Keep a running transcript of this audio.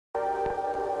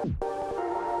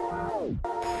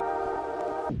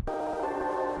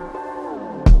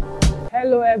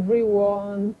Hello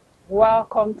everyone,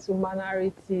 welcome to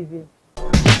Manari TV.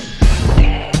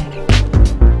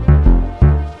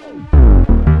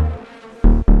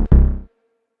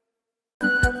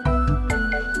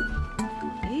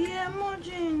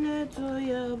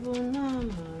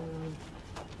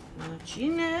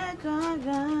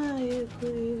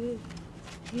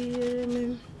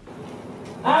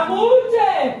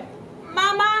 Amute!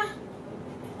 Mama!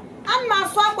 I'm my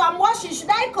fuck, I'm washing. Should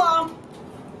I come?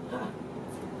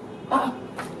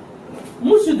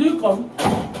 Who should you come?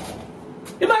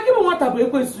 If I give you water,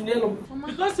 because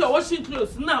you're washing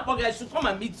clothes, now I should come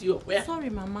and meet you. Where? Sorry,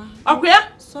 Mama.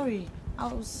 Where? Sorry, I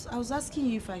was asking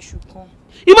you if I should come.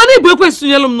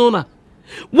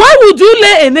 Why would you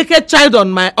lay a naked child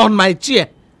on my chair?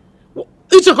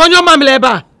 It's a conyo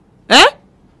mamleba. Eh?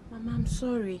 Mama, I'm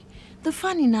sorry. The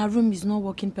fan in our room is not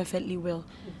working perfectly well.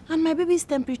 And my baby's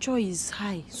temperature is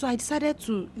high. So I decided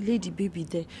to lay the baby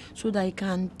there so that I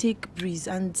can take breeze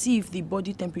and see if the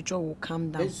body temperature will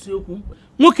calm down.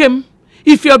 Mukem,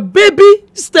 if your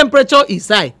baby's temperature is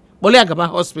high, Boliagaba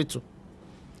Hospital.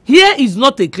 Here is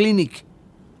not a clinic.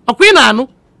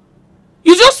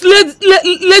 You just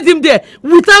laid him there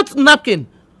without napkin.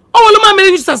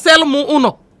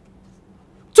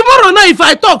 Tomorrow night, if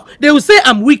I talk, they will say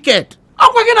I'm wicked.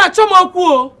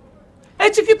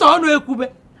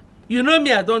 You know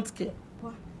me, I don't care.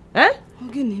 Eh?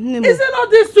 Is it not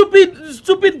this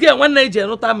stupid girl one Nigerian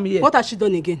not time here? What has she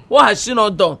done again? What has she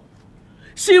not done?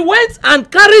 She went and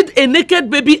carried a naked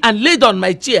baby and laid on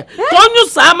my chair. Don't you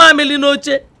sama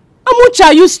melinoche? Amuche,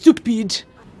 are you stupid?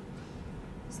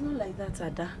 It's not like that,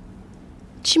 Ada.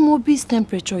 Chimobi's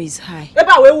temperature is high.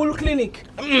 Eba, we will clinic.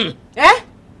 Eh?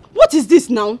 What is this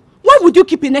now? Why would you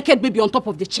keep a naked baby on top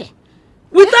of the chair?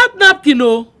 Without napkin,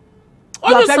 no.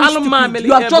 You are very stupid.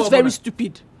 You are just very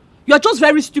stupid. You are just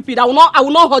very stupid. I will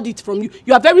not hold it from you.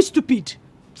 You are very stupid.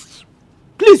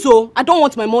 Please, oh, I don't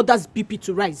want my mother's BP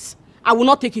to rise. I will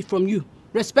not take it from you.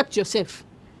 Respect yourself.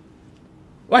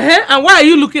 Well, hey, and why are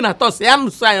you looking at us? Come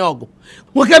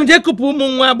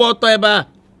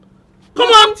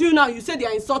on. To you now, you say they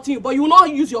are insulting you, but you will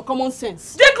not use your common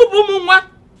sense.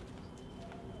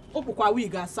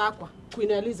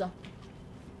 Queen Eliza.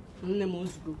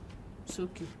 It's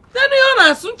okay. Then you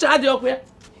are soon charge your way.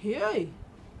 Hey.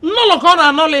 No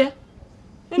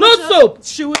soap.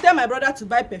 She will tell my brother to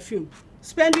buy perfume,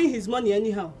 spending his money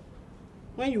anyhow.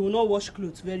 When you will not wash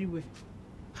clothes very well.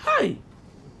 Hi.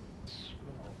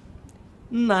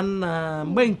 Nana,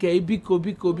 benke biko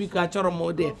achoro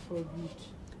mo de.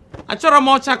 Achoro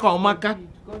mo chaka omaka.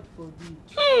 God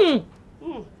forbid.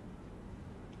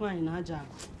 Why na ja?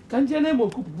 Kan je na mo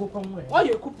kupu boko nwe. Why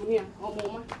you kupu ni a?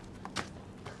 Omoma.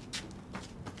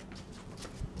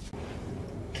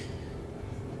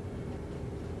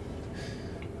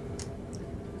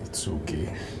 It's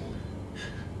okay.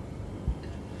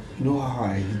 You know how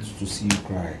I hate to see you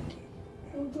cry.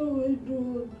 What have I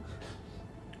done?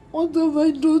 What have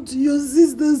I done to your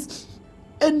sisters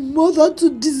and mother to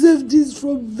deserve this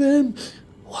from them?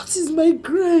 What is my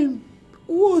crime?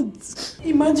 What?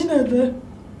 Imagine Ada.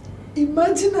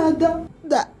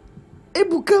 That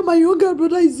Ebuka, my younger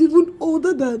brother, is even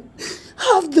older than.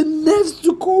 Have the nerves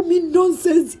to call me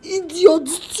nonsense, idiot,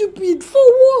 stupid. For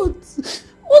what?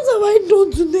 What have I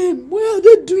done to them? Why are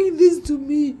they doing this to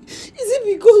me? Is it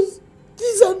because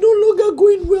things are no longer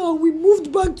going well and we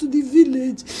moved back to the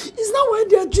village? Is that why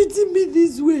they are treating me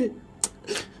this way?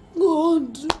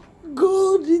 God,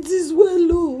 it is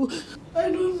well, oh. I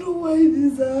don't know why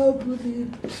this is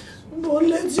happening. But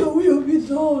let your will be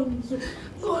done.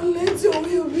 God, let your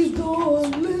will be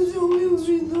done. Let your will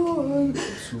be done.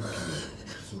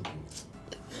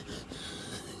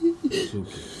 It's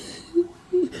okay.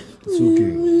 It's okay.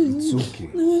 It's okay.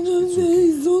 Don't say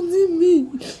insulting me.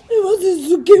 Ever since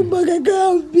you came back, I can't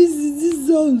have peace in this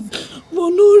house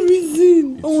for no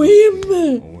reason. It's okay.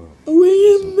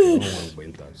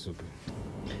 It's okay.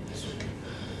 It's okay.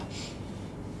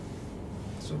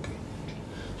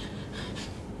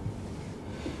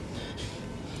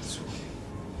 It's okay.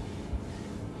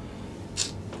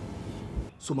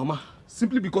 So, Mama,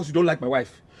 simply because you don't like my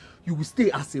wife, you will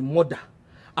stay as a mother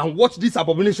and watch this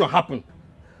abomination happen.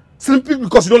 Simply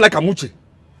because you don't like Amuche.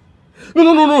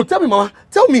 No. Tell me, Mama.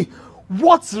 Tell me,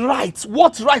 what right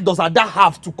does Ada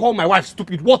have to call my wife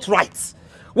stupid? What right?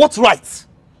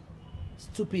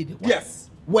 Stupid. What?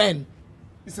 Yes. When?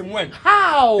 It's him when.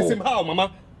 How? It's him how,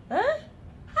 Mama? Eh?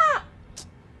 How?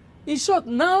 In short,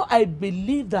 now I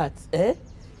believe that,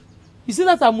 you see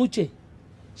that Amuche?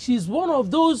 She's one of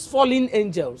those fallen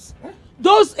angels. Eh?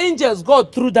 Those angels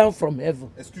God threw down from heaven.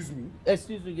 Excuse me?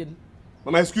 Excuse me again.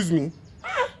 Mama, excuse me?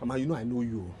 Mama, you know I know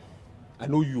you.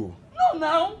 No, How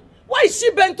now? Why is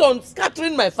she bent on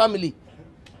scattering my family?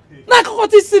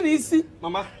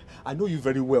 Mama, I know you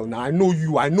very well now. I know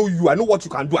you. I know what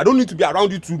you can do. I don't need to be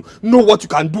around you to know what you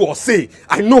can do or say.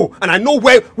 I know, and I know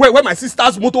where my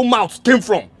sister's motto mouths came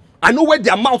from. I know where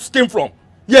their mouths came from.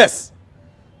 Yes.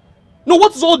 No,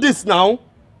 what is all this now?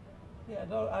 Yeah,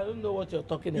 I don't know what you're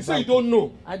talking about. You say you don't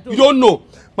know. I don't. You don't know.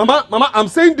 Mama, I'm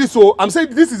saying this, oh. I'm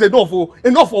saying this is enough, oh.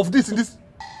 Enough of this in this.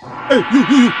 Hey,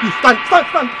 you, stand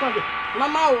there.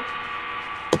 Mama,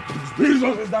 Please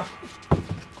don't stand.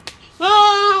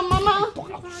 Mama.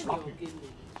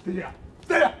 Stay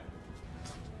there.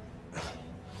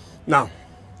 Now,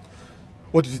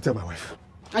 what did you tell my wife?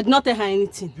 I did not tell her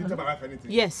anything. Did you tell my wife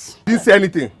anything? Yes. You didn't say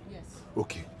anything? Yes.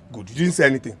 Okay, good. You didn't say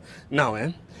anything. Now,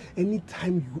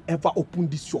 anytime you ever open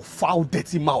this your foul,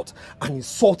 dirty mouth and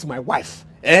insult my wife,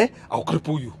 I'll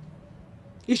cripple you.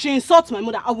 If she insults my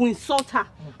mother, I will insult her.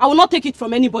 I will not take it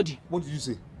from anybody. What did you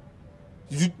say?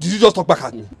 Did you just talk back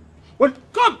at me? What?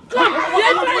 Come! What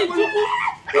did you say?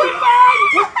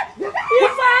 No,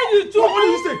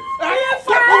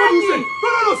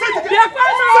 say it again.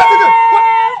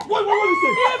 What did you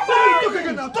say? Talk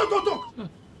again now. Talk.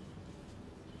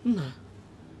 Nah,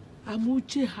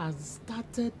 Amuche has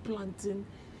started planting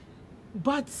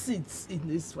bad seeds in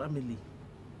this family.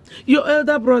 Your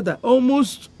elder brother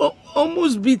almost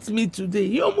beat me today.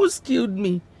 He almost killed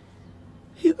me.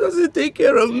 He doesn't take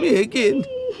care of me again.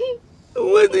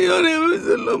 When your name is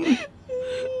alone,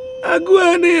 I go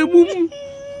and boom.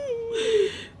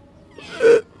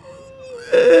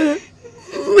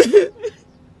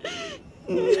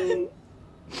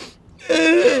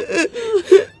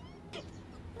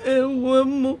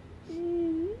 One more.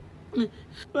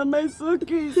 Mama, it's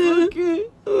okay.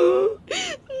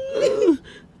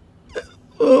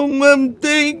 Oh, Mom,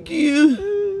 thank you.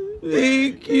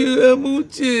 Thank you,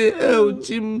 Amuche.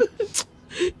 Ouchim.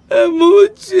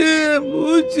 Amuche.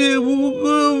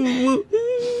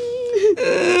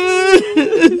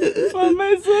 Mama,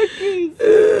 it's okay.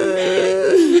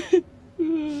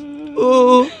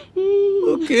 Oh,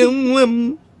 okay,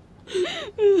 Mom.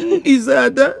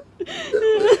 Izada.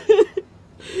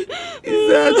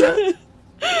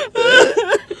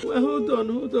 Well, hold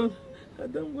on. I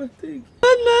don't want to take.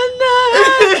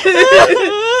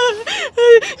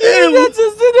 You got to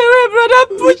see the way brother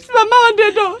pushed Mama on the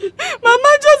door.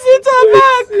 Mama just hit her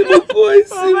back.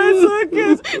 Mama, it's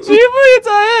okay. She even hit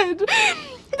her head.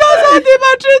 That's how they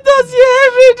maltreat us here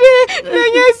every day.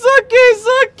 It's okay.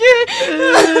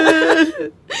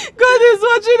 God is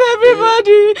watching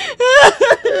everybody.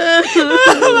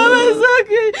 Mama, it's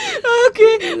okay.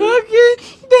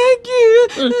 Thank you.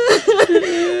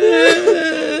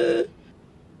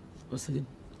 What's again?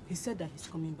 He said that he's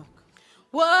coming back.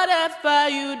 Whatever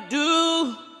you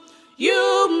do,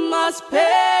 you must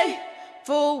pay.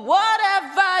 For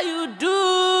whatever you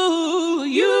do,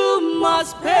 you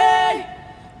must pay.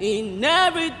 In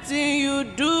everything you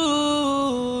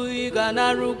do, you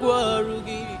gonna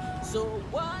rugi. So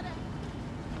what?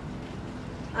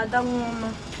 Adam,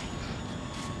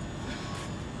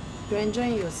 you're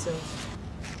enjoying yourself.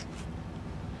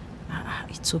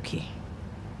 It's okay.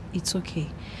 It's okay.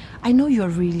 I know you're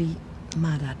really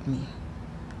mad at me.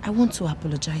 I want to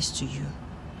apologize to you.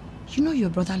 You know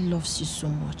your brother loves you so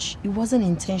much. It wasn't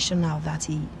intentional that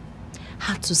he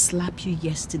had to slap you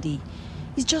yesterday.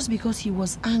 It's just because he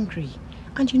was angry.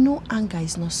 And you know anger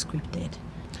is not scripted.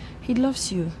 He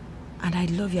loves you. And I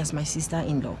love you as my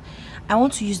sister-in-law. I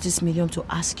want to use this $1 million to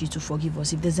ask you to forgive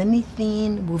us. If there's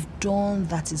anything we've done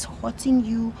that is hurting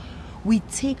you, we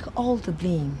take all the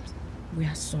blame. We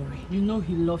are sorry. You know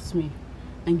he loves me.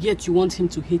 And yet you want him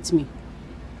to hate me.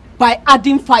 By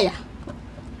adding fire.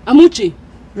 Amuche,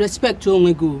 respect your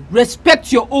Onwego.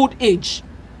 Respect your old age.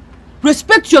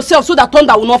 Respect yourself so that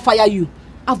thunder will not fire you.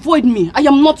 Avoid me. I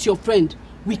am not your friend.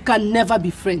 We can never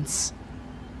be friends.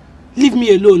 Leave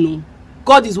me alone, no.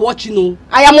 God is watching, no.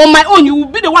 I am on my own. You will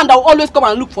be the one that will always come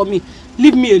and look for me.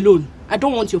 Leave me alone. I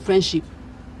don't want your friendship.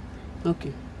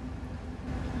 Okay.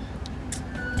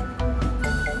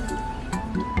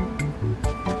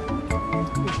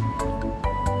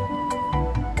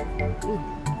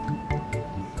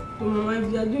 Mama,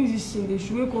 if they are doing this thing, they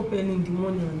should wake up early in the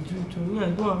morning and do it to me. I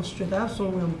don't have strength. I have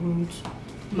somewhere I'm going to.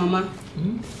 Mama,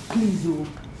 please, oh.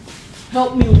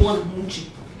 Help me warn Munchi.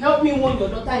 Help me warn your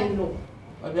daughter-in-law.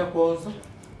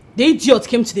 The idiot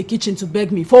came to the kitchen to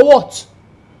beg me. For what?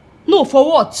 No, for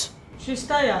what? She's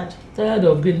tired. Tired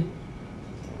of getting?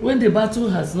 When the battle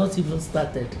has not even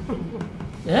started.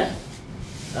 Yeah?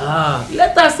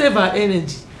 Let her save her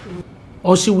energy.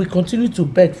 Or she will continue to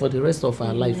beg for the rest of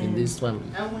her life in this family.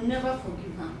 I will never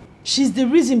forgive her. She's the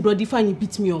reason Brody Fanny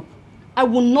beat me up. I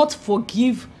will not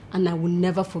forgive and I will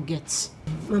never forget.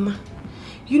 Mama,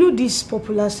 you know this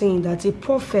popular saying that a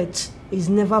prophet is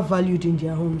never valued in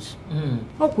their homes.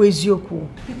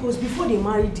 Because before they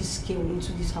married this girl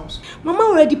into this house, Mama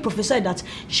already prophesied that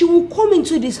she will come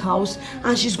into this house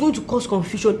and she's going to cause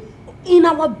confusion in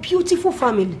our beautiful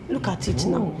family. Look at it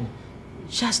now.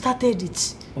 She has started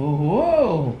it.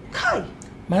 Oh. Kai.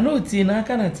 Manoti na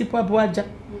kana tipa buaja.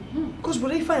 Because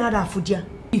what if I had a food here?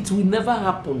 It will never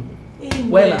happen. Amen.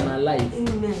 Well and alive.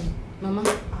 Amen. Mama,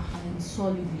 I am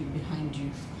solidly behind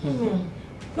you. Amen.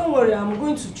 Don't worry, I'm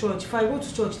going to church. If I go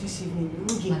to church this evening,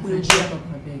 we'll get my shut up,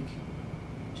 I beg.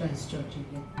 Twice church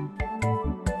again.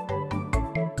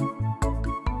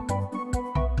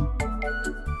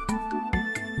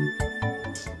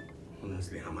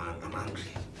 Honestly, I'm angry.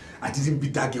 I didn't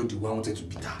beat that girl the way I wanted to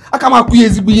beat her.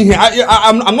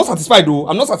 I'm not satisfied though.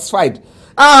 I'm not satisfied.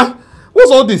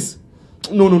 What's all this?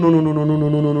 No.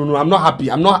 I'm not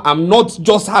happy. I'm not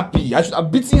just happy. I should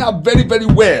have beaten her very, very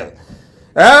well.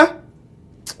 Eh?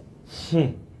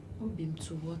 Obim,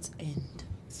 to what end?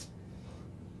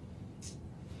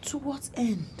 To what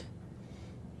end?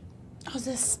 I was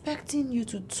expecting you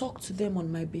to talk to them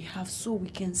on my behalf so we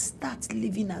can start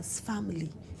living as family.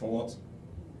 For what?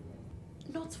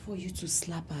 Not for you to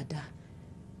slap Ada.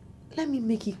 Let me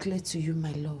make it clear to you,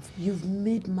 my love. You've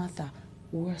made Martha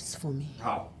worse for me.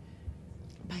 How?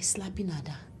 By slapping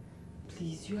Ada.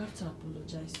 Please, you have to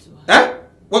apologize to her. Eh?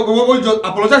 What just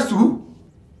apologize to who?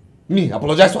 Me?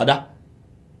 Apologize to Ada?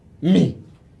 Me?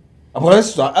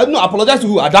 Apologize to her? No, apologize to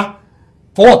who? Ada?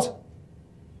 For what?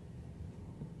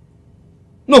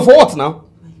 No, for what now?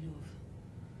 My love,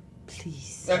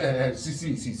 please.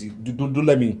 See. Don't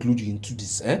let me include you into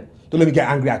this, eh? Don't let me get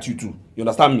angry at you too. You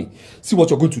understand me? See what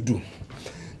you're going to do.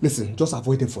 Listen, just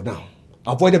avoid them for now.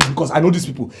 Avoid them because I know these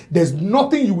people. There's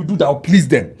nothing you will do that will please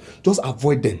them. Just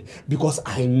avoid them because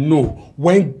I know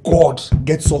when God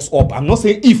gets us up, I'm not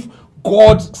saying if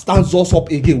God stands us up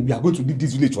again, we are going to leave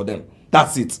this village for them.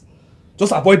 That's it.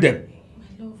 Just avoid them.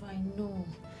 My love,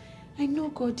 I know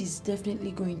God is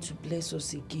definitely going to bless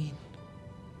us again.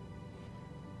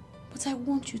 But I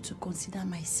want you to consider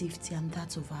my safety and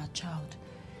that of our child.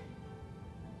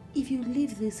 If you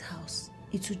leave this house,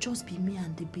 it will just be me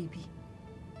and the baby.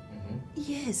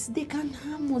 Yes, they can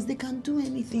harm us. They can do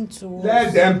anything to us.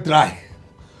 Let them try.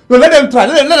 No, let them try.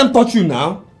 Let them touch you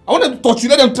now. I want them to touch you.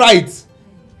 Let them try it.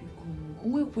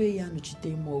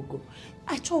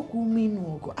 I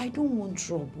don't want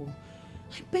trouble.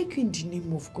 I beg you in the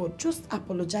name of God, just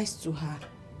apologize to her.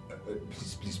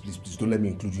 Please, don't let me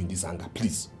include you in this anger.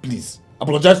 Please.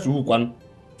 Apologize to who, Kwan?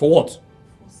 For what?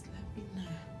 For slapping her.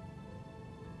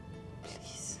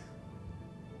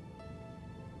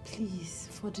 Please,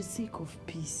 for the sake of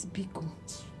peace, Biko.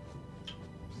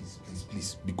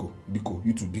 Please, Biko.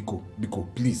 You too, Biko.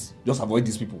 Please, just avoid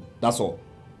these people. That's all.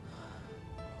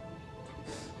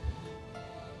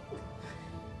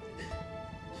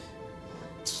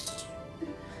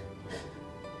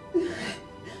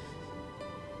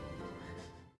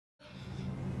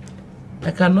 I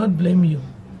cannot blame you.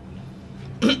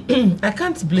 I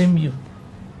can't blame you.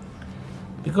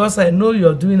 Because I know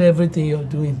you're doing everything you're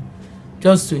doing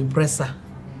just to impress her.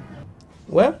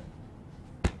 Well,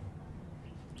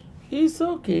 it's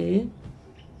okay.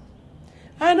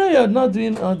 I know you're not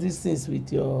doing all these things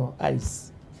with your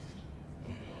eyes.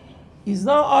 It's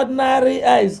not ordinary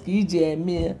eyes,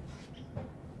 Kijemi.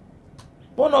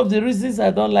 One of the reasons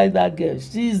I don't like that girl,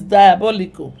 she's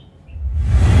diabolical.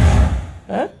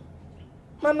 Huh?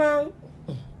 Mana,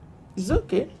 it's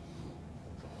okay.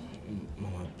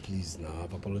 Mama, please now.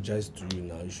 I've apologized to you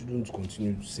now. You shouldn't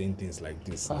continue saying things like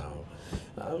this now.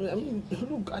 I mean,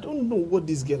 look, I don't know what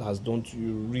this girl has done to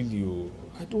you, really. Oh.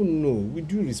 I don't know. With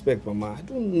due respect, Mama, I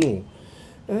don't know.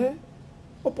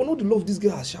 Upon all the love this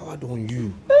girl has showered on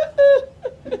you.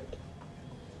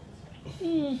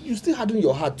 You still harden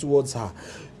your heart towards her.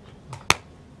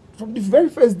 From the very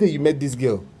first day you met this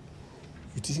girl,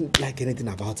 you didn't like anything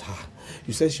about her.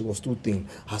 You said she was too thin,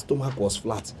 her stomach was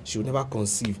flat, she would never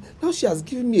conceive. Now she has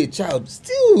given me a child.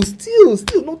 Still,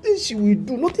 nothing she will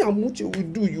do, nothing Amuche will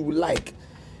do you will like.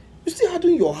 You still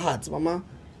harden your heart, Mama.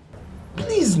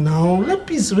 Please now, let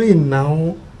peace reign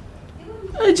now.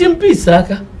 Peace,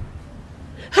 Saka.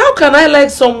 How can I like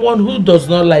someone who does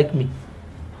not like me?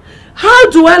 How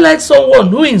do I like someone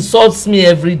who insults me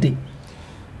every day?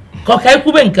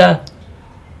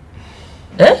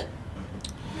 Eh?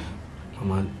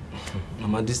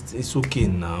 Mama, this it's okay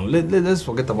now. Let's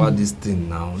forget about this thing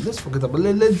now. Let's forget about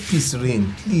let peace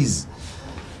reign, please.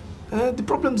 The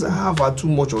problems I have are too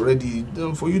much already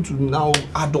for you to now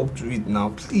add up to it now,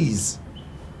 please.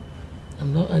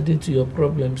 I'm not adding to your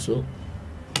problem, so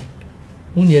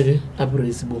Unyere abụrụ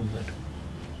ezigbo mmadụ.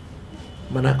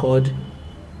 Mana ka ọ dị.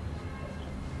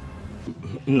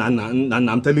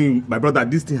 Nana, I'm telling you, my brother,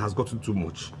 this thing has gotten too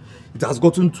much. It has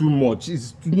gotten too much.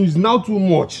 It's now too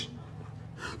much.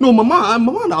 No, Mama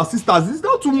and our sisters, it's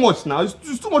now too much now.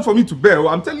 It's too much for me to bear.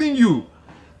 I'm telling you.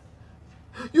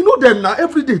 You know them now,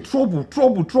 every day, trouble.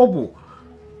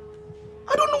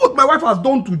 I don't know what my wife has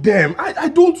done to them. I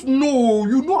don't know.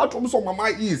 You know how troublesome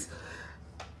Mama is.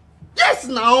 Yes,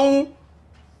 now.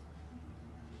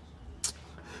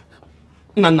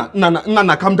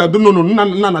 Nana, calm down. No,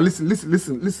 Nana,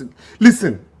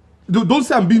 listen. Don't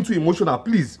say I'm being too emotional,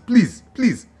 please.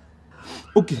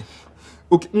 Okay,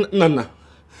 Nana.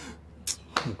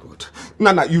 Oh God,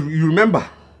 Nana, you remember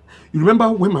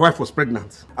when my wife was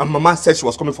pregnant and Mama said she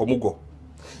was coming from Mugo?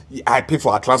 I paid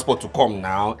for her transport to come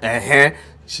now.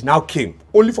 She now came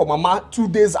only for Mama 2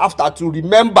 days after to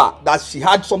remember that she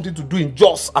had something to do in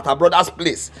Jos at her brother's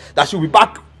place, that she'll be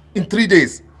back in 3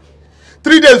 days.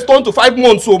 3 days turned to 5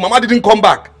 months, so Mama didn't come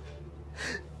back.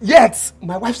 Yet,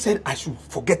 my wife said I should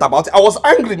forget about it. I was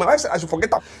angry. My wife said I should forget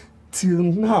about it. Till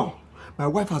now, my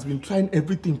wife has been trying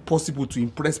everything possible to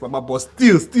impress Mama, but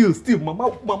still,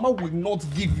 Mama will not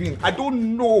give in. I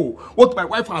don't know what my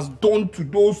wife has done to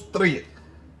those 3.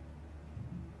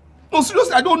 No,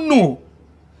 seriously, I don't know.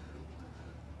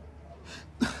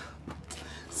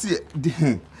 See,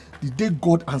 the day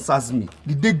God answers me,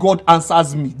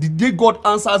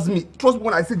 trust me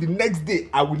when I say the next day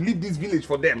I will leave this village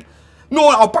for them. No,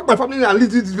 I'll pack my family and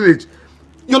leave this village.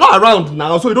 You're not around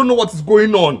now, so you don't know what is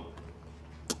going on.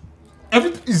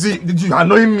 You're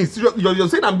annoying me. You're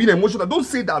saying I'm being emotional. Don't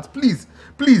say that, please.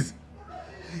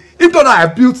 If not, I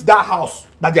built that house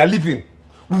that they are living,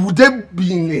 would they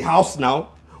be in a house now?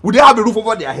 Would they have a roof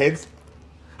over their heads?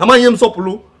 Am I Yem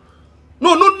Sopolo?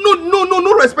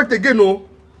 No respect again, no.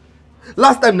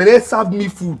 Last time Nene served me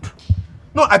food.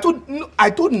 No, I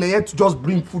told Nene to just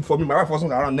bring food for me. My wife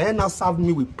wasn't around. Nene now served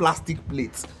me with plastic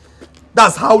plates.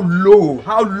 That's how low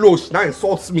she now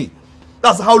insults me.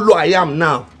 That's how low I am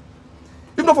now.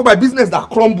 If not for my business that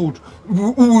crumbled,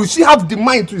 will she have the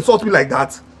mind to insult me like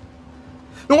that?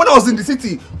 No, when I was in the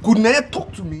city, could Nene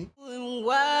talk to me?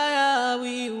 Why are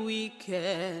we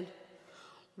wicked?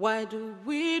 Why do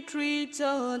we treat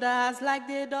others like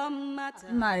they don't matter?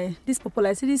 Nah, this popo,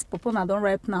 I see this popo now don't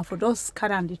ripe now for just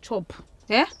carry and the chop.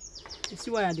 Yeah? You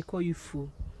see why I call you fool?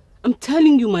 I'm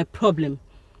telling you my problem.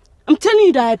 I'm telling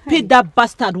you that I paid that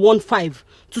bastard 1.5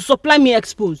 to supply me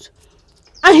expos.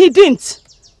 And he didn't.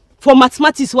 For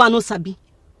mathematics, one no sabi.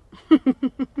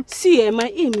 See, my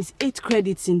aim is 8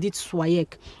 credits in this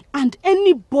swayek. And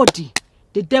anybody,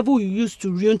 the devil you use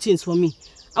to ruin things for me,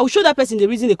 I will show that person the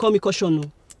reason they call me caution.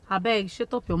 No. I beg,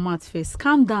 shut up your mouth first.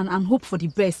 Calm down and hope for the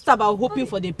best. It's about hoping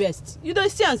for the best. You don't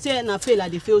see and say and I fail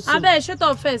like they fail so. I beg, shut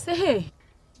up first. Hey,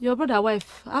 your brother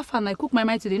wife, how far I cook my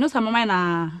mind today? You know some of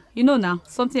mine you know now,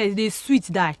 something is this sweet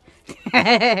die.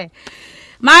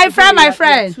 my friend. You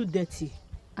are too dirty.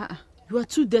 You are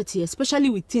too dirty, especially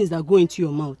with things that go into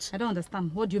your mouth. I don't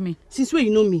understand. What do you mean? Since when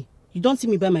you know me, you don't see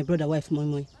me buy my brother wife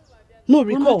moi. No,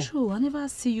 recall. Well, not true. I never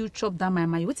see you chop that my.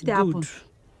 What did that happen?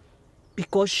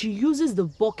 Because she uses the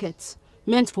bucket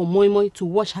meant for moi to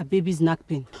wash her baby's neck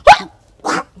pain.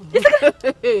 Plus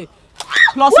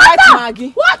white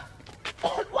Maggie. What?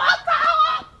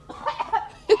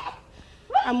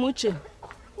 I'm Uche.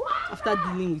 After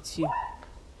dealing with you.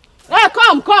 Hey,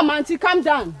 come, auntie, calm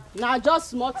down. Now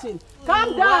just smarting. Calm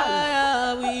down.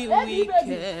 Why are we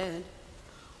wicked?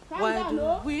 Why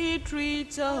do we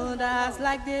treat others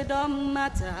like they don't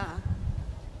matter?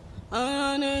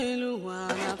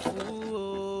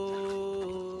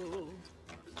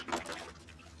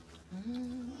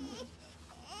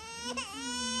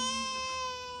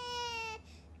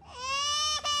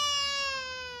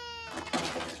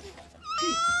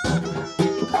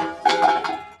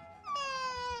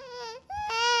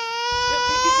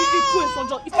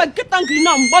 If I get angry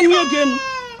now, I'm burning you again.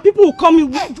 People will call me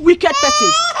wicked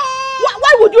person.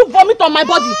 Why would you vomit on my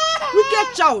body?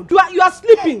 Wicked child. You are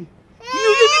sleeping.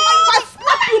 If I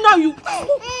slap you now, you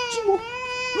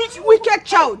wicked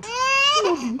child.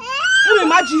 You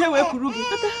imagine here where Kurugi.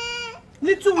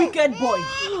 Little wicked boy.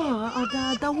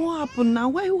 Ada, what happened now?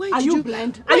 Why are you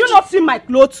blind? Are you not seeing my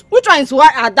clothes? Which one is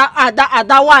why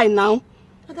Ada why now?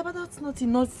 Ada, but that's not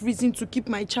enough reason to keep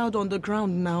my child on the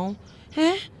ground now.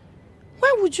 Eh?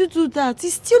 Why would you do that?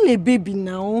 He's still a baby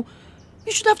now.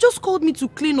 You should have just called me to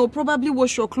clean or probably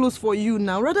wash your clothes for you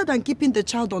now, rather than keeping the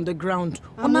child on the ground.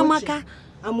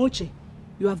 Amoche,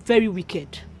 you are very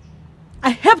wicked. I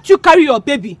helped you carry your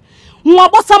baby.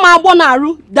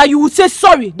 That you will say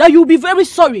sorry, that you will be very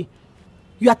sorry.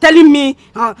 You are telling me,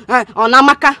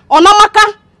 Onamaka.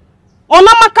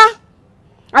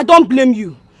 I don't blame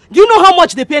you. Do you know how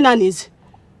much they pay nannies?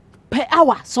 Per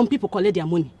hour, some people collect their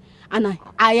money. And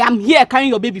I am here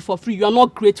carrying your baby for free. You are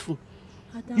not grateful.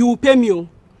 Adam. You will pay me. Oh.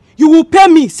 You will pay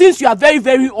me since you are very,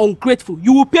 very ungrateful.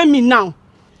 You will pay me now.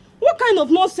 What kind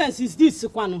of nonsense is this,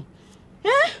 Kwanu?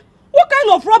 Eh? What kind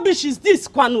of rubbish is this,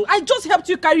 Kwanu? I just helped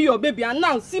you carry your baby and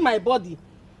now see my body.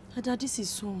 Ada, this is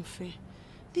so unfair.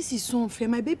 This is so unfair.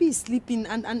 My baby is sleeping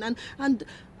and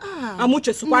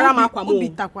Amuche, sukwara makwamo.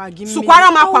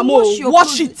 Sukwara makwamo.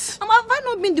 Wash it. Have I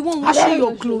not been the one washing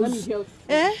your clothes? Let me help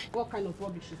you. Eh? What kind of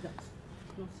rubbish is that?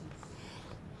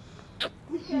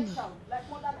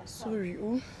 Sorry,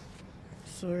 oh.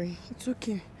 Sorry. It's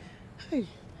okay. Hey.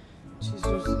 Jesus.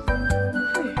 Hey.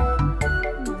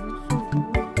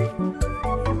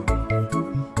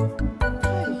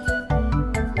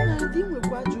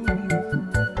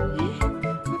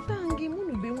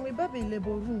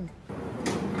 Room.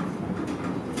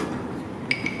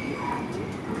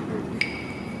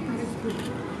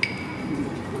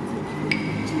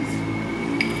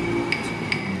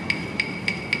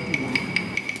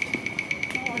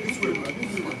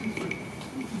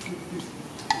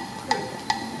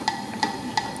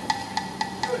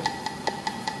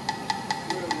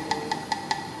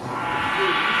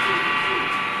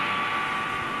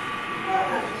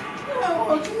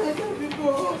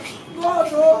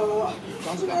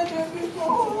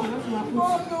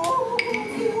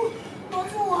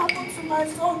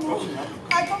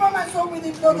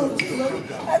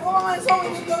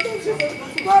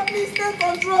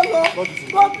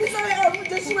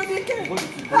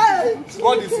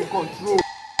 God is in control.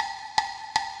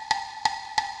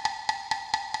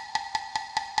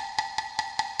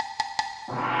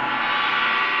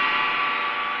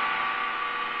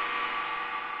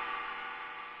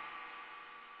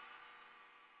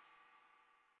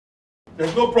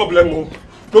 There's no problem, oh.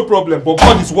 No problem, but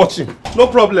God is watching. No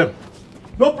problem.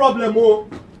 No problem, oh.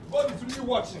 God is really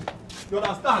watching. You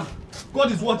understand?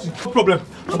 God is watching. No problem.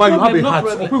 Mama, you have a heart.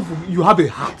 You have a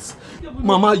heart.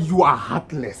 Mama, you are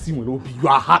heartless. You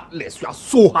are heartless. You are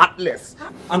so heartless.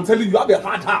 I'm telling you, you have a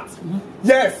hard heart.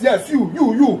 Yes, you.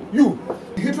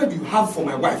 The hatred you have for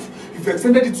my wife, you've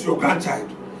extended it to your grandchild.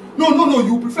 No.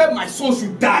 You prefer my son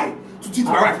should die to teach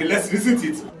my wife a lesson, isn't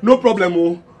it? No problem,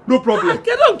 oh. No problem.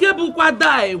 Kedon kebu kwa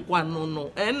die kwa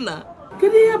no. Enna.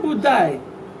 Kedi hebu die.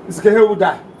 Is Kehebu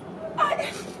die?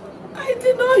 I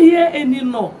did not hear any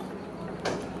knock.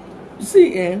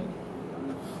 See,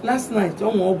 last night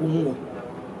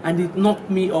and it knocked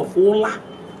me off. Ola.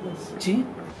 Chi?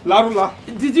 Larula.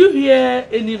 Did you hear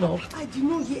any knock? I did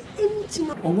not hear anything.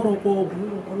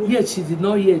 Yes, she did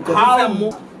not hear.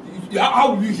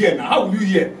 How will you hear now? How will you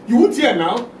hear? You won't hear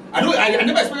now. I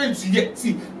never expected you to hear.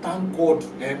 See, thank God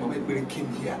Mama Ekpere came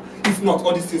here. If not,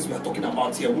 all these things we are talking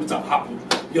about here wouldn't have happened.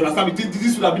 You understand me?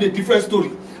 This would have been a different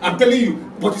story. I'm telling you.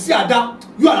 But you see, Ada,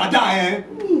 you are Ada,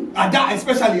 Ada,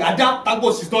 especially Ada, thank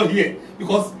God she's not here.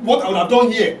 Because what I would have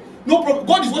done here, no problem.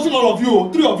 God is watching all of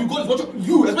you, three of you. God is watching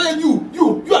you, especially you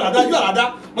are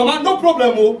Ada, Mama, no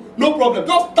problem, oh, no problem.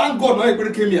 Just thank God Mama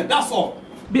Ekpere came here. That's all.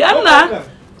 Bianna,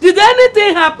 did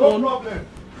anything happen? No problem.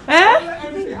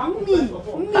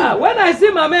 When I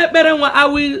see Mama Ekpere,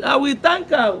 I will thank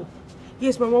her.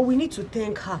 Yes, Mama, we need to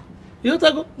thank her. You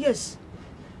go? Yes.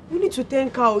 We need to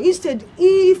thank her. Instead,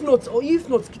 if not,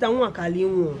 kita won akali.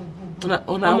 No,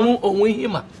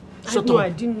 I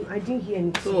didn't hear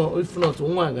anything. So if not,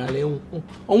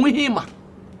 only him.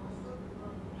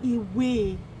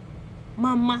 Iwe,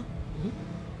 Mama,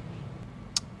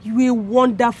 you a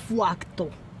wonderful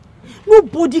actor.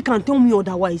 Nobody can tell me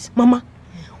otherwise. Mama,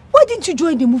 why didn't you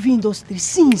join the movie industry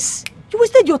since? You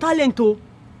wasted your talent, oh.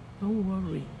 Don't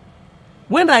worry.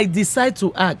 When I decide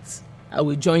to act, I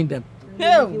will join them.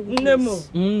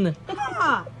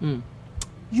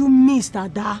 You missed,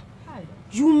 Ada.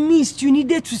 You missed. You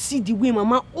needed to see the way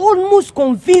Mama almost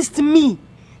convinced me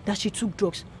that she took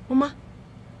drugs. Mama,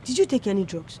 did you take any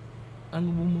drugs?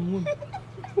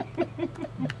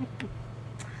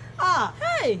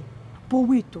 Hey! But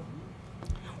wait, oh.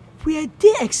 Were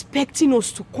they expecting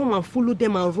us to come and follow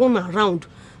them and run around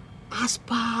as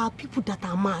per people that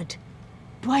are mad?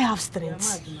 Do I have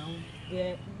strength?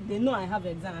 They know I have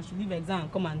exam. I should leave exam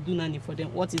and come and do nanny for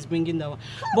them. What is bringing that one?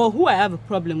 But who I have a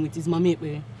problem with is Mama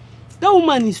Ekpere. That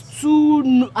woman is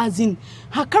too, as in,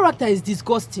 her character is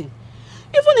disgusting.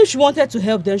 Even if she wanted to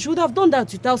help them, she would have done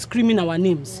that without screaming our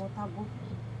names.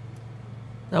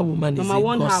 That woman is a gossip. Mama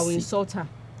warned her, I will insult her.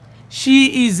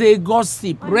 She is a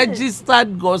gossip,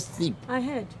 registered gossip. I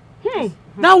heard.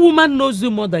 That woman knows you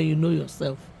more than you know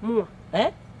yourself. More.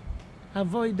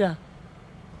 Avoid her.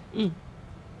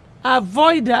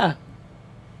 Avoid her.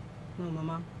 No,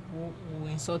 Mama. We'll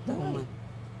insult that woman.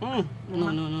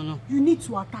 No. You need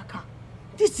to attack her.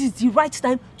 This is the right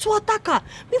time to attack her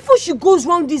before she goes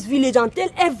round this village and tell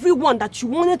everyone that you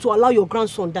wanted to allow your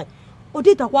grandson die.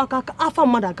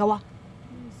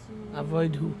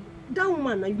 Avoid who? That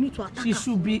woman, you need to attack her.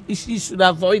 She should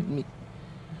avoid me.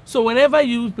 So whenever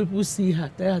you people see her,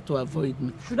 tell her to avoid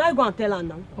me. Should I go and tell her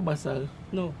now?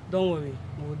 No, don't worry.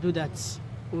 We'll do that.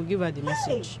 We'll give her the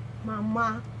message. Hey,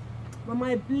 Mama,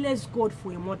 I bless God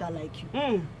for a mother like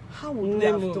you. How would you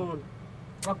have done?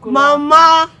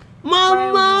 Mama!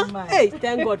 Hey,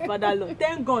 thank God, Father Lord.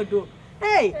 Thank God, though.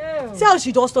 Hey, see how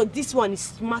she just thought this one is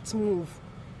smart move.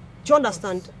 Do you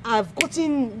understand? I've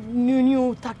gotten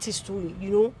new tactics to it, you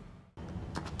know?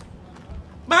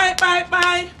 Bye.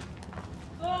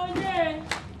 Oh, yeah.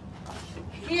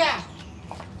 Here.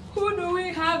 Who do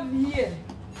we have here?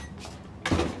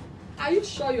 Are you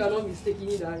sure you are not mistaking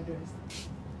the address?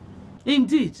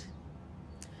 Indeed.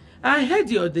 I heard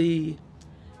you're the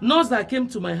nurse that came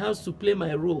to my house to play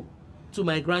my role to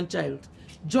my grandchild,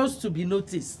 just to be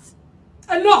noticed.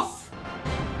 Enough!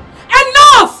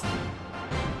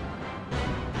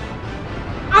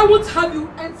 I won't have you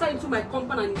enter into my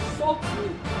compound and insult me.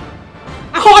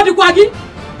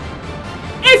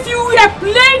 If you were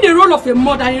playing the role of a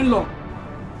mother-in-law,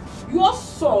 your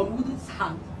son with his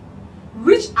hand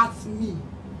reached at me.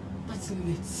 That's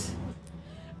late.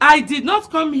 I did not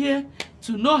come here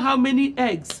to know how many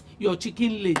eggs your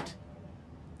chicken laid.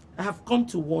 I have come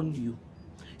to warn you.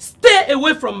 Stay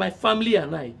away from my family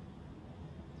and I.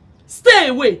 Stay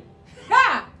away.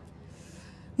 Ha!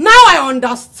 Now I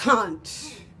understand.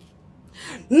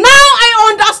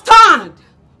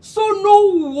 So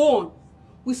no one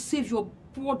will save your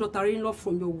poor daughter-in-law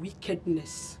from your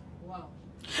wickedness. Wow.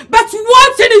 But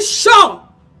one thing is sure.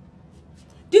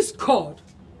 This God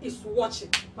is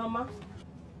watching. Mama.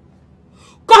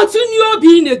 Continue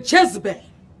being a Jezebel.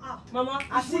 Mama,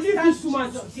 if you leave this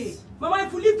woman today. Mama,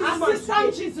 if you leave this woman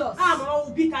today. Jesus. Mama,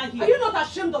 we'll beat her here. Are you not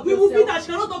ashamed of yourself? We will beat her. She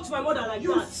cannot talk to my mother like that.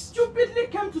 You stupidly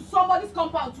came to somebody's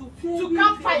compound to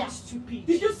camp fire. Stupid.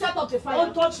 Did you set up the fire?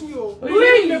 Don't touch me, oh.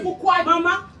 Really?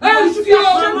 Mama, you should be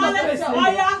ashamed of let's yourself.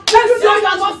 you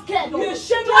are not scared. You're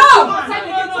ashamed No. of No.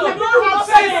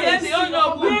 yourself.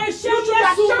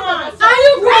 Are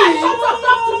you crazy?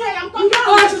 Talk to me. I'm talking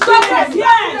to you.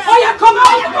 Yes. Oh, yeah, come on.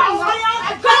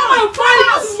 Come on, fight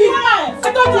me.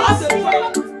 I don't want to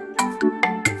fight.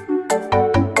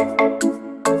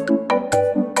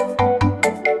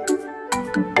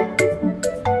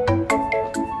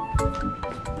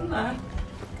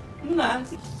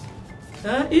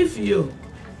 If you...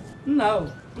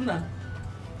 No.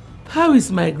 How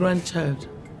is my grandchild?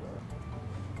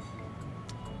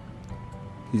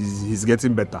 He's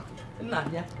getting better.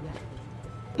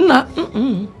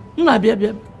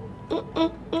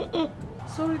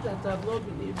 Sorry that I've not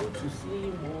been able to see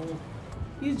him more.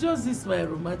 It's just this my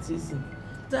rheumatism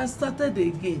that started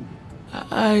again.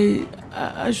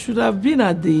 I should have been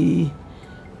at the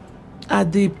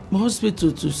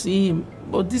hospital to see him,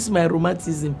 but this my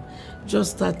rheumatism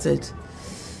just started.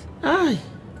 But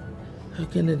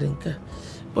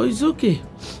it's okay.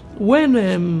 When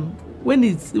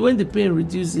the pain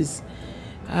reduces,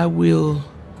 I will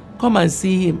come and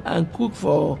see him and cook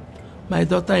for my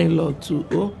daughter-in-law too.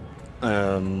 Oh?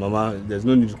 Mama, there's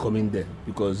no need to come in there,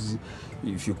 because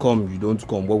if you come, you don't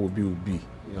come, what will be will be.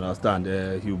 You understand?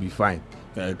 He'll be fine.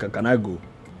 Can I go?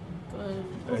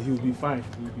 He'll be fine.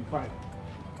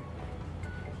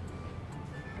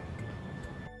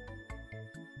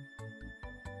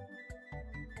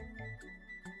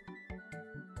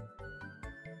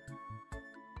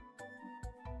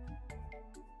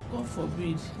 God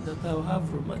forbid that I will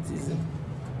have rheumatism.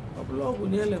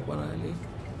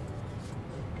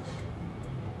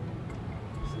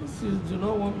 Since you do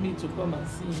not want me to come and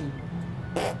see him.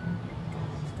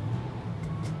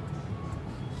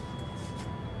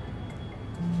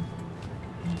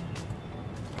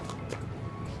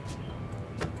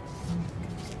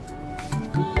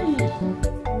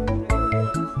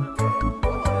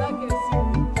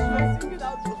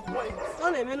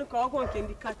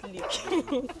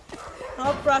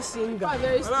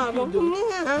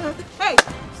 Hey,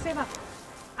 Seva.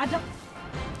 Ada.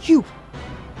 You.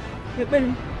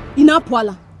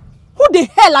 Inapuala, who the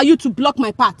hell are you to block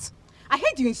my path? I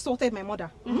heard you insulted my mother.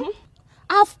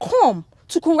 I've come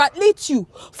to congratulate you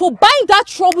for buying that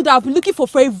trouble that I've been looking for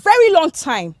a very long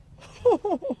time.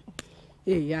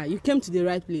 Hey, yeah, you came to the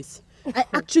right place. I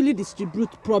actually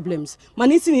distribute problems.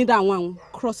 Manisi need that one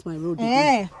cross my road.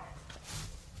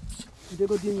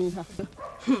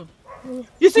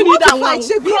 You see me that one?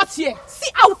 Cross here.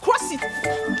 See, I will cross it.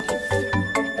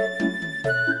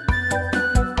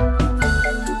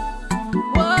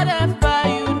 Whatever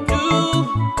you do,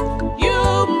 you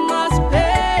must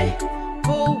pay.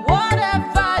 For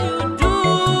whatever you do,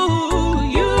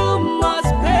 you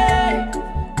must pay.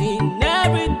 In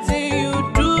everything you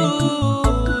do,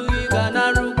 you gonna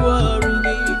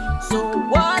rugi. So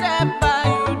whatever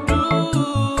you do,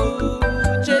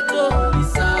 cheto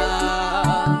isa.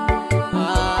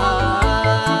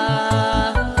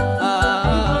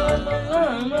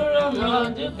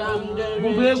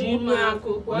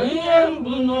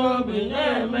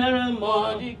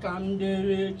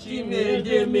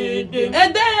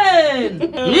 Eden!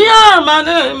 Yeah, man,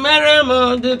 mere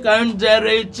mo di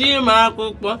kanjere chi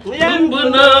makupo.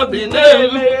 Yembuno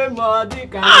bine Modi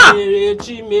kandere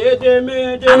chi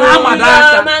mede.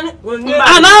 Anamadaka.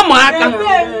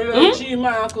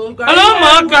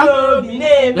 Anamaka.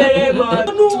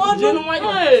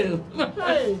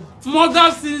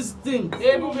 Mother's instinct.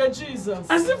 Jesus.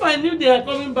 As if I knew they are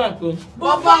coming back.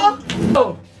 Baba.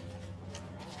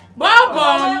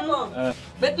 Baba.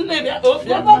 But maybe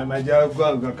My dear,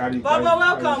 go carry. Baba,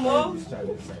 welcome.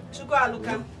 Chukwu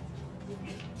Aluka.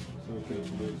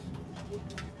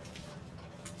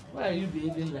 why are you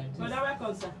behaving like this?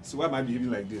 Welcome, sir. So why am I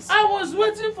behaving like this? I was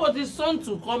waiting for the sun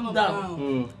to come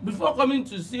down before coming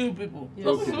to see you people.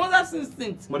 Okay. Mother's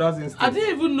instinct. Mother's instinct. I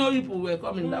didn't even know you people were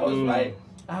coming. That was why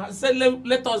I said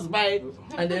let us buy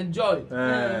and enjoy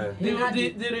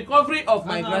the recovery of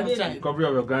my grandchild. Recovery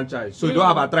of your grandchild. So you don't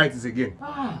have arthritis again?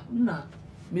 Nah.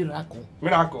 Miracle.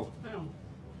 Miracle.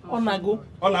 Onago.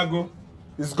 Onago.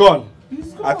 It's gone.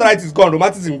 Arthritis is gone.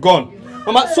 Rheumatism gone.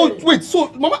 Mama, so wait,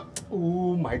 Mama.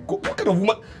 Oh my God, what kind of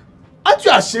woman? Aren't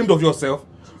you ashamed of yourself?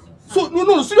 So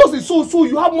no, seriously. So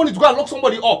you have money to go and lock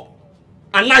somebody up,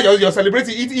 and now you're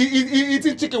celebrating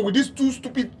eating chicken with these two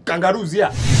stupid kangaroos here.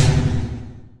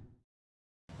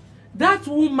 That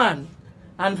woman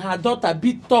and her daughter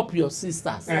beat up your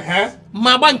sisters.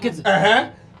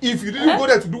 If you didn't go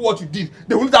there to do what you did,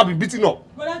 they wouldn't have been beaten up.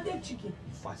 But I take chicken.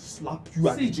 If I slap you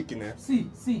at the chicken,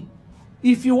 See.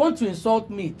 If you want to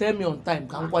insult me, tell me on time.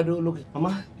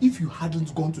 Mama, if you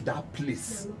hadn't gone to that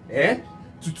place,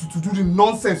 to do the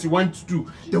nonsense you went to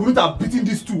do, they wouldn't have beaten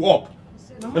these two up.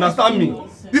 Understand me?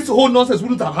 This whole nonsense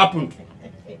wouldn't have happened.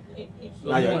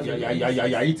 Now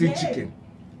you're eating chicken.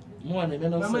 Mama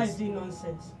is doing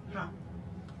nonsense.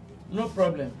 No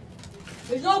problem.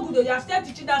 It's not good though. You are still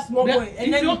teaching that small boy.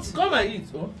 And then come and eat.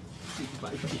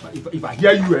 If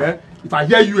I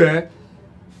hear you,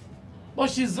 But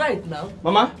she's right now.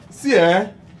 Mama, see,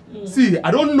 see,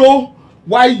 I don't know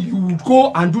why you would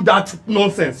go and do that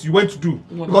nonsense you went to do.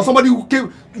 Because somebody who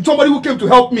came to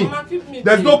help me. Mama,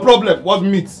 there's no problem. What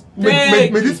meat? May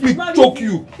this meat choke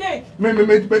you. May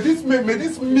this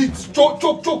meat choke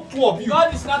two of you.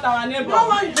 God is not our neighbor.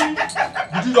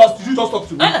 Did you just talk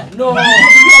to me? No.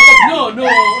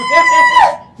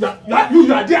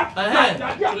 You are there.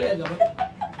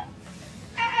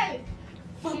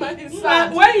 Mama is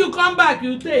sad. When you come back,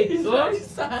 you take. It's very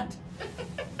sad.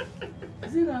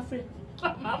 Is he not afraid?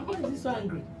 Why is he so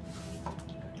angry?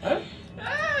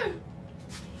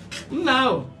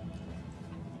 Now.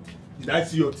 Did I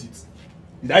see your teeth?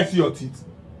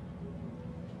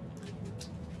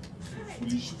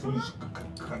 Foolish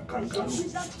kangaroo.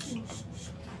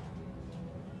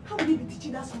 How will you be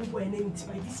teaching that small boy an enemy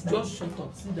by this time? Just shut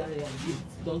up. Sit down here and eat.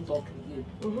 Don't talk again.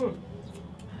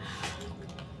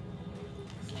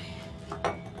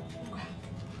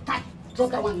 Drop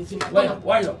that one in my corner.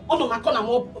 Why? Oh no, my corner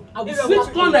more. Which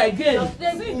corner again?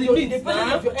 See the meat. The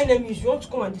presence of your enemies. You want to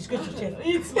come and disgrace yourself.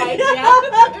 It's my dear.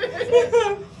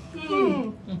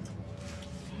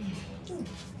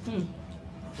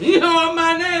 Your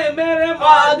man, mere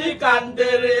modi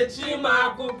kandere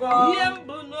chimakuko.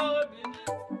 Yembuno bine.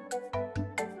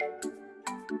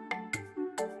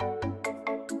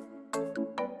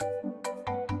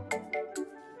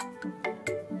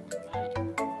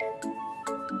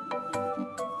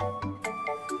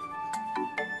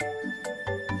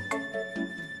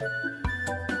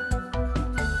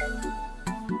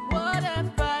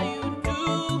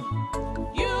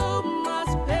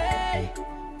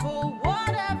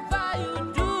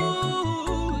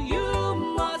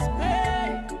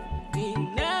 In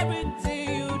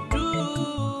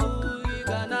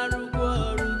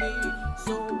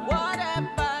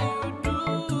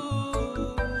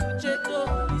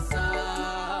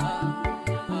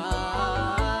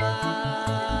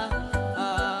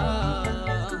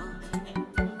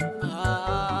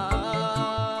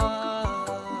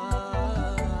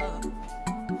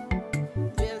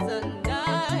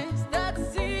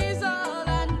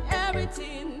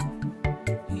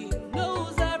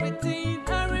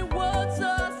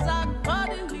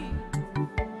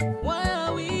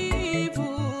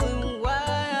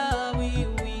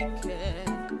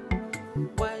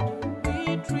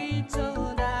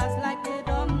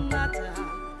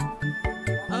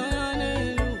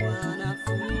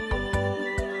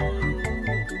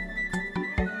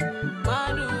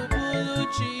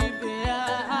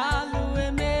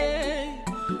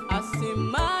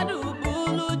Asimadu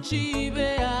bulu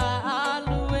chibe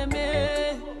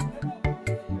alueme.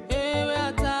 Ewe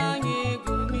atangi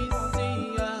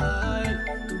kumisia.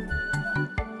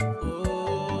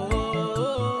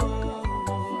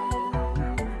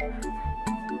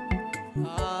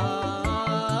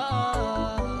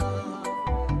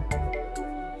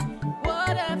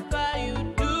 Whatever you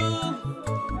do,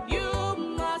 you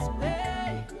must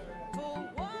pay for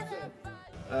whatever.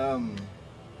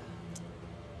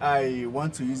 I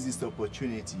want to use this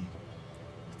opportunity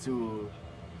to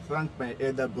thank my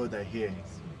elder brother here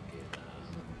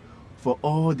for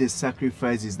all the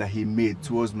sacrifices that he made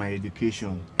towards my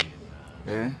education.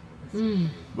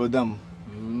 But I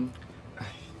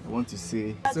want to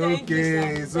say it's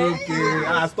okay.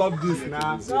 Stop this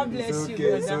now. God bless you,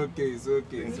 brother. It's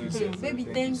okay. Baby,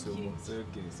 thank you. It's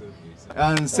okay.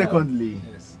 And secondly,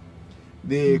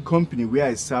 the company where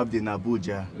I served in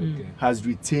Abuja has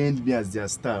retained me as their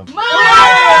staff.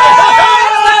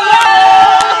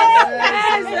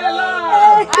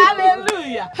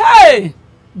 Hallelujah. Hey!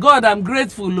 God, I'm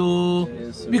grateful,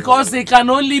 because it can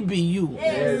only be you.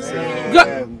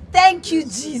 Thank you,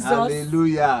 Jesus.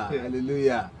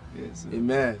 Hallelujah.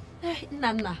 Amen.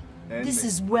 Nana, this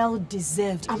is well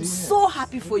deserved. I'm so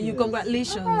happy for you.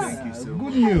 Congratulations. Thank you so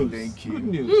much. Good news. Thank you. Good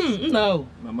news. No.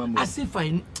 Mama, as if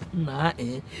I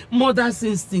mother's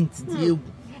instinct.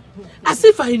 As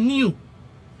if I knew.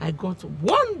 I got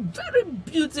one very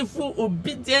beautiful,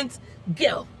 obedient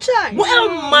girl. Well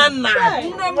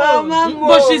mannered.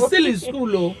 But she's still in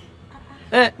school.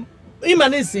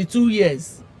 Imane 2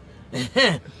 years.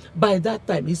 By that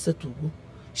time, he said to go.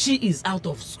 She is out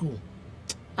of school.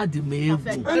 Very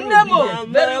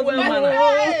well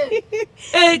mannered.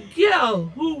 A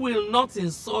girl who will not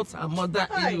insult her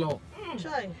mother-in-law.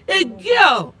 A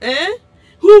girl,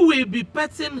 who will be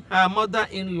petting her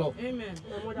mother-in-law.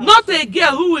 Not a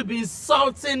girl who will be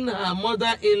insulting her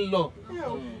mother-in-law.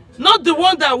 Not the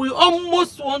one that will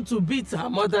almost want to beat her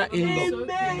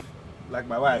mother-in-law. Like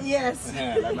my wife. Yes.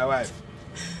 Like my wife.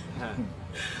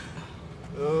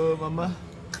 Oh, Mama,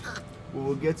 we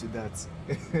will get to that.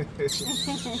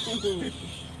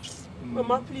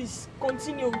 Mama, please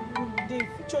continue with the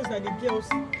features that the girls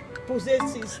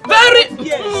possesses. Very.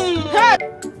 Yes.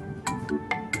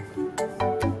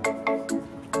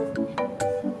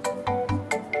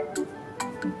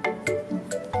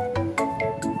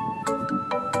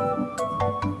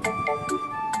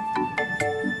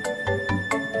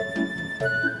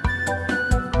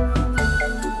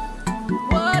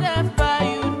 Whatever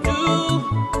you do,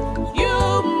 you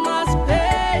must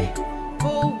pay.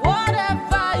 For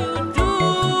whatever you do,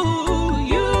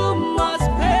 you must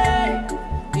pay.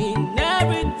 In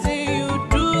everything you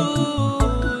do,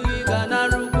 you gonna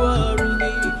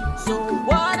rugi. So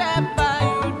whatever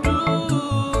you do,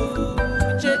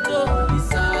 cheto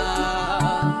isa.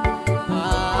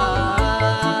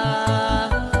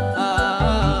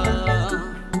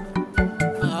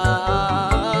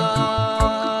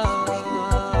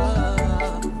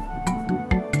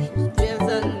 There's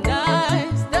a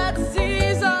knife that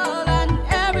sees all and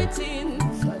everything.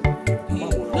 He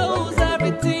knows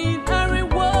everything and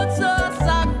rewards us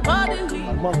accordingly.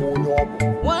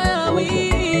 Why are we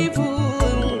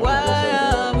evil? Why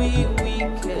are we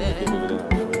wicked?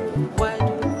 Why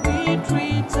do we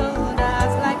treat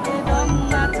others like they don't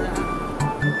matter?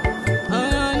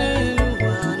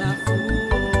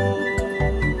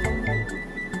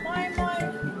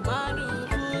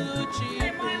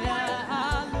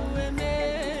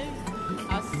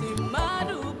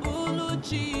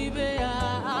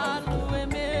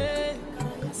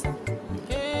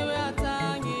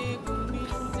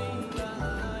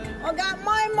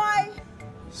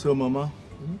 So, Mama,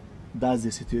 that's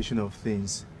the situation of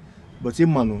things. But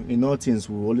Imanu, in all things,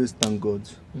 we always thank God.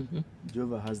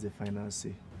 Jehovah has the final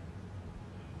say.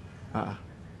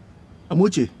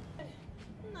 Amuche.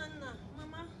 Nana,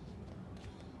 Mama.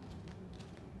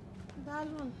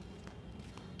 Darling.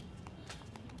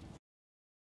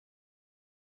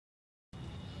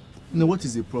 No, what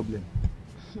is the problem?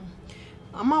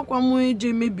 I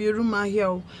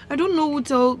don't know who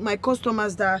tell my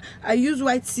customers that I use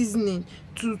white seasoning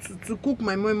to cook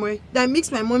my moi. That I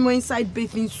mix my moi inside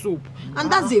bathing soap.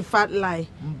 And that's a fat lie.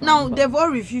 Now, they've all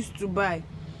refused to buy.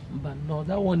 But no,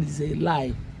 that one is a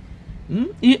lie.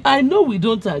 I know we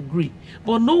don't agree,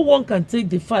 but no one can take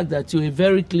the fact that you're a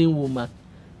very clean woman.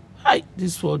 Hi,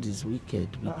 this world is wicked.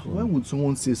 Why would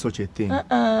someone say such a thing?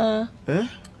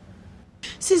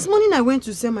 Since morning I went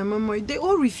to sell my moi, they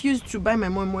all refused to buy my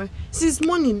moi. Since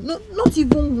morning, not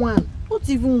even one. Not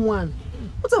even one.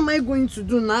 What am I going to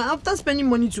do now after spending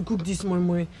money to cook this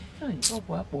moi?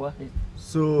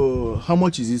 So, how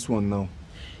much is this one now?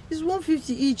 It's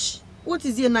 150 each. What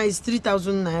is here now is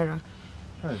 3,000 naira.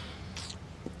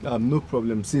 No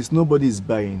problem. Since nobody is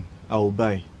buying, I'll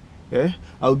buy.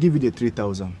 I'll give you the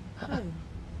 3,000.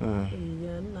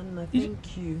 Nana,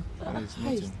 thank you.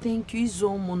 Thank you,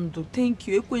 Izuruonye. Thank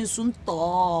you.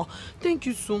 Thank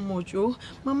you so much. Oh,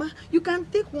 Mama, you can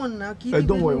take one now.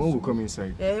 Don't worry, when we come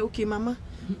inside. Okay, Mama.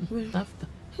 After.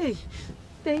 Hey,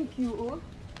 thank you. Oh,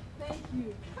 thank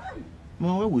you.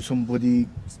 Mama, why would somebody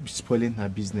be spoiling her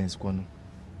business, Kwano?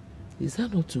 Is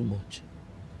that not too much?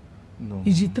 No.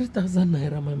 Is it 3,000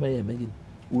 naira, Mama? Again?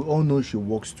 We all know she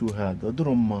works too hard.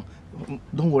 Don't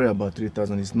worry about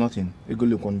 3,000. It's nothing. We go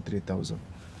look on 3,000.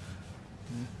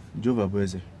 Jova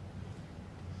Boeze.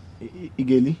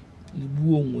 Igeli?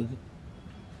 Ibu onwe.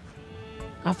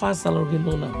 Afa salary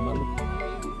no na malu.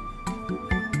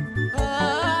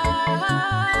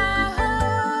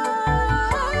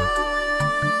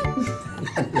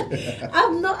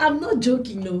 I'm not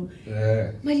joking, no.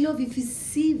 My love, if you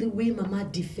see the way Mama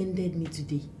defended me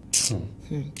today,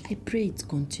 I pray it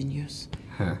continues.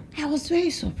 I was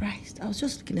very surprised. I was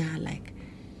just looking at her like,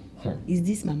 is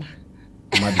this Mama?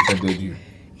 Mama defended you?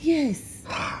 Yes.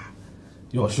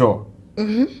 You're sure?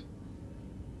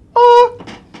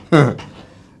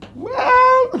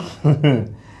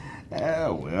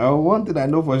 Well, one thing I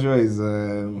know for sure is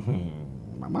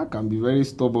Mama can be very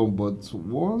stubborn, but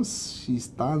once she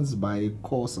stands by a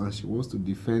cause and she wants to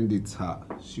defend it,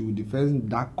 she will defend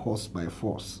that cause by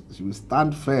force. She will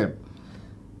stand firm.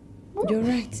 You're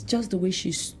right. Just the way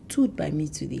she stood by me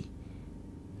today.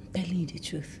 I'm telling you the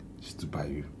truth. She stood by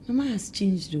you. Mama has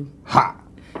changed though. Ha!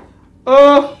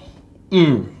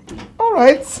 All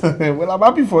right. Well, I'm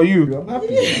happy for you. I'm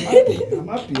happy. I'm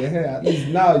happy. At least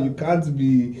now you can't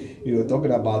be,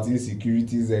 talking about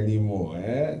insecurities anymore.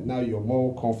 Now you're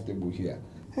more comfortable here.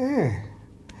 I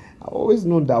always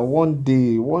known that one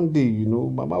day,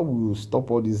 Mama will stop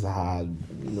all this hard,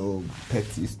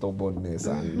 petty stubbornness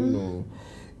and,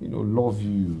 love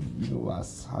you,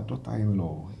 as her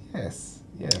daughter-in-law. Yes.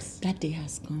 That day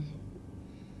has come.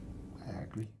 I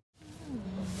agree.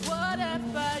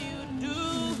 Whatever you do,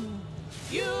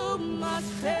 you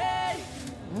must pay.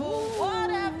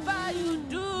 Whatever you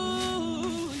do,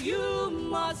 you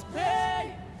must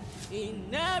pay.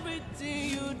 In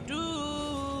everything you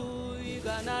do, you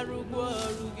gonna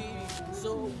rugi.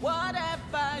 So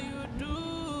whatever you do,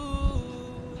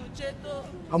 Cheto.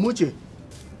 Amuche.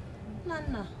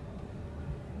 Nana.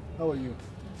 How are you?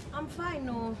 I'm fine,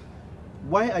 no.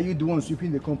 Why are you the one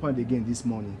sweeping the compound again this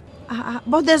morning?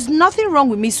 But there's nothing wrong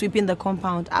with me sweeping the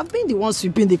compound. I've been the one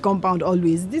sweeping the compound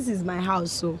always. This is my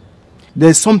house, so.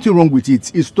 There's something wrong with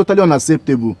it. It's totally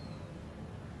unacceptable.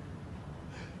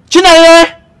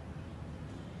 Chinaye!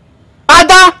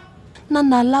 Ada!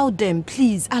 Nana, allow them,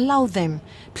 please. Allow them.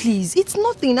 Please. It's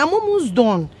nothing. I'm almost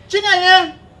done.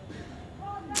 Chinaye!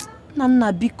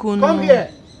 Nana, Biko, no. Come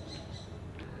here.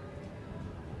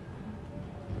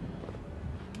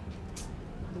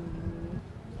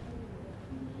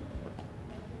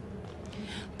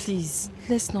 Please,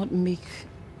 let's not make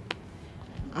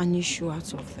an issue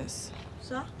out of this.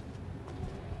 Sir?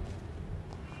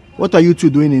 What are you two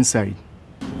doing inside?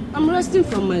 I'm resting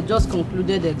from my just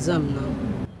concluded exam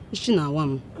now.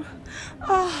 Ishinawam.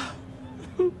 I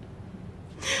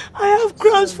have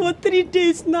crowns for 3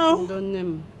 days now. Don't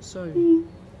name. Sorry.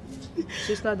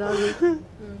 Sister Darling.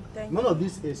 None of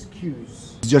this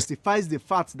excuse justifies the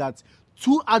fact that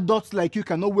two adults like you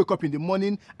cannot wake up in the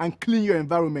morning and clean your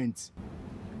environment.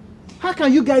 How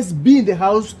can you guys be in the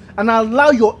house and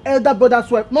allow your elder brother's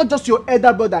wife, not just your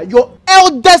elder brother, your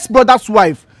eldest brother's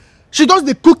wife? She does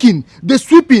the cooking, the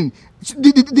sweeping,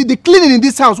 the cleaning in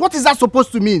this house. What is that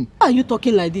supposed to mean? Why are you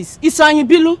talking like this? It's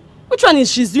Anyibilu. Which one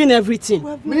is she's doing everything?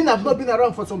 Meaning I've not been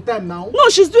around for some time now. No,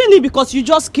 she's doing it because you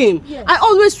just came. Yes. I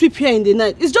always sweep here in the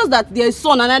night. It's just that there is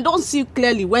sun and I don't see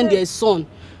clearly when there is sun.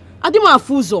 Adima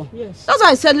Afuzo. Yes. That's why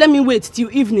I said let me wait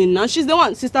till evening now. She's the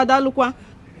one, Sister Dalukwa.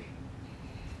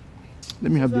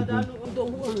 Let me have the bowl.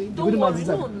 Don't worry. Don't worry.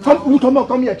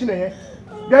 Come here, Chineye.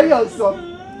 There you are.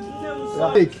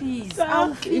 Please.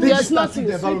 If there's nothing,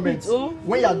 the environment. sweep it, oh.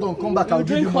 When you are done, come back. I'll give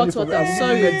drink you money hot for water.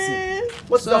 Sorry. medicine.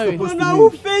 What's that supposed to I will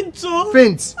mean? faint, oh.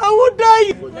 Faint. I will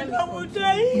die. I will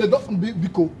die. No,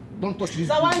 Biko, don't touch this.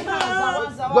 Go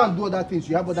and do other things.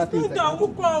 You have other things. I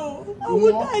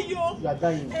will die, yo. You are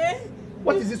dying.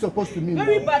 What is this supposed to mean?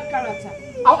 Very bad character.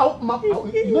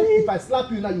 If I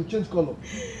slap you now, you change color.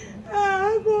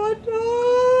 I will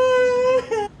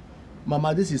die.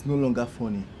 Mama, this is no longer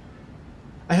funny.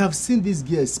 I have seen this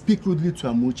girl speak rudely to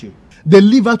Amuche. They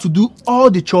leave her to do all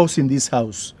the chores in this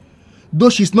house. Though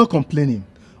she's not complaining.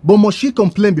 But must she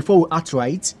complain before we act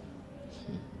right?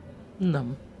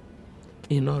 Nam,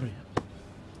 Inoria,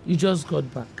 you just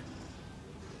got back.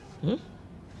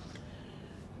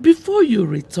 Before you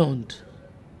returned,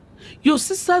 your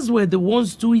sisters were the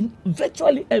ones doing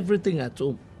virtually everything at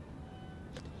home.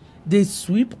 They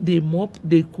sweep, they mop,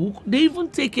 they cook, they even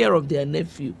take care of their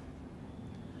nephew.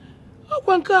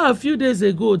 Okonkwo a few days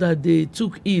ago that they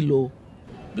took ill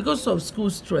because of school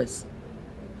stress.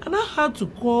 And I had to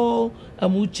call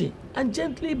Amuche and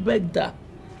gently beg her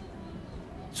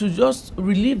to just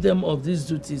relieve them of these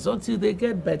duties until they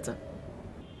get better.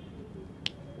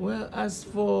 Well, as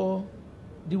for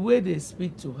the way they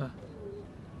speak to her,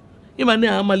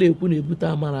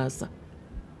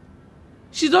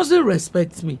 she doesn't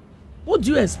respect me. What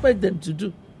do you expect them to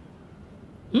do?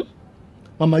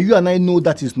 Mama, you and I know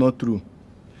that is not true.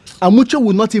 Amuche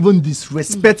will not even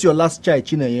disrespect your last child,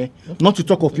 Chineye, not to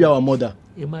talk of you, our mother.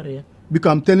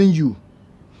 Because I'm telling you,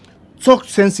 talk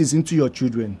senses into your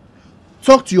children.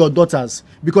 Talk to your daughters.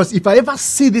 Because if I ever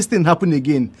see this thing happen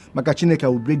again, Maka Chineke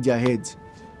will break their heads.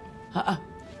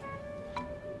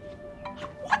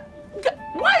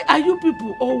 Why are you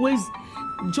people always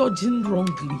judging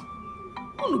wrongly?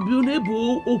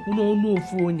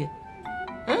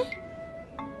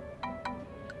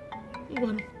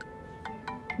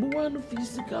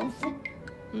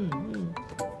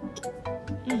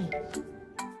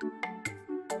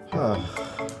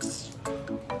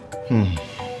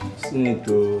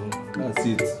 That's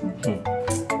it.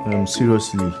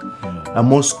 Seriously, I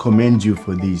must commend you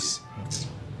for this.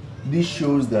 This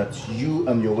shows that you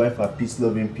and your wife are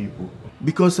peace-loving people.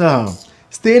 Because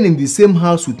staying in the same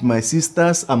house with my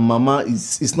sisters and mama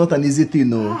is not an easy thing,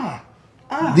 no.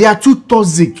 They are too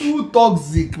toxic. Too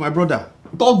toxic, my brother.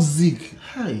 Toxic.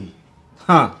 Hi.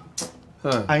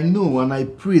 I know and I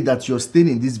pray that your staying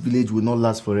in this village will not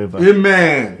last forever.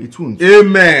 Amen. It won't.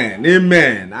 Amen.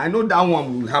 Amen. I know that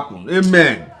one will happen.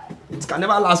 Amen. It can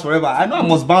never last forever. I know I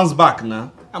must bounce back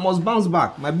now. I must bounce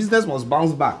back. My business must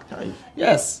bounce back.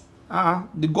 Yes.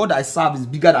 The God I serve is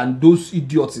bigger than those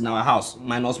idiots in our house.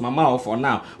 Minus Mama for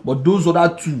now. But those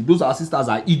other two, those our sisters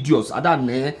are idiots.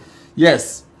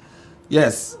 Yes.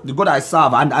 Yes. The God I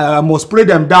serve. And I must pray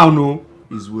them down, no?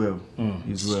 Is well.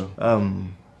 Is well.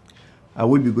 I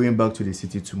will be going back to the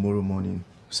city tomorrow morning,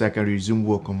 so I can resume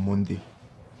work on Monday.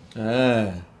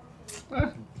 My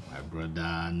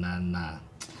brother, Nana.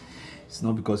 It's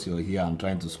not because you're here I'm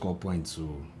trying to score points,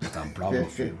 so but I'm proud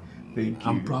of you. Thank you.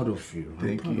 I'm proud of you.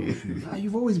 Thank you.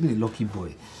 You've always been a lucky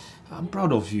boy. I'm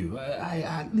proud of you.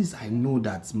 At least I know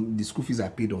that the school fees I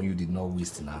paid on you did not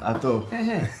waste now. At all.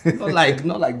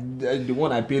 not like the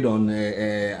one I paid on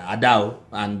Adao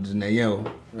and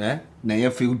Nayel.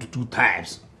 Nayel failed 2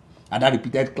 times. Ada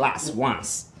repeated class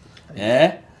once.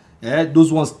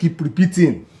 Those ones keep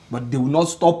repeating. But they will not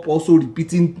stop also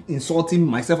repeating, insulting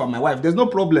myself and my wife. There's no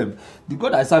problem. The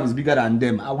God I serve is bigger than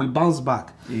them. I will bounce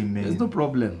back. Amen. There's no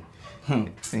problem.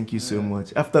 Thank you so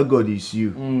much. After God is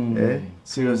you.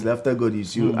 Seriously, after God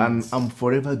is you. And I'm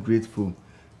forever grateful.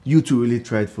 You two really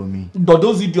tried for me. But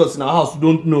those idiots in our house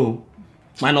don't know.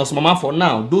 Minus Mama for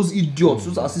now. Those idiots,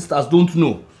 those our sisters don't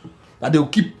know. That they will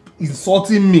keep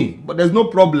insulting me. But there's no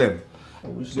problem. I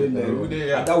wish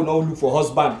that will not look for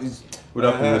husband. Good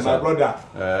afternoon, my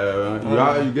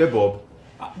brother. You get Bob?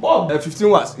 Bob, 15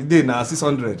 watts. It did now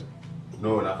 600.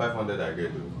 No, now 500 I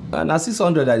get to. Now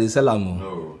 600 I sell am.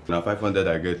 No, now 500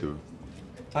 I get to.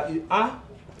 Okay,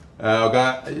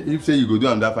 if say you go do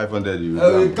am that 500, you.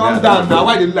 Calm down now.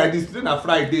 Why they look like this? Today na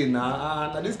Friday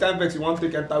now. Now this kind of vex you want to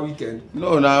take enter weekend.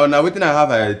 No, now waiting I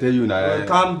have I tell you now.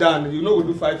 Calm down. You know we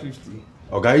do 550.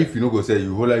 Okay, if you no go say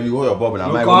you hold your bob and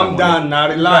I calm down now.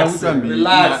 Relax.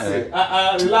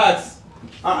 Relax.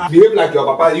 Behave like your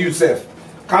papa yourself.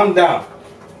 Calm down.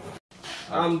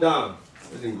 Calm down.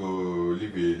 Let him go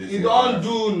leave it. You don't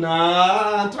do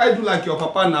now. Try do like your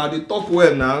papa now. They talk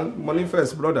well now. Money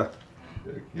first, brother.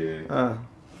 Okay.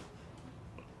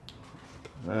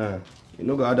 You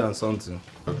know go add on something.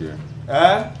 Okay.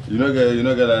 You know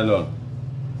get that long.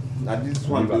 Now this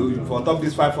one for on top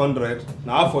this 500.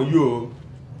 Now for you.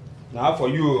 Now for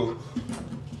you.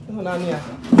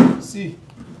 See.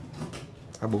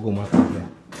 I will go my problem.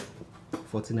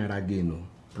 40 naira gain, no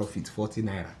profit. 40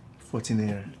 naira. 40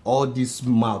 naira. All this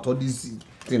mouth, all this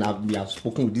thing we have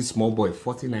spoken with this small boy.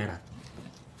 40 naira.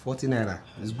 40 naira.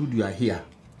 It's good you are here.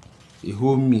 He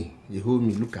hold me.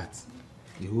 Look at.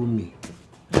 He hold me.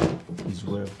 He's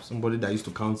well. Somebody that used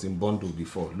to count in bundle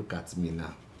before. Look at me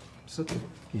now. It's okay.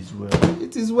 He's well.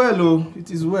 It is well, oh. It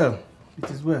is well.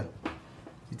 It is well.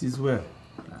 It is well.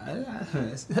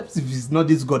 Except if it's not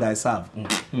this God I serve.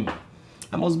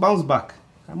 I must bounce back.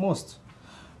 I must.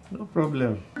 No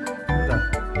problem.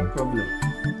 Brother, no problem.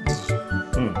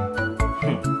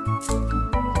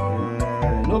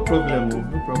 No problem,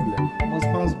 no problem. I must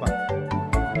bounce back.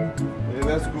 Hey,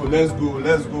 let's go.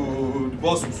 The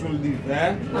boss will soon leave,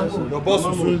 eh? The boss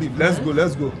will soon leave. Let's go.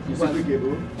 Thank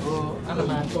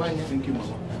you,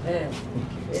 Mama.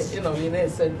 You know, you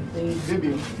said things. Baby,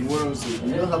 you want to say,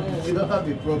 you don't have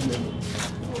a problem.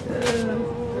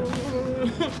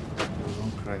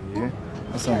 Don't cry, yeah?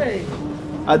 Hey.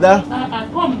 Ada?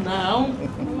 Come now.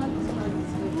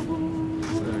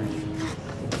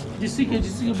 Jisike.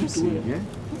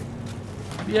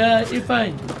 Yeah,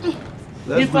 Ifeanyi.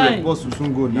 Let's go. The boss will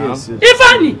soon go now. Yes.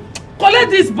 Ifeanyi, collect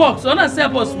this box. Ona say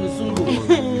boss will soon go.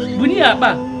 Buni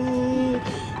aba.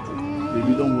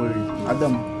 Baby, don't worry.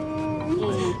 Adam,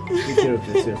 take care of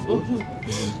yourself. Don't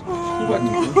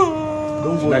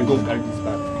worry. Go carry this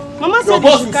bag. Mama said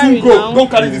you should carry it now. Don't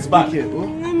carry this bag.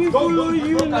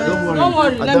 Don't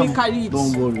worry, let me carry it.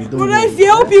 Don't worry. But if you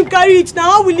help him carry it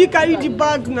now, how will he carry the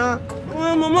bag now?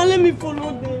 Mama, let me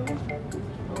follow them.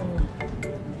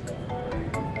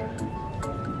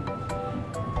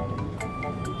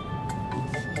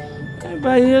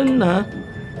 By you now.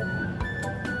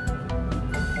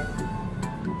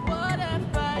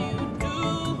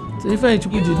 So if I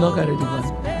did not carry the bag.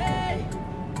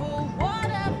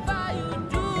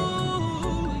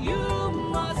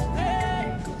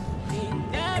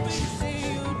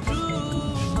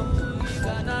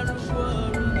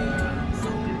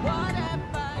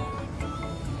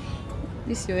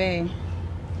 This your hair.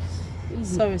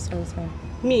 Sorry.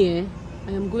 Me,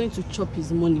 I am going to chop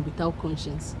his money without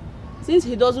conscience. Since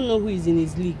he doesn't know who is in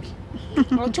his league,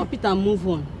 I'll chop it and move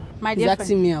on. My He's dear asking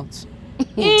friend. me out.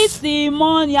 It's the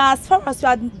money, as far as you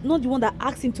are not the one that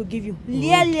asked him to give you.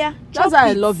 That's why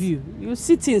I love you. You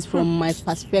see things from my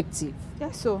perspective.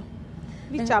 Yes, so.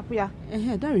 Big chap, yeah.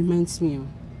 That reminds me.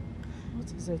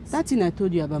 What is it? That thing I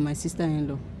told you about my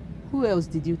sister-in-law. Who else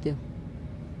did you tell?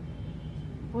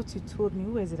 What you told me,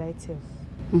 who else did I tell?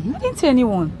 I didn't tell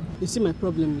anyone. You see my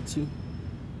problem with you?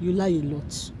 You lie a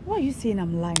lot. Why are you saying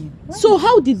I'm lying? So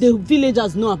how did the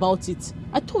villagers know about it?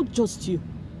 I told just you.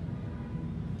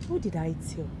 Who did I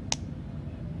tell?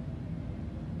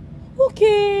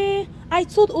 Okay, I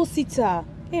told Osita.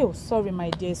 Oh, sorry, my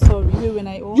dear. Sorry. When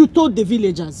You told the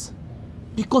villagers.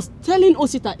 Because telling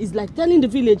Osita is like telling the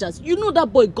villagers. You know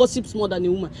that boy gossips more than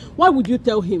a woman. Why would you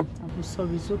tell him? I'm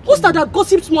sorry, it's okay. Who's that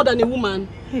gossips more than a woman?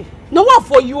 Hey. No, what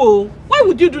for you? Why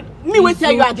would you do me when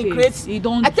tell you are the great?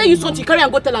 I tell you something, carry and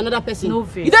go tell another person. No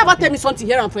vex. You don't ever tell me something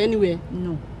here and for anywhere.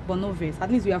 No, but no vex. At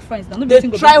least we are friends now. They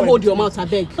try hold your mouth, I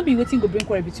beg. Don't be waiting to bring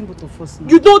quarrel between both of us now.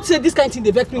 You don't say this kind of thing,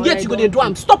 they vex me, yet you go to do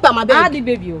am. Stop am, I beg. Adi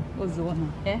baby, what's the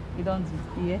one now? You don't do.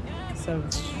 Yeah? Sorry.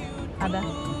 Ada.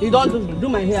 You don't do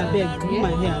my hair, I beg. Do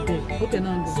my hair, I beg. Okay,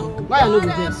 no. Why I no go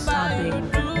vex? I beg.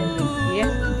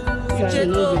 Yeah? Sorry,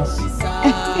 no vex.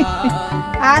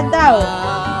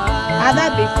 Ada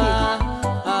baby.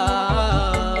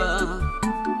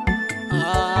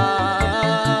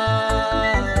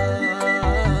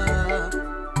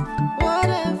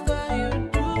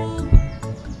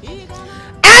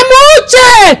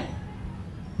 Amuche!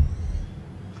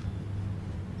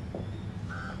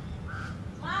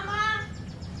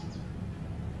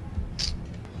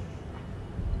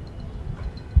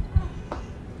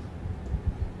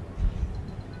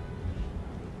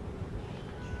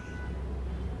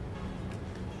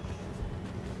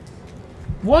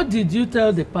 What did you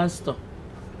tell the pastor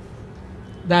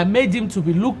that made him to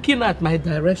be looking at my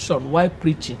direction while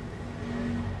preaching?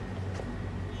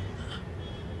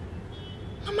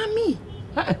 Mama, me.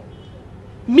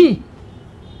 Me?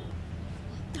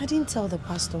 I didn't tell the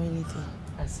pastor anything.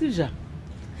 Asija,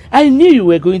 I knew you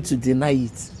were going to deny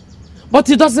it. But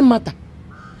it doesn't matter.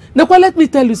 Now, let me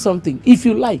tell you something. If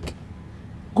you like,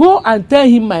 go and tell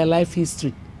him my life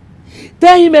history.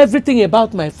 Tell him everything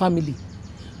about my family.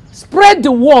 Spread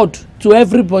the word to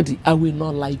everybody. I will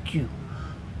not like you.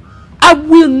 I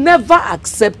will never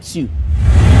accept you.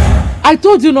 I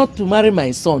told you not to marry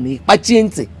my son,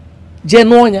 Pachiente,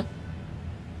 Genonya.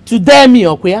 To dare me,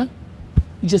 okay?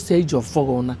 You just said your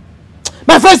foreigner.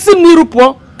 My friend,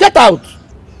 get out.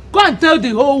 Go and tell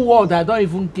the whole world I don't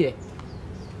even care.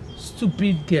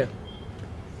 Stupid girl.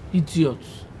 Idiot.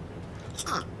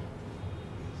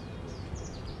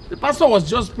 The pastor was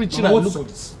just preaching and look.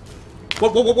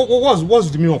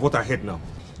 What's the meaning of what I heard now?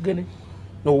 Gani?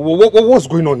 No, what's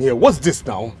going on here? What's this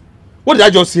now? What did I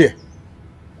just hear?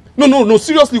 No,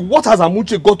 seriously, what has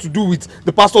Amuche got to do with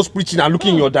the pastor's preaching and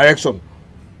looking in your direction?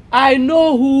 I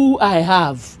know who I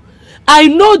have. I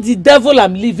know the devil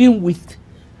I'm living with.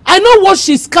 I know what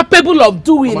she's capable of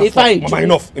doing. Mama, if I Mama,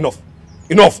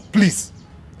 enough, please.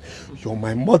 You're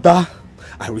my mother.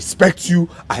 I respect you.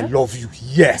 I love you.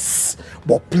 Yes.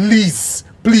 But please,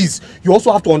 you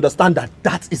also have to understand that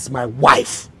that is my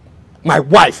wife. My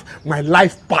wife, my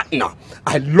life partner.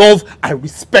 I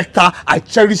respect her. I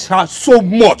cherish her so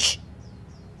much.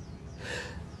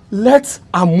 Let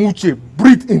Amuche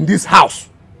breathe in this house.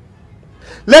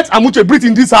 Let Amuche breathe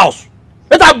in this house.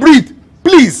 Let her breathe.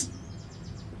 Please.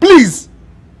 Please.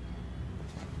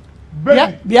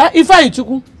 Bia, if I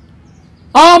chuku.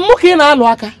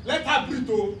 Let her breathe.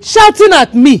 Oh. Shouting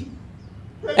at me.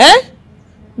 Eh?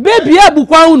 Baby,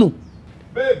 abukwa unu.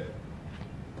 Babe.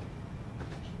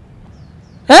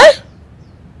 Eh?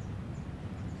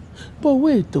 But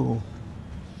wait though.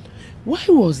 Why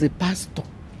was the pastor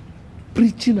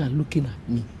preaching and looking at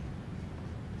me?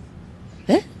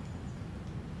 Eh?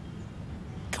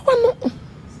 Come on.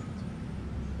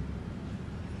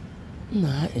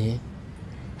 Nah, eh?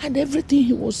 And everything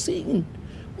he was saying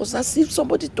was as if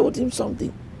somebody told him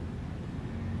something.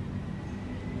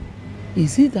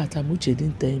 Is it that Amuche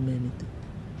didn't tell him anything?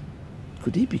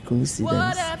 Could it be coincidence?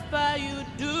 Whatever you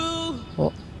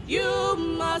do, you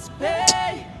must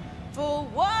pay. For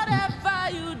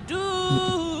whatever you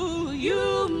do,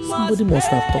 you must Somebody must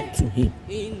have talked to him.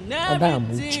 About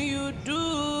you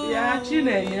do. Yeah,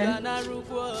 Chinenye.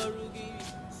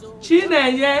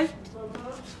 Chinenye.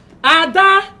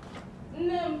 Ada.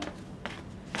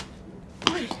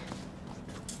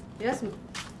 Yes, ma'am.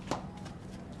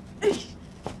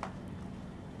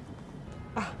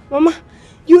 Mama,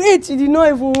 you ate, you did not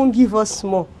even give us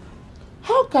more.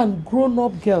 How can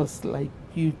grown-up girls like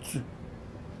you two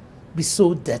be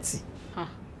so dirty?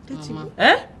 Dirty?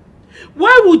 Eh?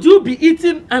 Why would you be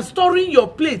eating and storing your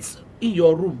plates in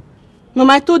your room?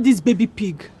 Mama, I told this baby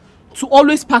pig to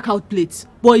always pack out plates,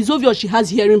 but it's obvious she has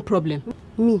hearing problem.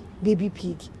 Me, baby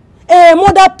pig.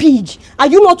 Mother pig, are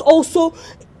you not also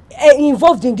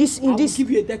involved in this? I will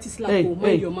give you a dirty slap.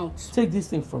 Mind your mouth. Take this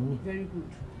thing from me. Very good.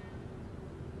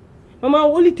 Mama, I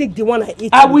will only take the one I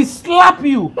ate. I will slap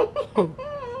you.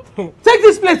 Take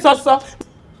this plate, Sosa.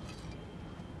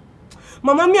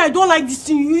 Mama, me, I don't like this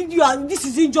thing. This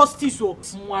is injustice. Oh.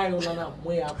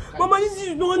 Mama, this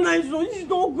is not nice. Oh. This is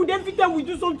not good. Every time we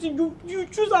do something, you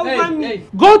choose over me. Hey.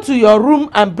 Go to your room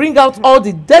and bring out all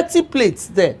the dirty plates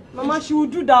there. Mama, she will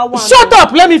do that one. Shut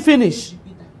up, let me finish.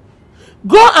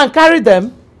 Go and carry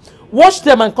them, wash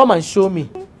them and come and show me.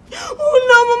 Oh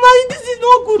no, Mama, this is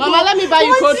not good. Mama, let me buy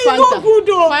you cold Fanta. Not good,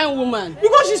 oh. Fine woman.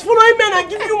 Because she's following men and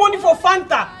giving you money for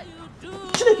Fanta.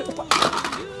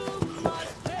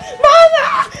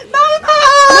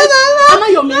 Am I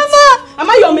your mate? Am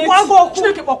I your mate?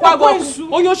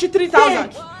 Onyoshi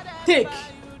 3,000. Take.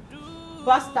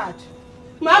 Bastard.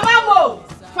 Mama Mo,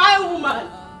 fine woman.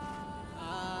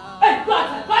 Hey, come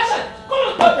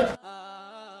on.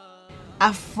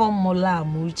 Afomola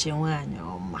Amuche nwanyị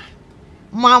ọma.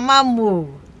 Mama Mo.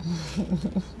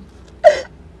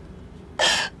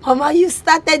 Mama, you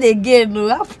started again. No,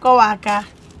 Afkowaka.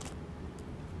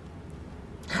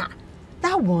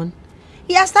 That one.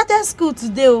 He has started school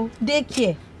today.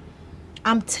 Daycare.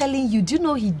 I'm telling you, do you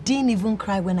know he didn't even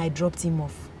cry when I dropped him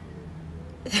off?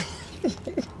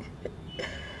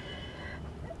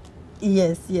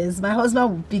 Yes. My husband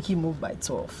will pick him up by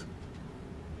 12.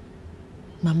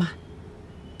 Mama,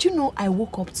 do you know I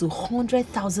woke up to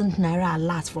 100,000 naira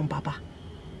alert from Papa?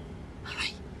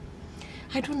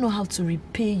 I don't know how to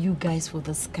repay you guys for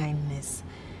this kindness.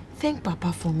 Thank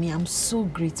Papa for me. I'm so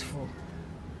grateful.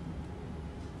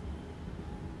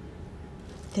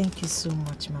 Thank you so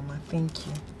much, Mama. Thank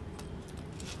you.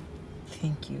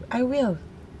 Thank you. I will.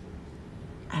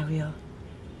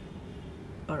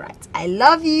 All right. I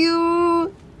love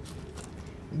you.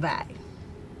 Bye.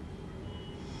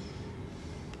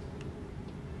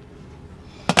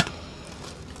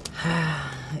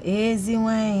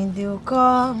 Ezuruonye dị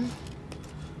ụkọ,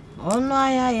 ọnụ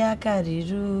ahịa ya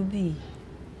karịrị ubi.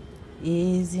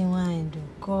 Ezuruonye dị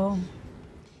ụkọ.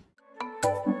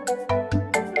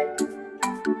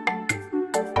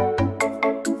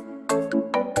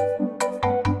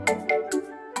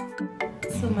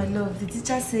 So my love, the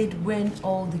teacher said when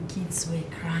all the kids were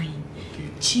crying,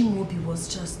 Chimobi was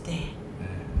just there,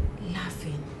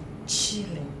 laughing,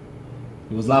 chilling.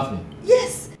 He was laughing?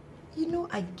 Yes. You know,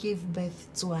 I gave birth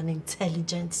to an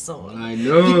intelligent son. I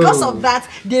know. Because of that,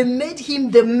 they made him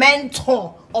the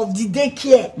mentor of the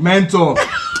daycare. Mentor?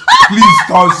 Please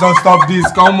stop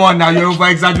this. Come on now, you're over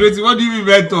exaggerating. What do you mean,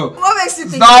 mentor? What makes you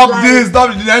think Stop this,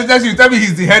 stop this. You tell me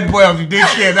he's the head boy of the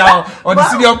daycare now, or the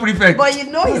senior prefect. But you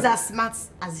know he's as smart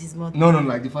as his mother. No,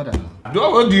 like the father.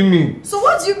 What do you mean? So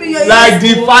what do you mean? Like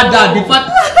the father. The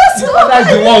father is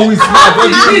the one who is smart. What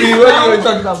do you mean? What are you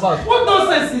talking about? What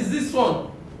nonsense is this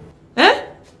one? Eh?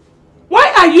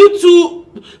 Why are you two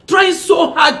trying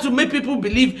so hard to make people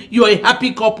believe you're a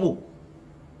happy couple?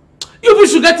 You people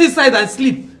should get inside and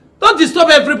sleep. Don't disturb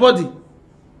everybody.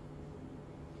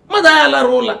 Madayala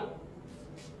rola.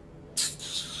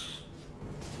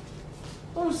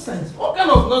 Nonsense. What kind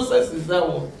of nonsense is that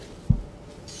one?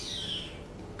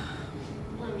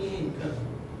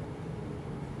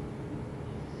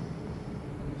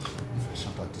 If I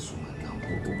shout at this woman now,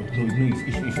 if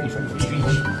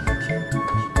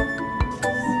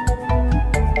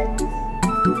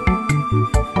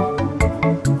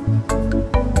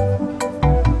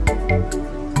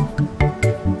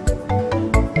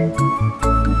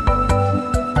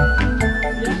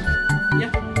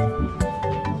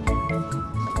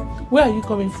Where are you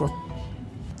coming from?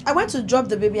 I went to drop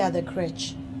the baby at the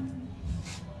crèche.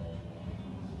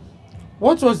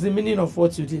 What was the meaning of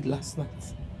what you did last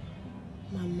night?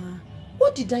 Mama,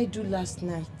 what did I do last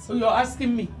night? So you're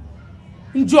asking me?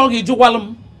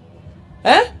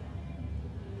 Eh?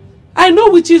 I know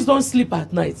witches don't sleep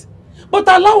at night, but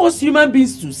allow us human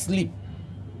beings to sleep.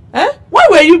 Eh? Why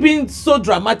were you being so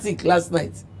dramatic last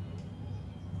night?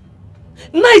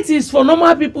 Night is for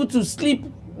normal people to sleep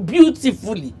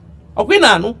beautifully. Okay,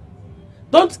 Nanu?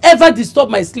 Don't ever disturb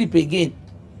my sleep again.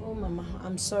 Oh, Mama,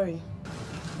 I'm sorry.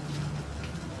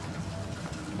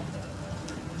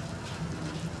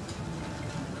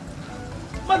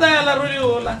 Madayala really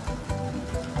ola.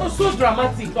 Oh, so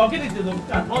dramatic. I'll get it to them.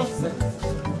 Nonsense.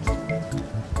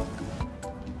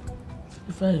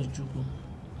 If I joke,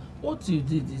 what you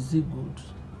did, is it good?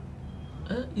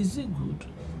 Is it good?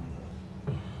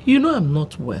 You know I'm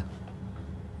not well.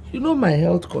 You know my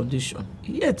health condition.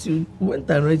 Yet you went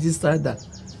and registered that.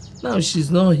 Now she's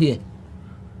not here.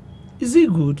 Is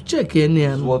it good? Check any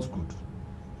and what's good?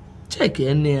 Check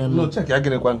any and no, check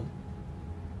again, Kwan.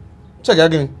 Check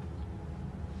again.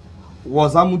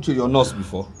 Was Amuche your nurse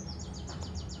before?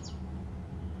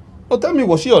 Oh, tell me,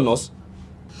 was she your nurse?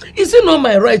 Is it not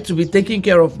my right to be taken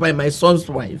care of by my son's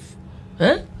wife?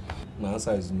 Eh? My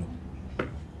answer is no.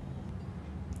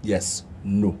 Yes,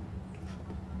 no.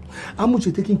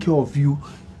 Amuche taking care of you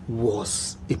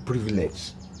was a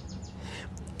privilege.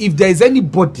 If there is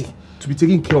anybody to be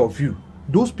taking care of you,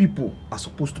 those people are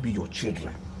supposed to be your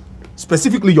children.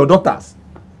 Specifically your daughters.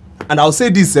 And I'll say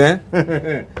this, hey.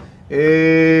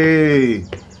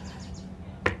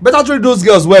 Better train those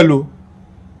girls well, oh.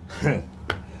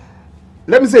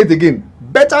 Let me say it again.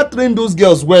 Better train those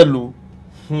girls well, oh.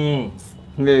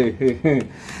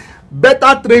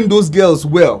 Better train those girls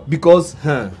well, because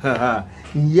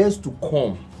in years to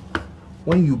come,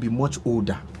 when you be much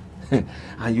older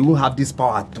and you won't have this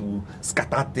power to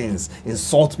scatter things,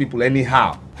 insult people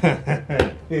anyhow.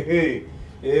 Hey.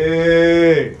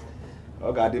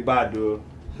 Okay, the bad though.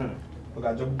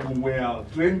 Okay, just go well.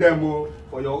 Train them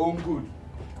for your own good.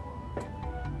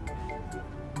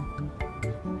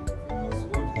 Because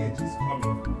old age is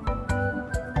coming.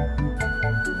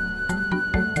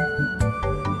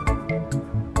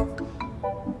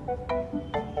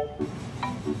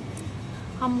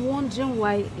 I'm wondering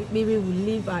why maybe we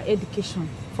leave our education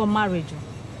for marriage.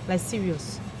 Like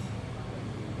serious.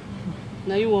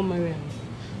 Now you want marry her.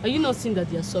 Are you not seeing that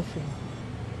they are suffering?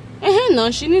 Now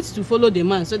she needs to follow the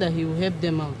man so that he will help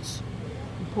them out.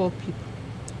 Poor people.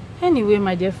 Anyway,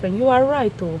 my dear friend, you are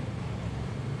right, oh.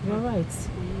 You are right.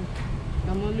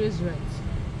 I'm always right.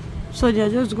 So they are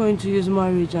just going to use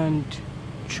marriage and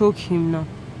choke him now.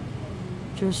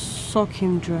 Just suck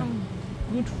him dry.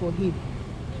 Good for him.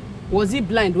 Was he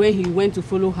blind when he went to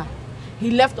follow her?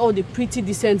 He left all the pretty,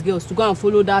 decent girls to go and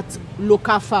follow that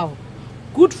local fowl.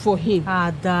 Good for him.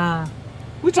 Ada.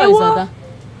 Which one is Ada?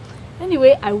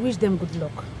 Anyway, I wish them good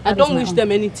luck. I don't wish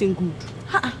them anything good.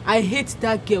 I hate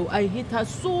that girl. I hate her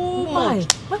so much.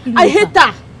 I hate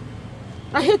her.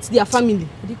 I hate their family.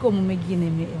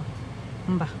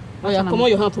 Oh yeah, come on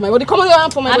your hand for my body. Come on your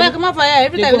hand for my body. Come on for here.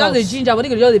 Every time you don't the ginger, body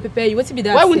go just the pepper you. What be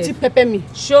that? Why won't you pepper me?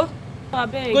 Sure. Go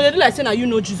dey do like say na you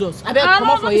know Jesus. I beg come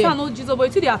on for here. I know Jesus,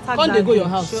 but you dey attack that. Come dey go your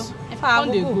house. Sure. If I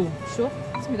come dey go. Sure.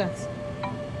 What's me that?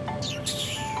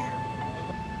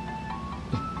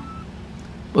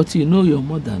 But you know your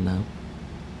mother now.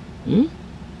 Hmm?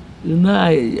 You know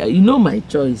you know my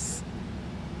choice.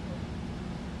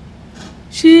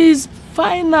 She's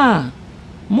finer,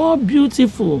 more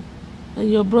beautiful than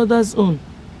your brother's own.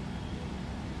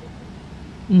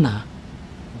 Nah.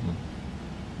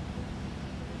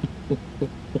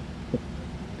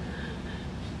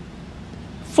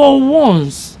 For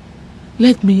once,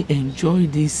 let me enjoy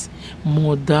this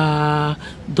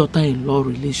mother-daughter-in-law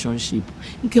relationship.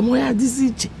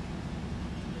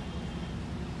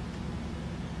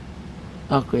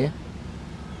 Okay.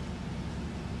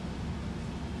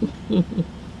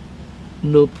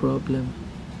 No problem.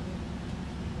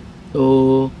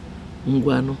 Oh,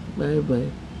 Ngwano. Bye-bye.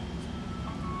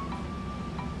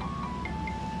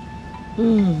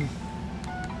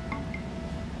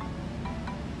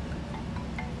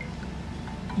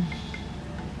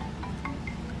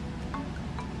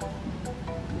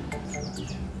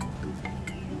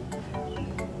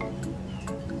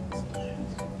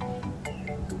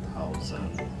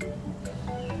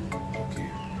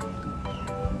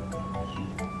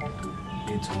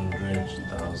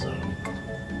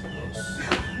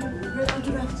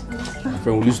 My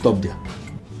friend, will you stop there?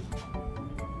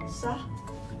 Sir?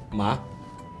 Ma?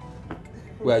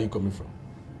 Where are you coming from?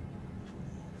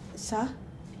 Sir?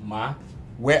 Ma?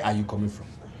 Where are you coming from?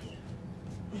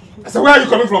 I said, where are you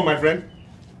coming from, my friend?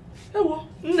 Hello,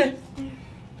 Nne.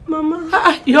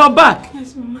 Mama. You're back.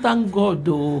 Yes, Mama. Thank God,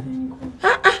 though.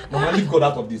 Mama, leave God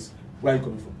out of this. Where are you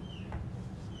coming from?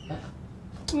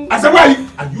 I said, where are you?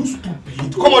 Are you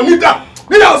stupid? Come on, kneel down.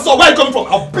 Kneel down, sir. Where are you coming from?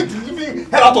 I'll beat the living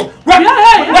hell out of. Where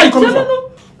are you coming from?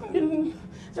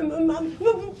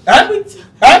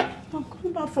 I'm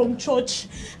coming back from church.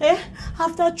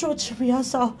 After church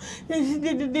rehearsal,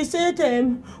 they said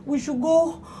we should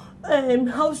go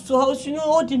house to house. You know,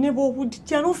 all the neighborhood,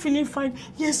 they are not feeling fine.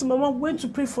 Yes, Mama, we went to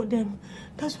pray for them.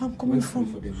 That's where I'm coming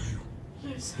from.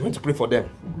 Yes. You went to pray for them?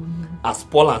 As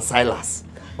Paul and Silas?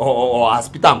 Or as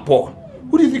Peter and Paul?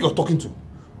 Who do you think you're talking to?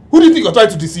 Who do you think you're trying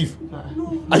to deceive?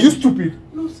 No. Are you stupid?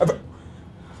 No, sir.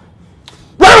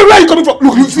 Where are you coming from?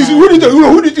 Look, who do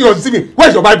you think you're deceiving?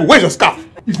 Where's your Bible? Where's your scarf?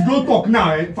 If you don't talk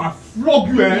now, if I flog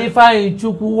you, If I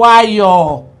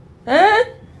chukuwayo,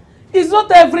 it's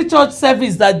not every church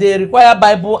service that they require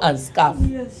Bible and scarf.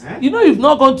 Yes. You know, you've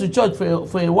not gone to church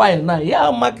for a while now.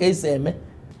 Yeah, Mark is in a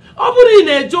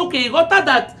joke, you got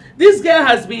that this girl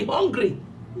has been hungry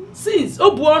since.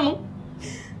 Oh, buono.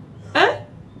 I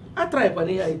try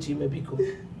Biko.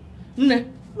 Nne,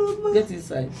 get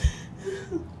inside.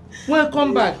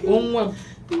 Welcome back. Go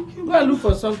and look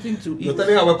for something to eat. You're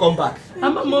telling her welcome back?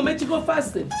 I'm a moment to go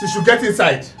fasting. She should get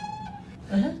inside.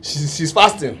 She's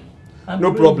fasting. I'm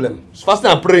no praying. Problem. She's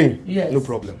fasting and praying. Yes. No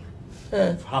problem.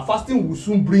 Her fasting will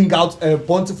soon bring out a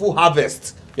bountiful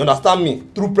harvest. You understand me?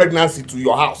 Through pregnancy to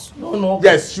your house. No.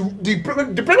 Yes, the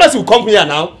pregnancy will come here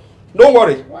now. Don't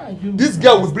worry. This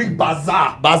girl will bring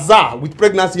bazaar with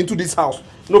pregnancy into this house.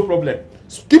 No problem.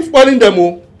 Keep spoiling them,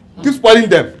 oh. Keep spoiling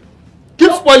them.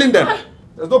 Keep spoiling them.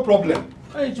 There's no problem.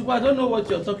 Hey, Chukwu, I don't know what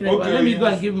you're talking about. Let me go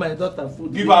and give my daughter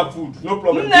food. Give her food. No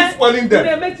problem. Keep spoiling them.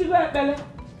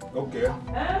 Okay.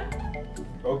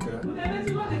 Okay.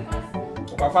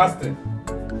 By fasting.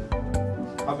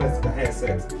 Harvest the hair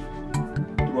set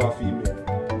through our female.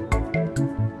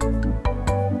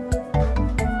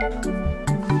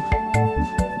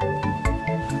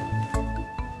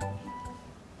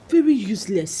 Very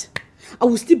useless. I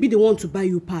will still be the one to buy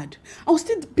you pad. I will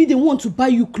still be the one to buy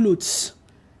you clothes.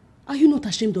 Are you not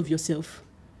ashamed of yourself?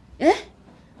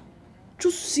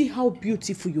 Just see how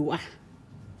beautiful you are.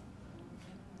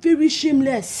 Very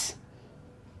shameless.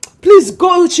 Please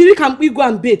go, Chiri, can we go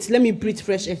and bathe? Let me breathe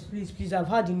fresh air. Please, I've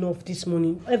had enough this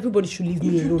morning. Everybody should leave me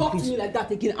alone. If you talk to me like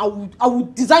that again, I will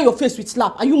design your face with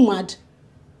slap. Are you mad?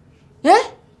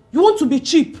 You want to be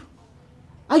cheap?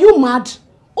 Are you mad?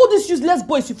 All these useless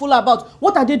boys you follow about,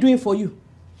 what are they doing for you?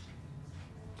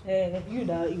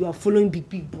 You are following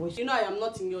big boys. You know I am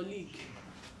not in your league.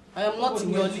 I am not in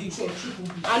your league.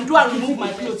 And do I remove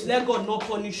my clothes? Let God not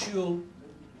punish you.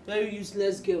 Very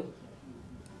useless girl.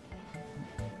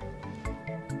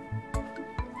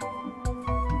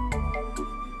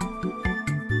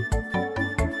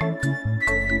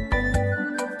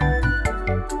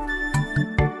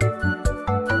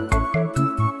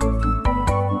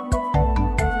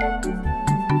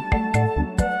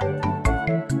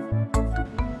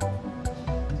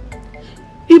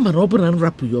 Him and Robin and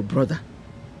rap with your brother.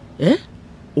 He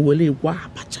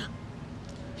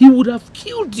would have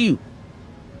killed you.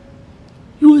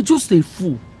 You were just a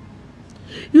fool.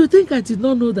 You think I did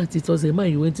not know that it was a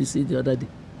man you went to see the other day?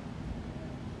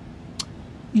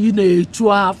 You know,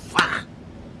 chuafa.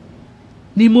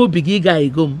 Nimo bigiga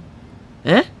igom.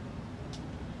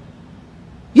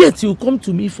 Yet you come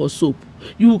to me for soap.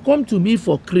 You come to me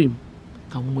for cream.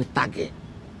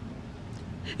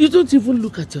 You don't even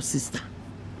look at your sister.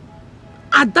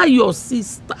 Ada, your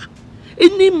sister.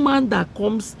 Any man that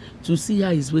comes to see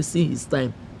her is wasting his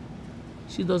time.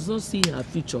 She does not see her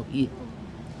future here.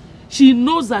 She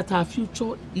knows that her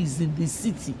future is in the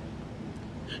city.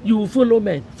 You will follow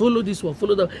men, follow this one,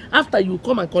 follow that. After you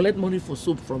come and collect money for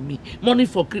soap from me, money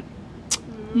for I'm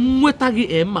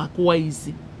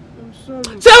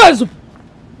sorry.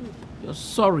 You're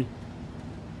sorry.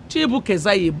 Chibu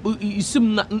Kezaye,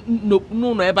 isim no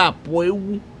eba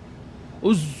poewu.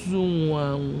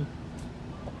 Ozuwa.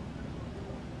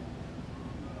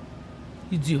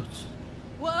 Idiot.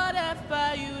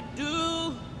 Whatever you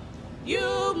do,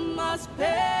 you must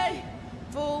pay.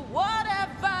 For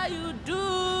whatever you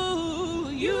do,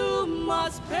 you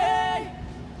must pay.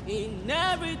 In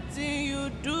everything you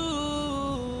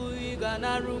do, you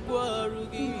gonna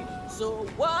rugi. So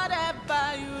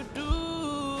whatever you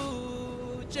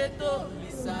do, Cheto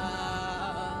Lisa.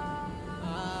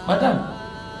 Madam,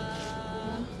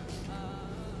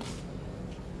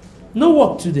 no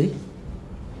work today.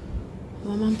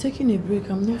 Mom, I'm taking a break.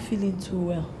 I'm not feeling too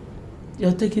well.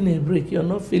 You're taking a break. You're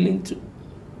not feeling too...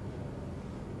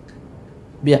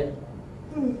 Bia,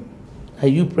 are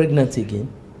you pregnant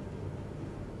again?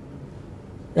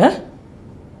 Huh?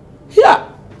 Yeah.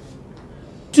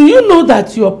 Do you know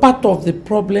that you're part of the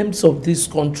problems of this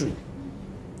country?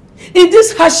 In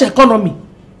this harsh economy,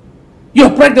 you're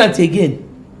pregnant again.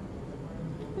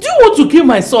 Do you want to kill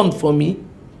my son for me?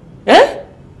 Eh?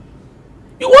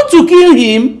 You want to kill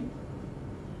him?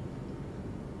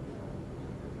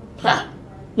 Ha!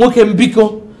 Okay,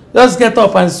 Mbiko, just get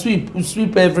up and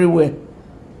sweep everywhere.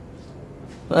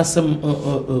 That's I'm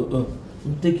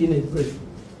taking a break.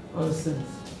 Nonsense.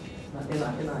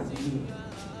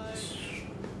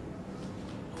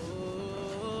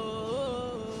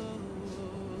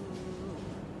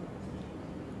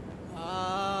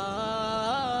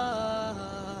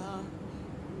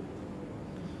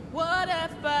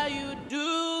 Whatever you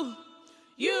do,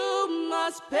 you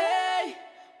must pay.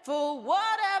 For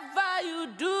whatever you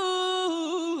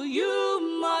do,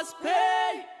 you must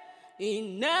pay.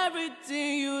 In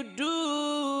everything you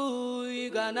do, you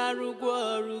gonna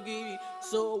rugi.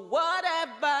 So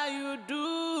whatever you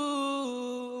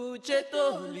do,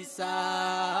 Cheto Lisa.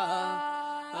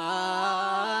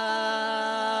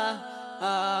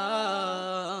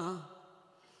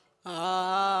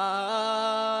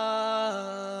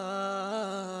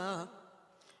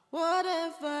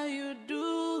 Whatever you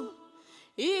do,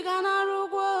 you gonna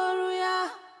rugi.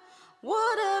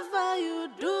 Whatever you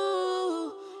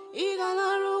do, you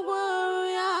gonna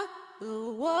rugi.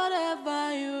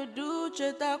 Whatever you do,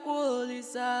 Cheto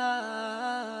Lisa.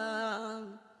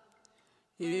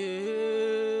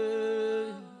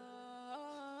 Yeah.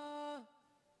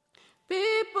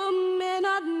 People may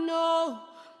not know,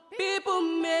 people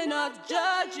may not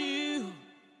judge you.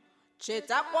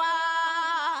 Chetakwa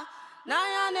na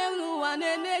ya nenu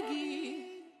wanenegi.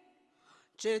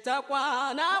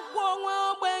 Chetakwa na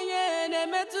kwonwa ogbenye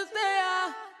na-emetụta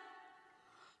ya.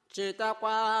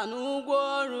 Chetakwa n'ụgwọ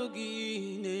ọrụ gị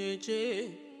na-eche.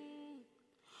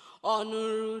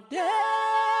 Ọnụrude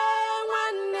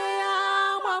nwanne ya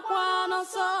gbakwa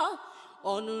n'ọsọ.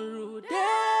 Ọnụrude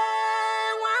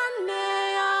nwanne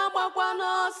ya gbakwa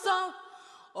n'ọsọ.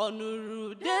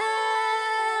 Ọnụrude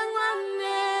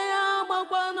nwanne ya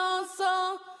gbakwa n'ọsọ.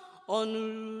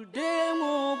 Ọnụrude nwa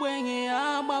ogbenye ya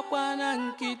gbakwa na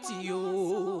nkịtị yo.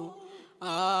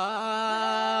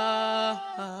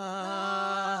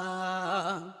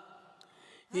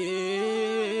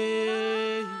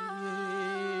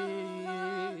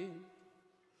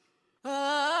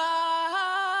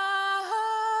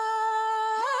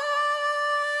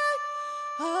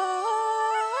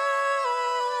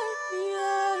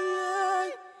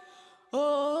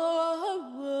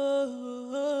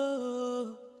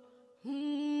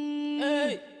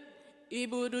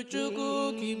 Ibudu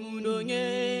Chukwu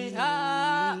Kibudonye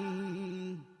ha.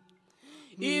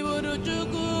 Ibudu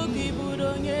Chukwu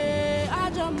Kibudonye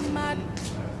ajọ mmadụ.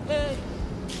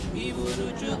 Ibudu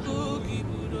Chukwu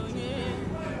Kibudonye.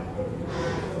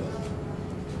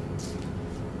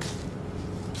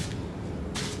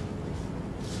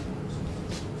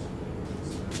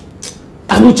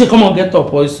 Amuche, come on, get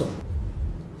up, also.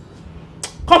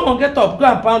 Come on, get up. Go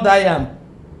and pound that yam.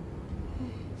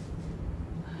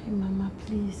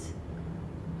 Please.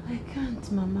 I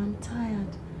can't, Mama. I'm tired.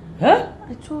 Huh?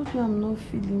 I told you I'm not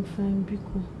feeling fine,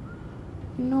 Biko.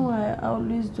 You know I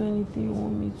always do anything you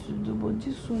want me to do, but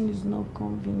this one is not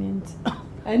convenient.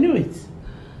 I knew it.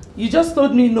 You just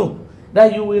told me no,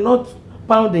 that you will not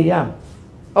pound the yam.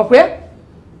 Okay?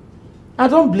 I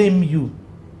don't blame you.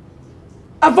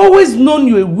 I've always known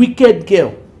you a wicked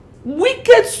girl.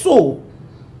 Wicked soul.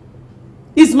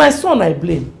 It's my son I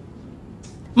blame.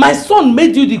 My son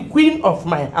made you the queen of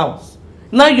my house.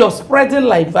 Now you're spreading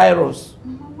like virus.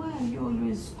 Mama, why are you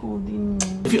always scolding me?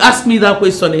 If you ask me that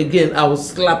question again, I will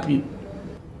slap you.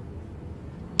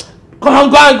 Come on,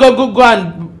 go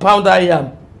and pound that yam.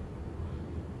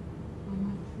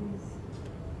 Mama, please.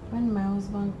 When my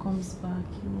husband comes back,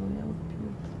 he will help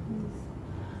you, please.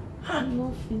 I'm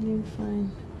not feeling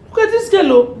fine. Look at this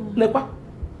girl, Nekwa.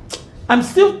 I'm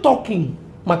still talking,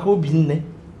 Makobine.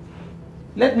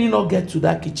 Let me not get to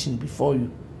that kitchen before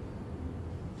you.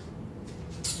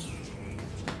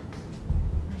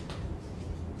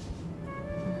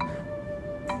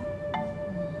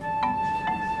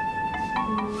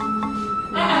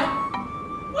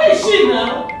 Where is she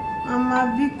now?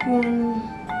 Mama, because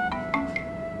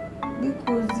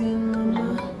Mama,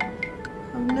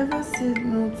 I've never said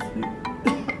no to you.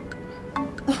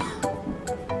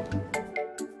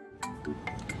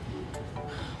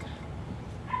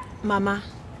 Mama,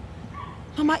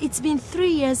 it's been 3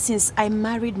 years since I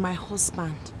married my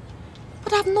husband,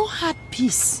 but I've not had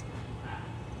peace.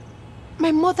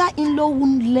 My mother-in-law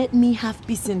won't let me have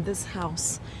peace in this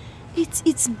house.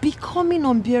 It's becoming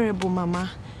unbearable, Mama.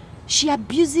 She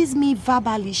abuses me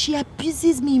verbally, she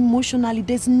abuses me emotionally.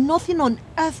 There's nothing on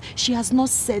earth she has not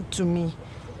said to me.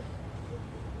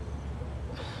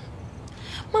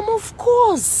 Mama, of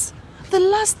course. The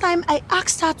last time I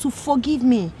asked her to forgive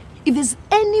me, if there's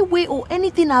any way or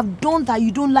anything I've done that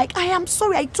you don't like, I am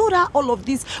sorry. I told her all of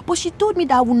this, but she told me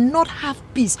that I will not have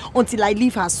peace until I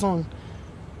leave her son.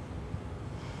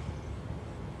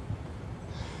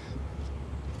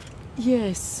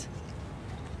 Yes.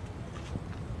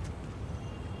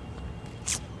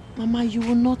 Mama, you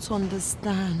will not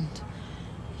understand.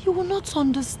 You will not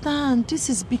understand. This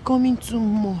is becoming too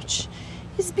much.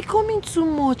 It's becoming too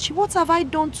much. What have I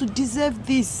done to deserve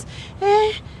this?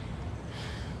 Eh?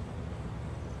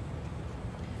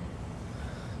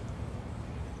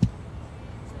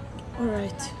 All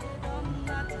right.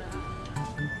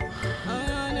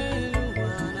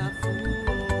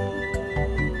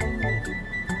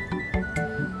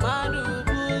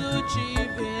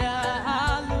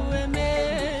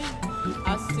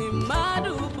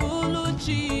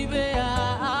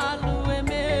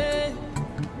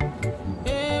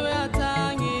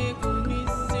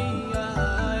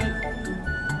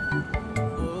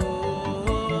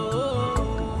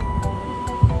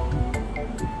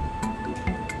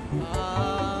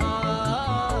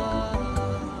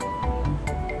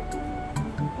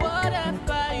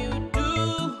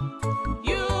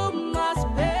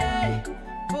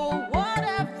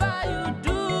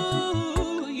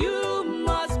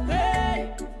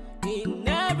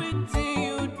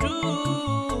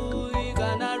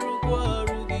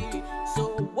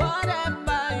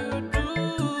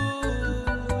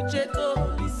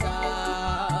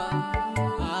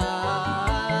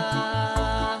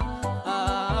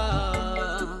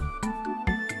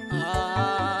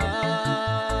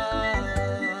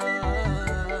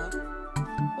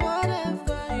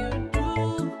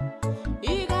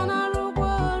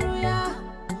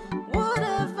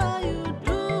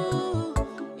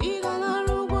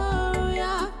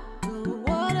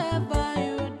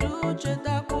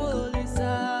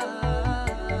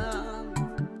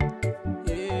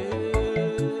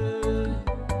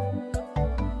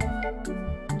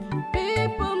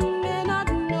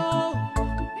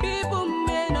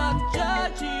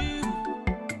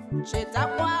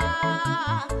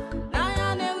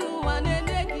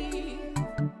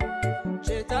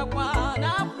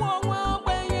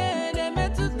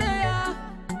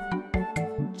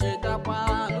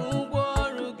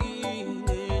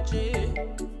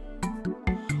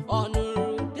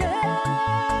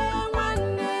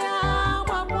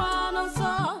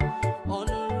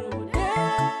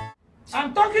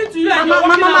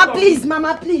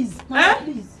 Mama, please.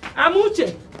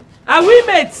 Amuche, are we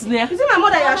mates now? Is it my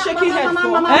mother you are shaking head for?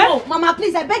 No. Mama,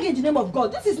 please, I beg you in the name of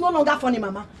God. This is no longer funny,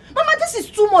 Mama. Mama, this is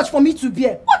too much for me to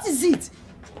bear. What is it?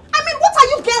 I mean, what are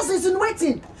you girls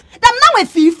insinuating? That I'm now a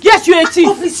thief? Yes, you're a thief.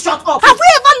 Oh, please shut up. Have we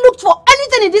ever looked for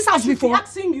anything in this house before? I'm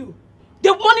asking you.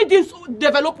 The money didn't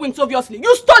develop wings, obviously.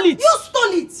 You stole it. You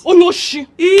stole it. Oh, no, she.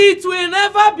 It will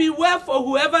never be well for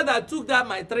whoever that took that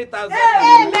my 3,000.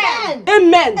 Amen.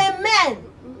 Amen. Amen.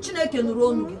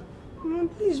 Mama,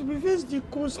 please reverse the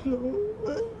cost now.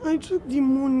 I took the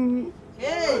money.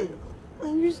 Hey. I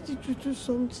used it to do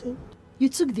something. You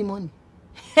took the money?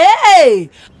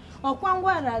 Hey! Hallelujah,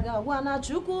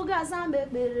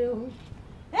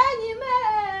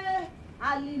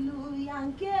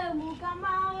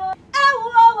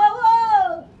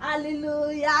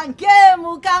 hallelujah, nke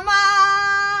mukama.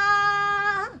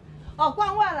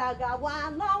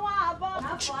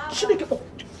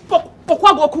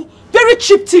 Okwagoku, very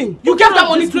cheap thing. You gave that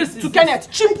money to Kenneth.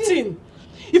 Cheap thing.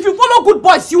 If you follow good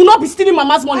boys, you will not be stealing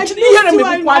Mama's money.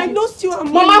 I know still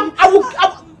I'm Mama,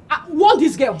 I want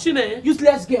this girl. Chine.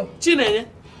 Useless girl. Chine,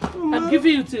 I'm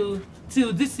giving you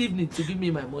till this evening to give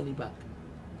me my money back.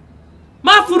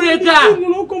 Mafurega! You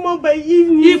will not come out by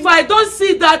evening. If I don't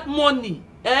see that money,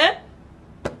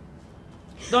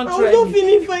 don't try. I was not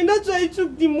feeling fine. That's why I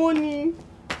took the money.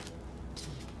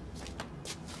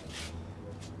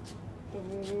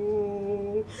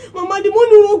 Oh. Mama, the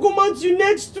money will come out to you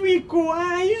next week. Oh,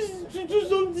 I used to do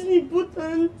something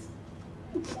important.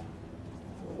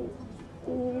 I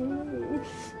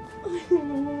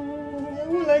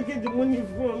won't like get the money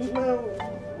from now.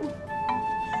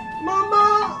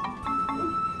 Mama!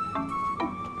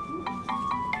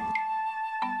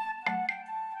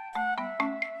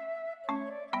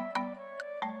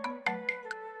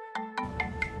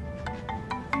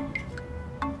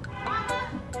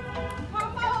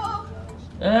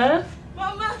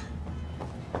 Mama!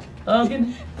 Okay.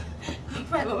 I'm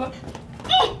fine, Mama.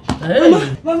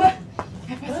 Hey. Mama,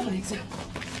 I passed my exam.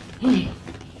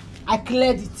 I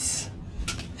cleared it.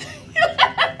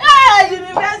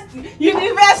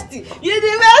 University.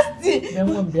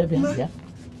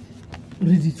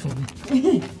 Read it for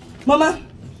me. Mama,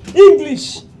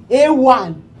 English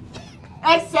A1.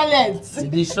 Excellent.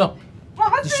 The shop.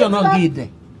 The shop not good there.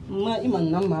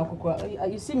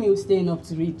 You see me staying up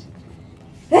to read.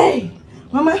 Hey,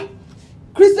 Mama,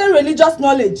 Christian religious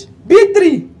knowledge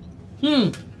B3.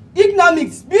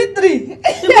 Economics B3.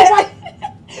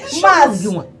 Maths.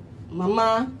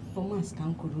 Mama, for maths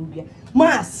can Korubia.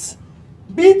 Maths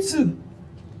B2.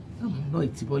 No,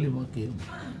 it's only okay.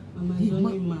 Mama, it's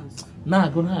only maths. Nah,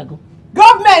 go.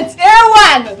 Government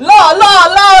A1. Law.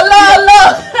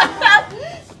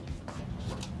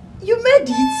 You made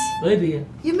it. Where there?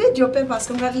 You made your papers.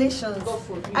 Congratulations.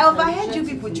 I overheard you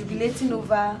people jubilating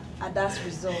over Ada's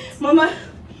results. Mama,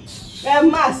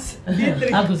 maths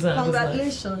B3.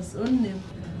 Congratulations. Own name.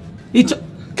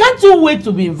 Can't you wait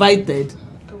to be invited?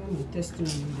 Come on,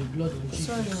 testimony with the blood of Jesus.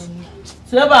 Sorry, Mommy.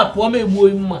 So ever pour me more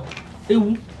in my.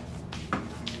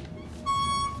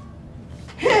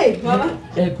 Hey, Mama.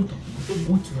 Good.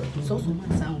 What you are doing? So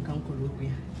much sound can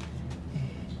Korubia.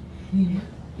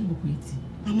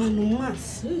 Mama, no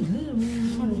maths.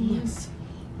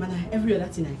 Man, every other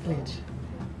thing I cleared.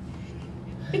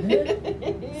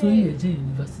 So you're at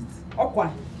university?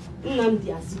 Okwa.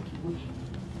 Nnamdi Azikiwe.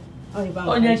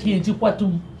 Onye ki eji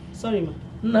kwatum. Sorry, ma.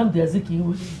 Nnamdi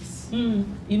Azikiwe.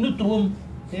 Inu tuwom.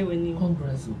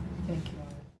 Congrats. Thank you.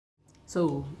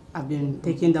 So, I've been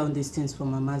taking down these things for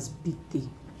Mama's birthday.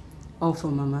 All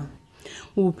for Mama.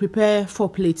 We will prepare 4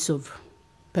 plates of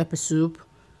pepper soup,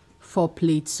 4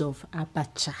 plates of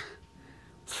abacha,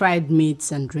 fried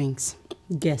meats and drinks.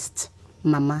 Guests,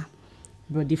 Mama,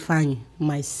 Brody Fanny,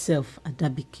 myself,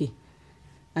 Adabike,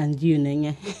 and you,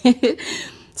 Nenye.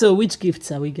 So which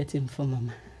gifts are we getting for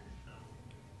Mama?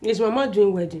 Is Mama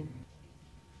doing wedding?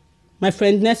 My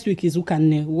friend, next week is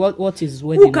Ukane. What is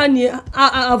wedding? Ukane,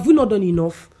 have you not done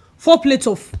enough? 4 plates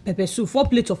of pepper soup, 4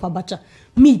 plates of abacha,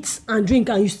 meat and drink,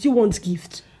 and you still want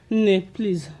gift? Ne,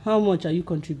 please, how much are you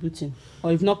contributing?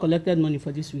 Or if not collected money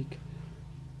for this week?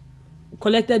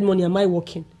 Collected money, am I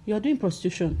working? You are doing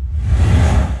prostitution.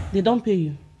 They don't pay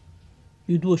you.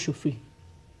 You do a chauffeur.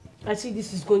 I see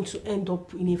this is going to end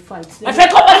up in a fight. My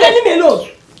friend, come back. Leave me alone.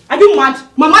 Are you mad?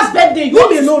 Mama's birthday. You leave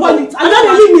me alone. Leave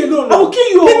me alone. I will kill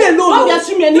you. Leave me alone. Don't be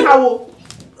asking me anyhow.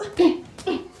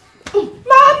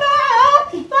 Mama!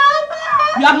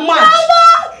 You are mad. Mama!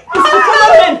 It's to follow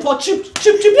men for cheap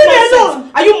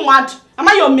nonsense. Are you mad? Am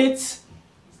I your mate?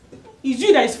 It's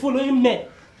you that is following men.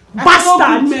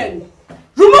 Bastard men.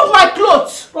 Remove my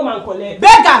clothes. Come and collect.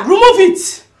 Beggar, remove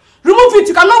it. Remove it.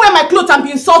 You cannot wear my clothes and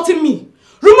be insulting me.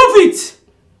 Remove it.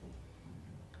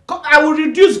 I will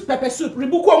reduce pepper soup.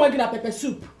 Ribuku Omegina pepper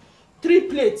soup. 3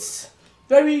 plates.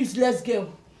 Very useless girl.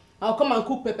 I'll come and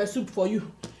cook pepper soup for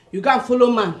you. You can't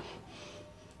follow man.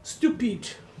 Stupid.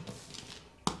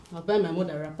 I'll buy my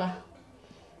mother wrapper.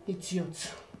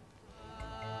 Idiot.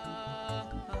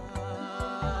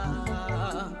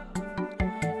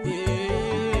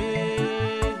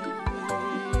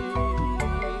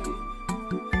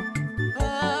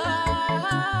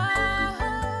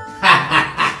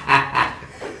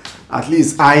 At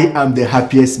least I am the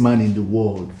happiest man in the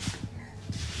world.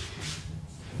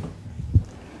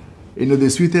 You know, the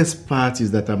sweetest part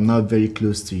is that I'm now very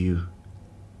close to you.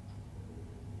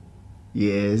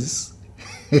 Yes.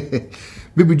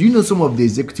 Baby, do you know some of the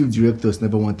executive directors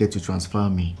never wanted to transfer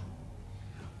me?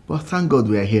 But thank God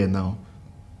we are here now.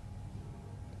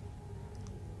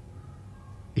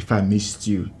 If I missed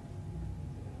you,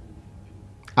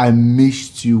 I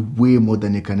missed you way more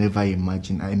than you can ever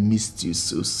imagine. I missed you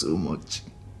so much.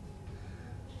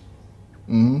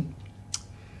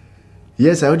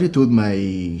 Yes, I already told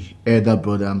my elder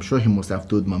brother. I'm sure he must have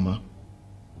told Mama.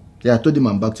 Yeah, I told him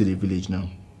I'm back to the village now.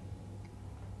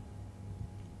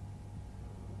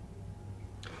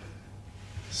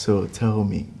 So tell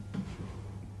me,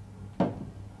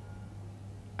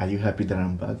 are you happy that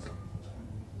I'm back?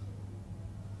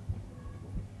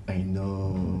 I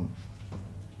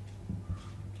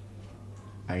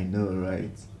know,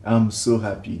 right? I'm so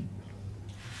happy.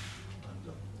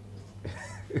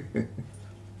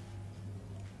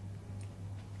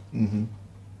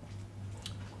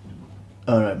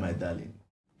 All right, my darling.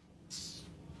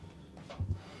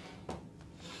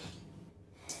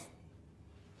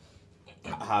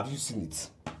 Have you seen it?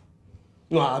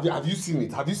 No, have you seen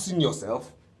it? Have you seen yourself?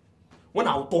 When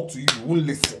I will talk to you, you won't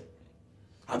listen.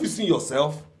 Have you seen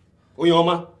yourself?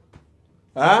 Oyoma?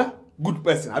 Huh? Good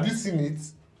person. Have you seen it?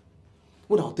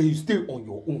 When I'll tell you, stay on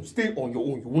your own. Stay on your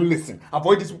own. You won't listen.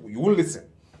 Avoid this people. You won't listen.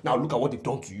 Now look at what they've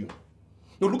done to you.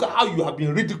 Now look at how you have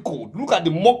been ridiculed. Look at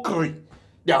the mockery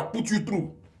they have put you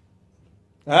through.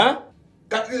 Huh?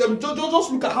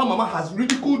 Just look at how Mama has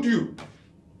ridiculed you.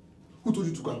 Who told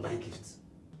you to go and buy gifts?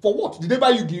 For what? Did they buy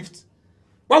you gifts?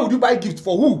 Why would you buy gifts?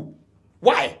 For who?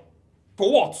 Why?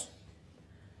 For what?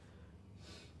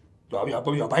 You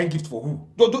are buying gifts for who?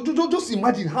 Just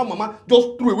imagine how Mama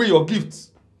just threw away your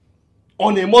gifts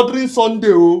on a mothering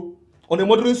Sunday, oh. On a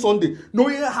mothering Sunday,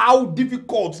 knowing how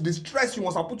difficult the stress you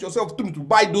must have put yourself through to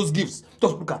buy those gifts.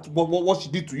 Just look at what she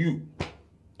did to you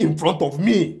in front of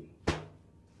me.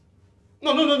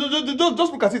 No,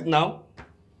 just look at it now.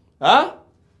 Huh?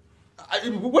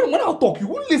 When I'll talk, you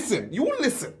won't listen. You won't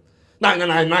listen. Now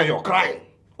you're crying.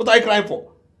 What are you crying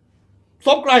for?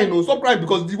 Stop crying, no. Stop crying,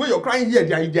 because the way you're crying here,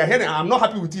 they are hearing, I'm not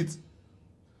happy with it.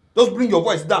 Just bring your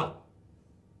voice down.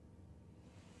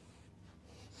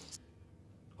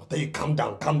 I'll tell you, calm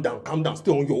down.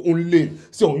 Stay on your own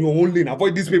lane.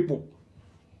 Avoid these people.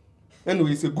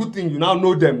 Anyway, it's a good thing you now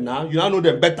know them now. You now know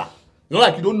them better. Not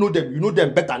like you don't know them. You know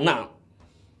them better now.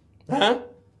 Huh?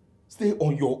 Stay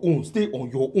on your own.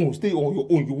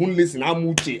 You won't listen. I'm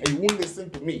Uche, and you won't listen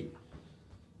to me.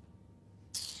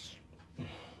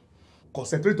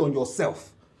 Concentrate on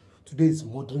yourself. Today is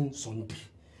Mothering Sunday.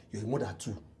 You're a mother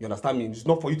too. You understand me? It's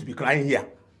not for you to be crying here.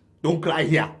 Don't cry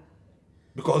here.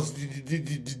 Because the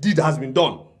deed has been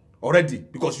done already.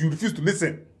 Because you refuse to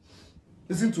listen.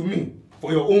 Listen to me.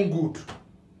 For your own good.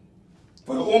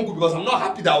 For your own good. Because I'm not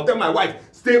happy that I'll tell my wife,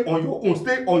 stay on your own.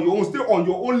 Stay on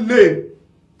your own lane.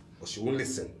 But she won't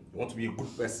listen. You want to be a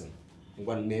good person. You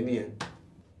want to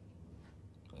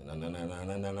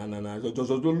Just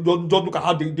look at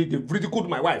how they ridiculed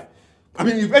my wife. I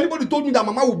mean, if anybody told me that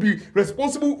Mama would be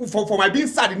responsible for my being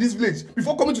sad in this village,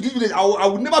 before coming to this village, I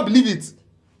would never believe it.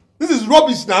 This is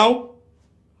rubbish now.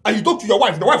 And you talk to your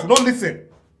wife, the wife will not listen.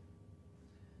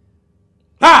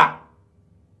 Ha!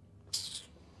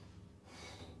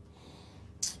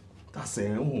 That's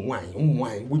women.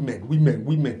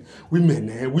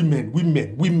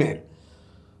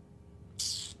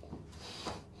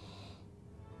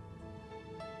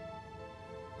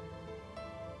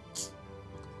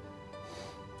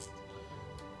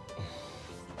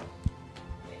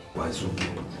 Well, it's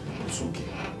okay.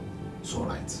 It's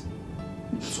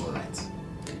alright.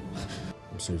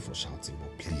 I'm sorry for shouting,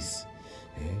 but please,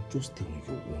 just stay on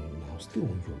your own now. Stay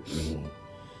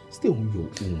on your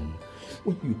own.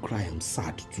 When you cry, I'm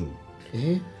sad too.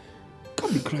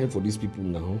 Can't be crying for these people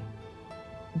now.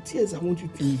 Tears, I want you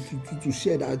to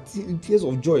share that. Tears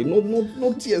of joy,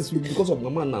 not tears because of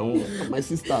Mama now. My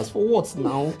sisters, for what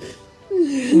now?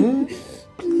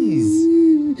 Please.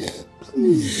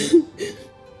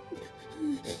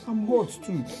 I'm hurt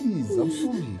too, please. I'm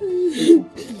sorry.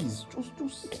 Please,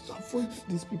 just avoid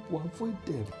these people. Avoid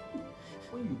them.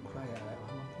 When you cry,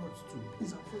 I'm hurt too.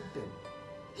 Please avoid them.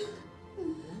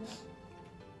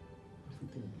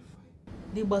 Everything will be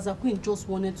fine. The Baza Queen just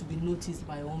wanted to be noticed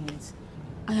by all means.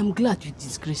 I am glad you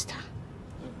disgraced her.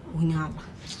 Unyala.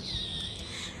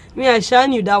 Me, I sure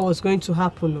knew that was going to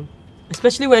happen.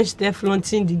 Especially when she started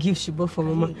flaunting the gift she bought for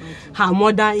Mama, her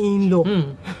mother-in-law.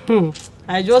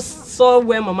 I just saw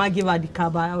when Mama gave her the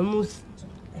cab. I almost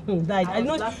died. I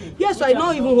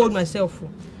don't even hold myself.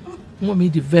 Mommy,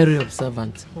 the very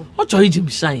observant. What are you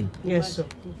shine? Yes, sir.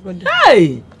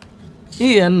 Hey!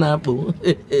 Here now, my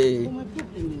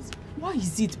problem is, why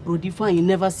is it Brody Fine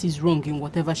never sees wrong in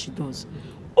whatever she does?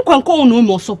 Who can call no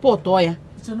more support, Oya?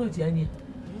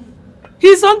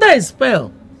 He's under a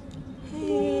spell.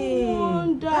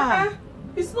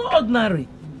 It's not ordinary.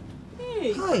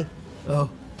 Hi. Oh.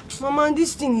 Mama,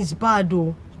 this thing is bad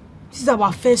though. This is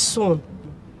our first son.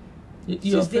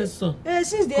 Your first son?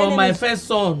 Since the For my first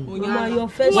son. Mama, your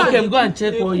first son. Okay, go and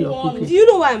check all your cooking. Do you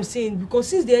know what I'm saying? Because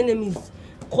since the enemies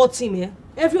caught him,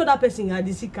 every other person had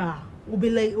this car.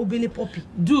 Obele puppy.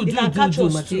 Do. Eh? I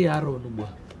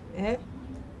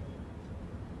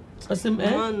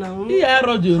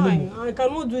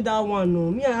cannot do that one,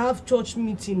 no. Me, I have church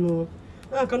meeting, no.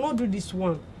 I cannot do this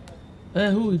one.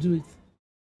 Who will do it?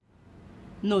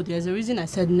 No, there's a reason I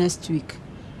said next week.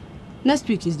 Next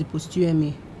week is the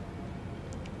post-UMA.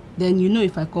 Then you know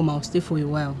if I come, I'll stay for a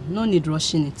while. No need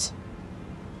rushing it.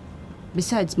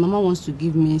 Besides, Mama wants to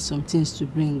give me some things to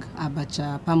bring.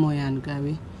 Abacha, pamoya and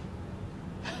gari.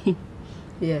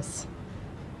 Yes.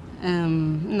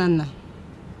 Nana.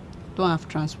 Don't have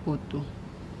transport though.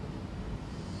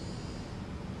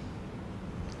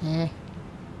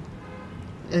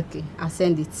 Okay, I'll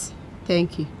send it.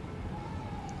 Thank you.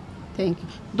 Thank you.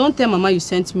 Don't tell Mama you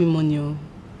sent me money.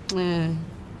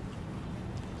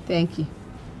 Thank you.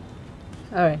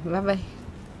 Alright, bye-bye.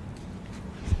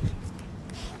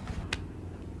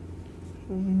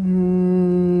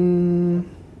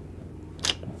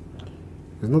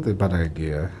 It's not a bad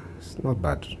idea. It's not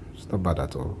bad. It's not bad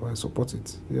at all. I support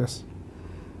it. Yes.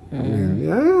 I mean,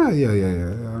 yeah. I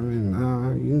mean,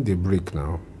 you need a break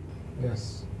now.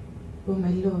 Yes. But my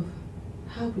love,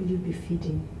 how will you be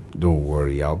feeding? Don't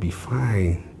worry, I'll be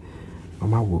fine.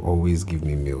 Mama will always give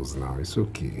me meals now. It's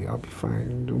okay. I'll be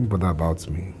fine. Don't bother about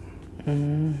me. Are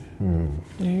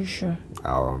you sure?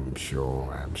 I'm sure.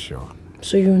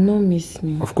 So you'll not miss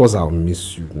me? Of course I'll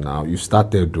miss you now. You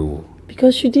started though.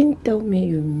 Because you didn't tell me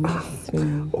you miss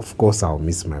me. Of course I'll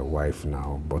miss my wife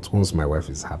now. But once my wife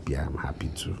is happy, I'm happy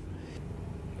too.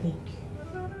 Thank you.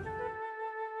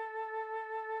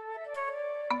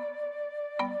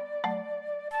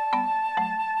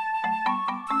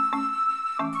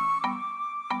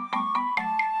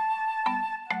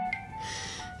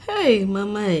 Hey,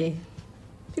 Mama.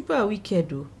 People are wicked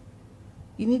though.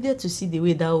 You needed to see the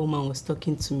way that woman was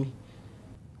talking to me.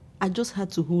 I just had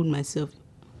to hold myself.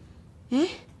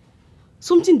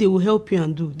 Something they will help you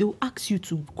and do. They will ask you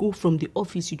to go from the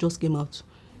office you just came out.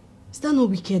 Is that no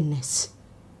wickedness?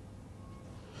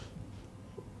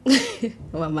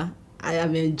 Mama, I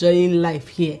am enjoying life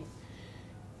here.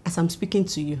 As I'm speaking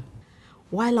to you.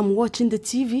 While I'm watching the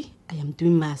TV, I am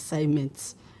doing my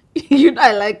assignments. You know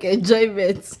I like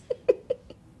enjoyment.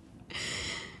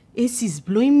 AC is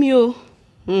blowing me, oh.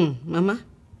 Mama.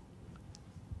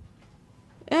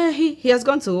 He has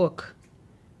gone to work.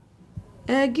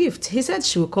 Gift. He said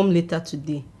she will come later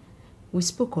today. We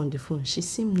spoke on the phone. She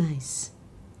seemed nice.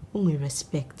 Only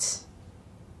respect.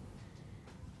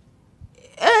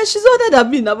 She's older than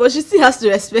me now, but she still has to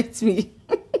respect me.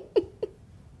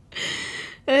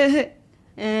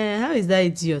 How is that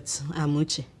idiot,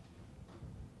 Amuche?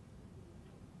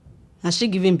 Has she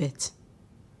given birth?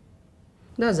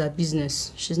 That's her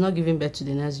business. She's not giving birth to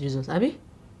the nice Jesus. Abi?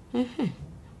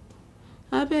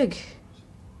 I beg.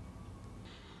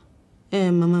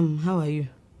 Mama, how are you?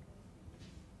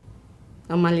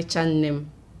 I'm Malichan name.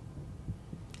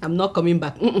 I'm not coming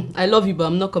back. I love you, but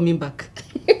I'm not coming back.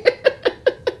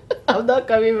 I'm not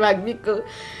coming back, Biko.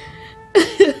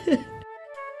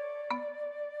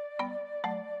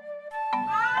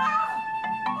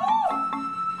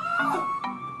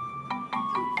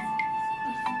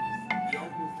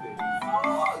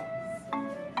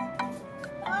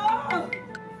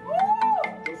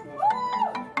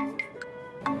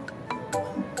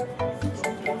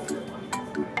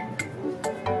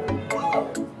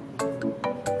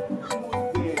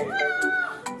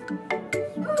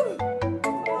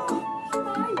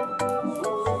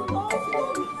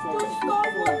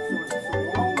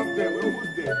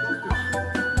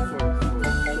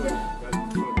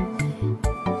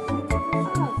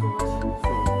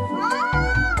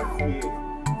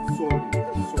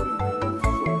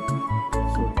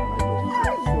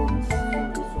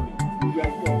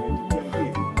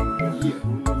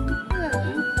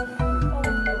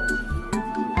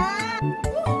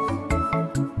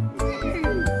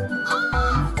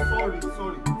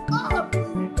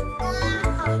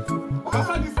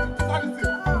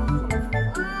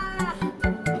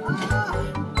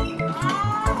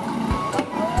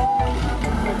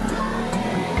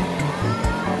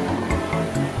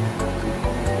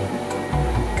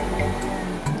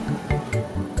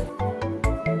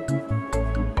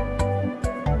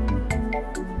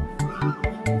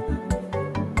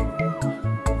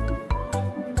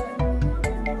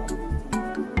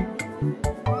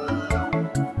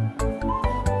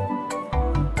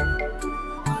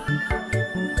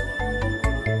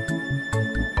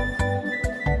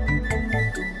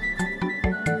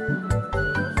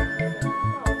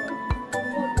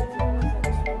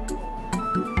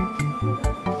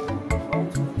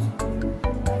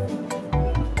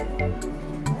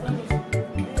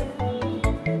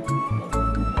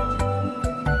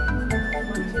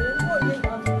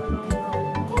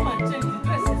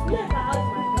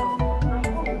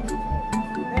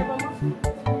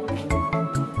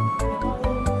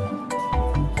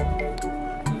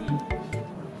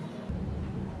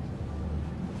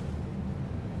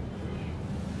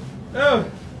 Oh.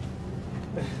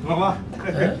 Mama.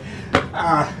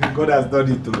 God has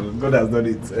done it too. God has done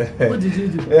it. What did you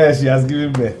do? Yeah, she has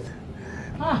given birth.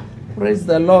 Praise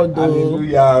the Lord.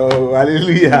 Hallelujah. Oh,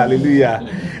 hallelujah. Hallelujah.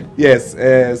 Yes.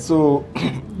 So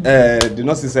the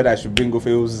nurse said I should bring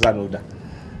Ofeozanoda.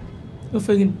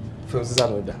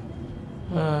 Ofeozanoda.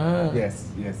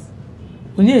 Yes. Yes.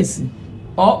 Yes.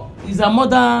 Oh, is her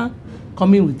mother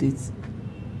coming with it?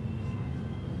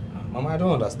 Mama, I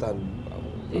don't understand.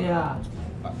 Yeah.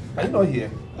 Are you not here?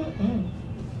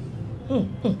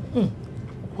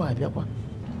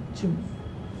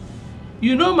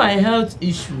 You know my health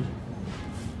issue.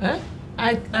 Eh?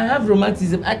 I have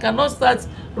rheumatism. I cannot start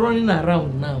running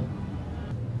around now.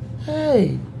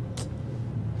 Hey.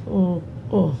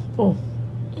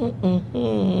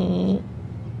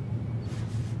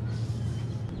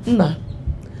 Nah,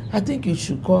 I think you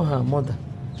should call her mother.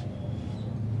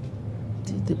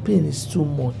 The pain is too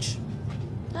much.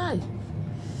 Aye.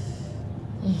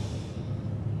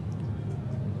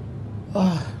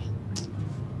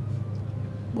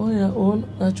 Boy, your own,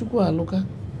 Nachukwu Aluka.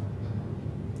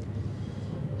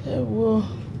 Hey, whoa.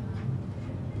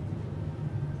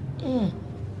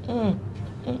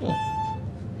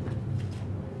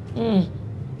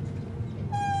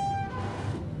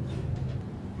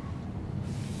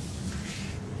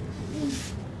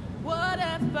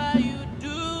 Whatever you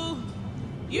do,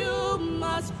 you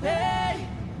must pay.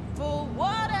 For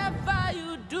whatever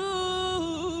you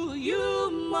do,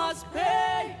 you must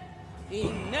pay.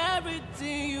 In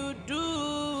everything you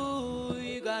do,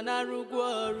 you gonna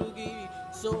rugi.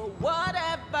 So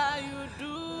whatever you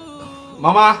do,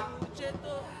 Mama.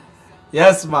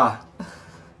 Yes, ma.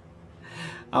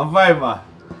 I'm fine, ma.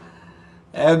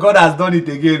 God has done it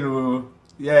again. Oh.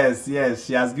 Yes,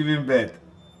 she has given birth.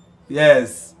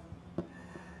 Yes.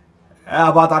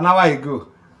 About an hour ago.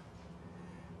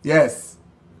 Yes.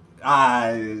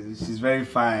 She's very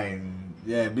fine.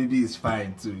 Yeah, baby is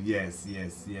fine too. Yes.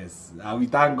 We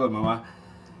thank God, Mama.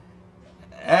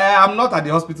 I'm not at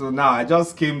the hospital now. I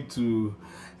just came to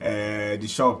the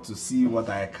shop to see what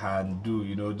I can do.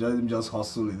 You know, just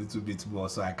hustle a little bit more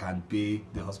so I can pay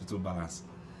the hospital balance.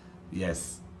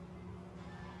 Yes.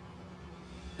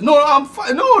 No, I'm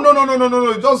fine.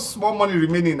 No. Just small money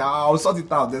remaining. I'll sort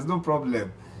it out. There's no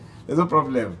problem.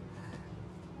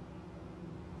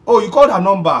 Oh, you called her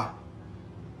number.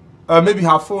 Maybe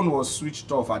her phone was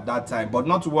switched off at that time. But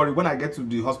not to worry. When I get to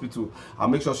the hospital, I'll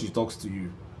make sure she talks to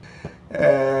you.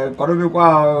 Yes,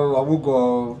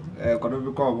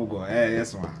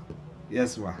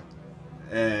 ma.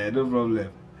 No problem.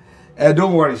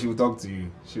 Don't worry, she will talk to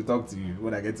you. She'll talk to you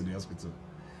when I get to the hospital.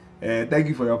 Thank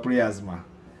you for your prayers, ma.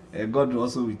 God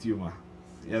also with you, ma.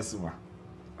 Yes, ma.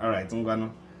 All right,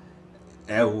 Ngwano.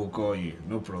 I will call you.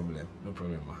 No problem,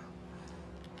 ma.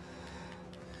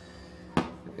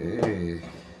 Hey.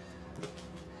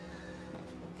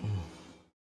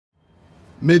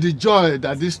 May the joy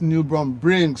that this newborn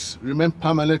brings remain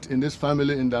permanent in this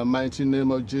family in the mighty name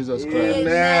of Jesus Christ.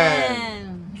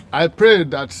 Amen. I pray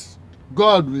that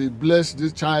God will bless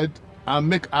this child and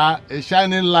make her a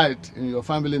shining light in your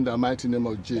family in the mighty name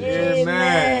of Jesus.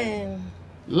 Amen.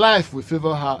 Life will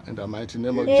favor her in the mighty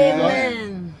name of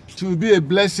Amen. Jesus. She will be a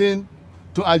blessing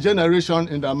to our generation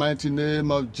in the mighty name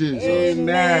of Jesus.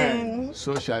 Amen.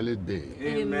 So shall it be.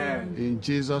 Amen. In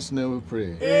Jesus' name we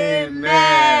pray.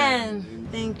 Amen.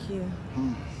 Thank you.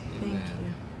 Thank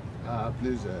you.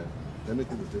 Please, let me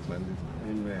take my leave.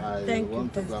 Amen. I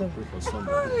want to go and pray for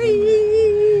somebody.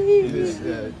 Please,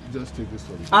 just take this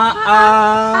for me.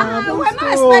 We're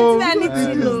not expecting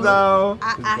anything. Now.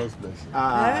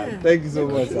 Thank you so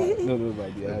much, sir. No, my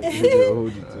dear.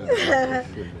 Hold it.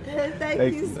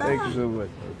 Thank you, sir. Thank you so much.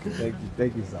 Okay.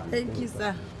 Thank you, sir. Thank you,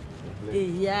 sir.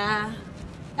 Yeah.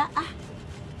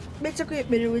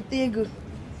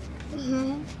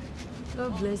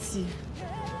 God bless you.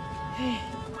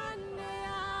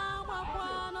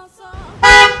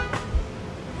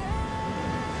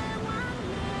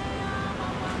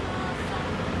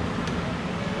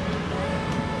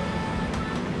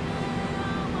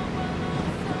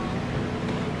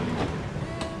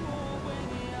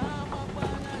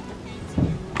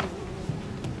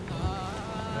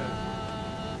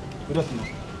 Good afternoon.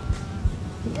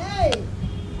 Hey,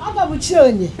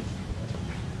 Chisom.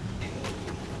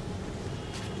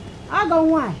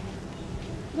 Why?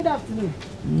 Good afternoon.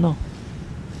 No.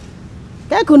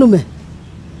 Kekunume.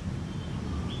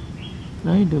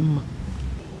 No, you don't.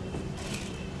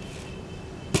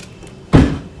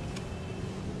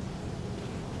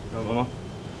 No, Mama.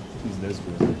 Please, let's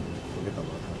go. Forget about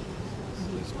her.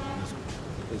 Let's go.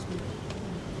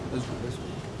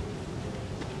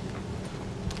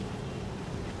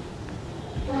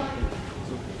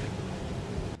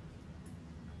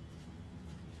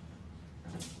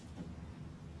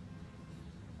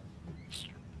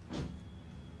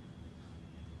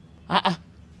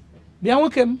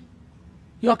 Bianwokem,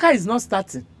 your car is not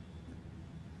starting.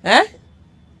 Eh?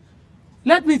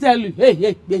 Let me tell you,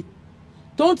 hey,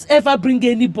 don't ever bring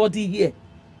anybody here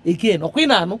again. Okay,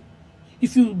 no?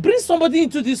 If you bring somebody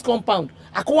into this compound,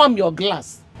 I call him your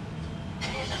glass.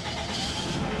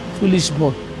 Foolish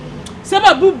boy.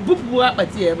 Seba boop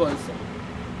apati ebo so.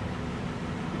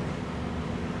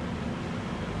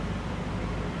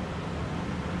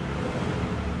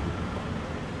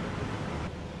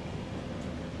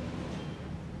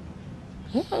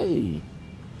 Hey.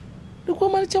 Look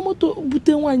what moto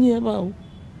bute nwanyi ebe ahụ.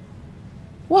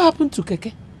 What happened to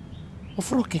Keke?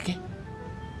 Ofro Keke?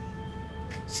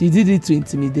 She did it to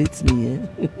intimidate me, eh?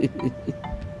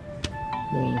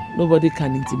 No, nobody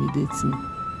can intimidate me.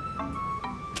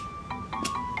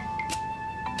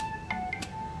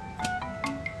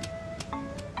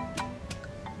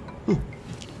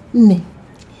 Ne,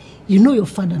 you know your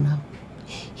father now.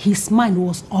 His mind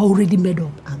was already made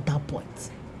up at that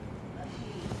point.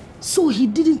 So he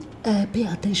didn't pay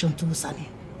attention to Sani.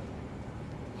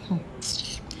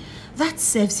 That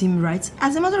serves him right.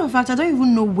 As a matter of fact, I don't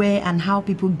even know where and how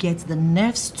people get the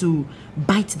nerves to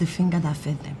bite the finger that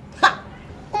fed them. Ha!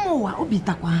 That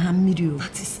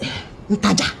is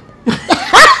Ntaja.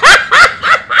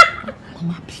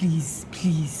 Mama, please.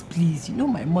 You know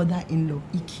my mother-in-law,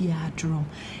 Ikia drum.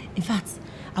 In fact,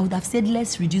 I would have said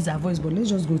let's reduce our voice, but let's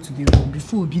just go to the room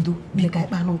before we do.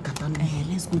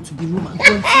 Let's go to the room and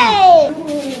continue. Hey!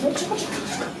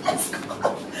 Let's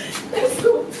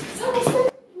go.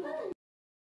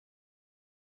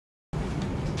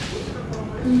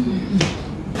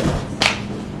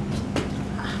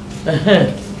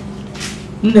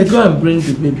 Go and bring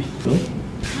the baby.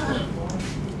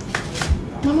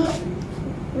 Mama,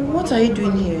 what are you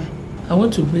doing here? I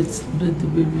want to bathe the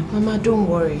baby. Mama, don't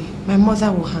worry. My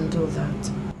mother will handle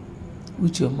that.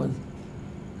 With your mother?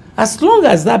 As long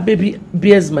as that baby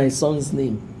bears my son's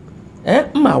name, I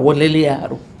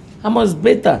must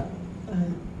bathe her.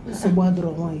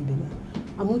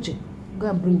 Amuche, go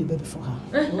and bring the baby for her.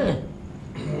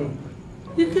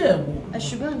 I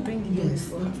should go and bring the baby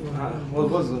for her.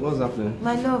 What's happening?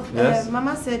 My love, yes?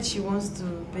 Mama said she wants to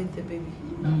bathe the baby.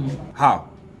 How?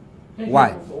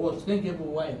 Why? For what?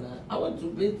 I want to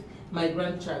bathe my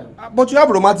grandchild. But you have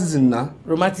rheumatism now.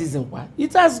 Rheumatism, what?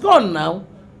 It has gone now.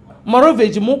 Moreover,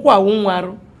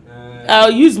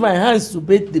 I'll use my hands to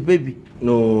bathe the baby.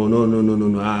 No.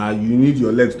 You need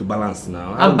your legs to balance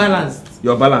now. I'm balanced.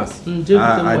 You're balanced?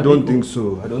 I don't think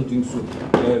so.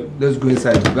 Let's go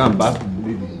inside. Go and bath the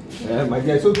baby. My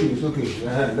dear, it's okay.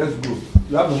 Let's go.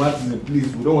 You have rheumatism,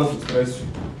 please. We don't want to stress you.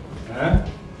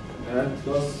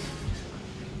 Just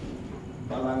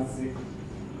balance it.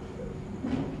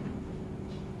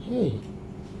 Hey.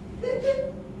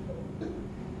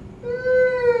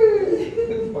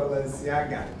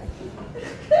 Balenciaga.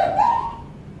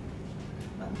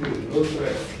 No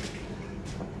stress.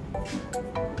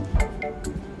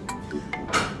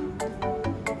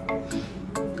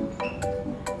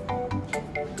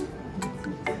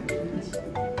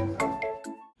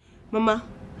 Mama,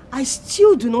 I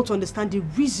still do not understand the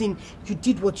reason you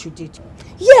did what you did.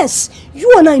 Yes,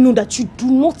 you and I know that you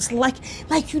do not like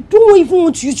you don't even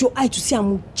want to use your eye to see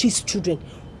Amuche's children.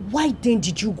 Why then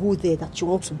did you go there that you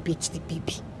want to beat the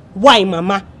baby? Why,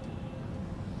 Mama?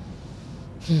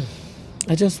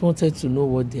 I just wanted to know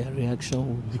what their reaction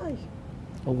would be.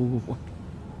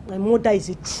 My mother is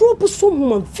a troublesome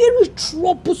woman, very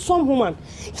troublesome woman.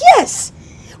 Yes!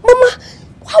 Mama,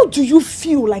 how do you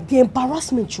feel like the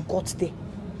embarrassment you got there?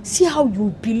 See how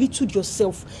you belittled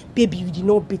yourself. Baby, you did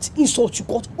not beat. Insult you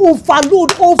got.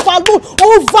 Overload.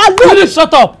 Will you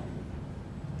shut up?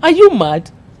 Are you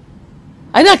mad?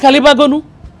 Anya Kalibagonu?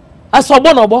 As for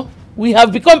Bonobo, we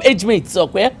have become age mates,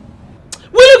 okay?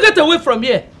 Will you get away from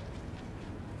here?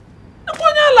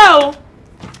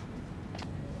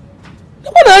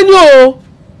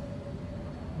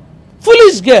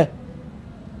 Foolish girl.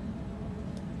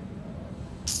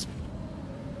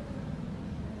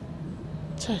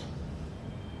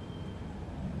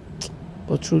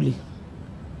 But truly,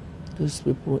 those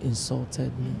people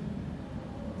insulted me.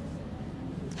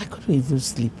 I couldn't even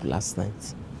sleep last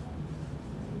night.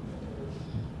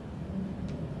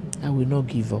 I will not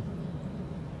give up.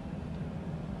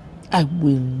 I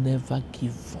will never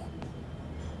give up.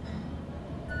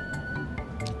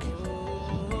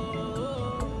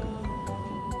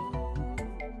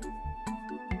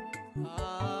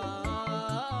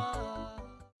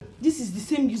 This is the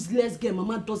same useless girl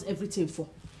Mama does everything for.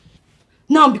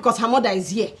 Now because her mother is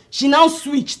here, she now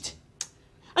switched.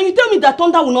 And you tell me that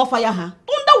Thunder will not fire her?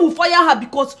 Thunder will fire her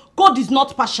because God is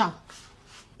not partial.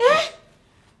 Eh?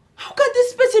 How can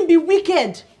this person be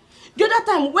wicked. The other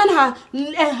time when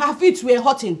her feet were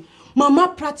hurting,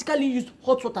 Mama practically used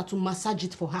hot water to massage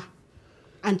it for her.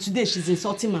 And today she's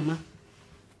insulting Mama.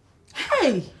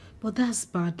 Hey! But that's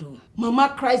bad though.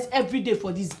 Mama cries every day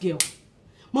for this girl.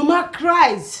 Mama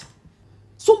cries.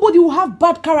 Somebody will have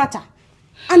bad character.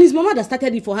 And it's Mama that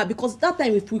started it for her, because that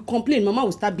time if we complain, Mama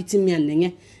will start beating me and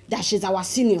Nenge. That she's our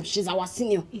senior. She's our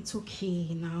senior. It's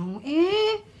okay now.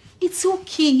 It's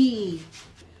okay.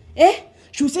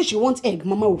 She will say she wants egg.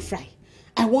 Mama will fry.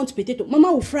 I want potato.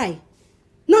 Mama will fry.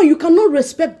 Now you cannot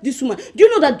respect this woman. Do you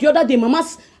know that the other day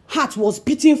Mama's heart was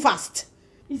beating fast?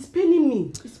 It's paining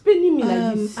me. It's paining me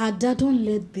like this. Ada, don't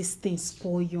let this thing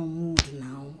spoil your mood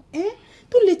now.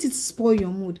 Don't let it spoil your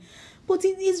mood. But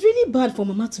it's really bad for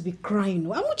Mama to be crying.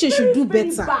 Amuche should do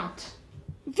better. Very bad.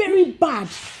 Very bad.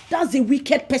 That's a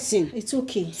wicked person. It's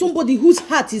okay. Somebody whose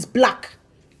heart is black.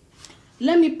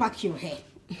 Let me pack your hair.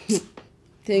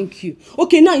 Thank you.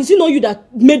 Okay, now is it not you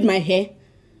that made my hair?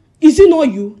 Is it not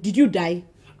you? Did you die?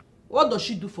 What does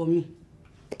she do for me?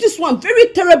 This one,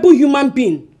 very terrible human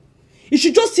being. If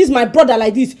she just sees my brother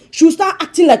like this, she will start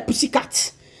acting like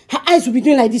pussycat. Her eyes will be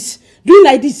doing like this. Doing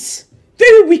like this.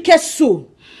 Very wicked soul.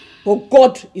 But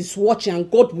God is watching and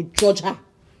God will judge her.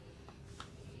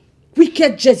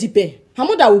 Wicked Jezebel. Her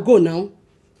mother will go now.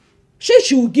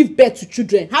 She will give birth to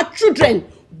children. Her children,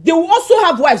 they will also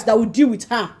have wives that will deal with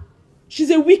her. She's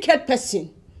a wicked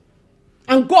person.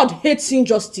 And God hates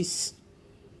injustice.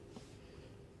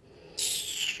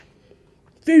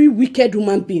 Very wicked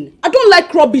human being. I don't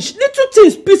like rubbish. Little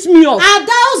things piss me off.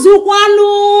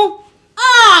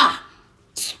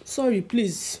 Sorry,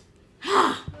 please.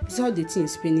 That's how the thing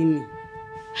is paining me.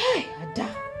 Hey, Ada.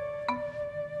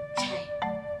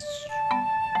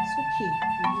 It's okay.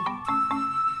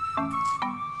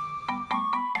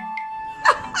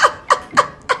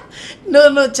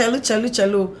 No,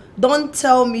 Chalo. Don't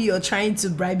tell me you're trying to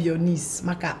bribe your niece.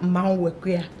 Maka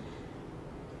Mahuwekwea.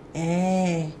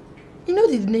 You know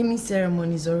the naming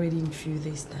ceremony is already in a few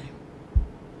days' time.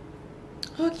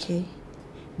 Okay.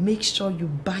 Make sure you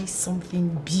buy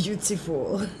something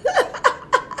beautiful.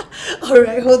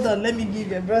 Alright, hold on. Let me give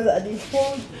your brother the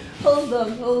phone. Hold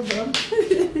on. Hold on.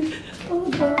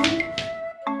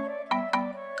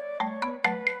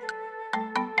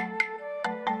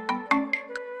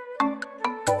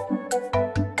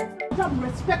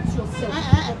 Respect yourself.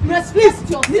 Respect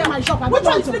yourself. Leave my shop.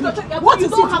 What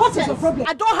is your problem?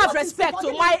 I don't have respect.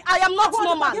 I am not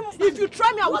normal. If you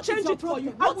try me, I will change it for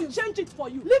you. I will change it for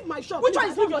you. Leave my shop. Which one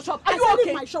is leave your shop? Are you okay?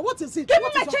 Leave my shop. What is it? Give me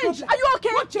my change. Are you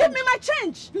okay? Give me my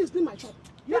change. Please leave my shop.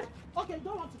 Yeah. Okay,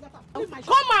 don't want to get up. Leave my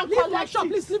shop. Come and leave my shop.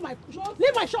 Please leave my shop.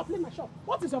 Leave my shop. Leave my shop.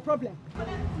 What is your problem? Let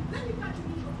me catch you.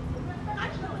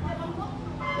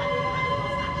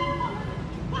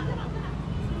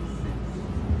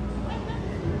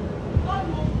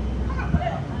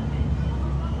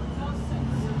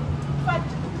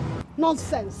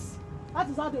 Nonsense. That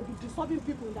is how they be disturbing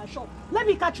people in their shop. Let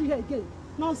me catch you here again.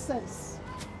 Nonsense.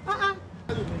 Madam,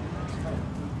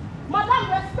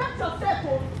 respect yourself.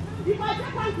 Oh. If I say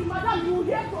thank you, madam, you will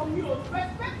hear from me.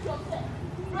 Respect yourself.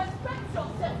 Respect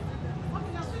yourself.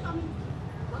 Okay, now sit on me.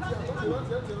 You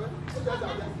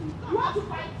want to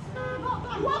fight? No,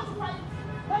 you want to fight?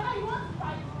 Whether you want to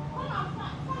fight? Come and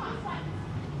fight. Come and fight.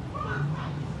 Come and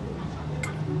fight.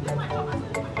 Leave my shop.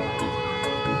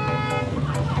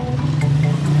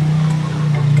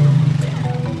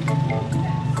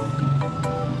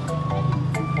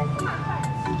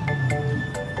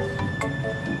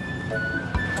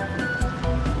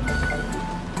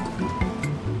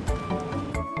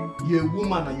 You're a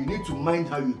woman and you need to mind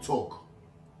how you talk.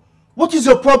 What is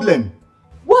your problem?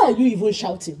 Why are you even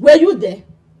shouting? Were you there?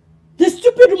 The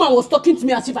stupid woman was talking to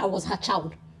me as if I was her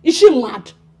child. Is she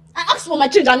mad? I asked for my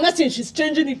change and nothing, she's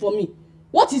changing it for me.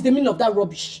 What is the meaning of that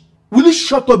rubbish? Will you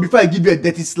shut up before I give you a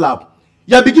dirty slap?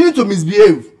 You are beginning to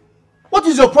misbehave. What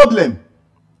is your problem?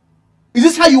 Is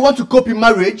this how you want to cope in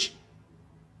marriage?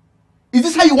 Is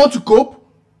this how you want to cope?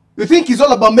 You think it's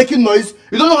all about making noise?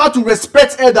 You don't know how to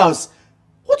respect elders.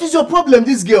 What is your problem,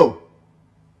 this girl?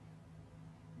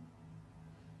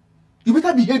 You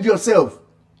better behave yourself.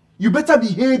 You better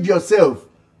behave yourself.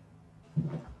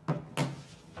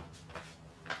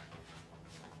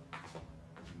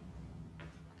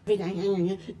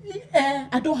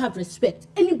 I don't have respect.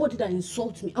 Anybody that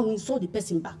insults me, I will insult the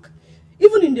person back.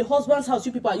 Even in the husband's house,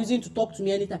 you people are using to talk to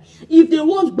me anytime. If they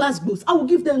want gbasgbos, I will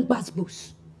give them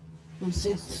gbasgbos.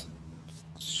 Nonsense.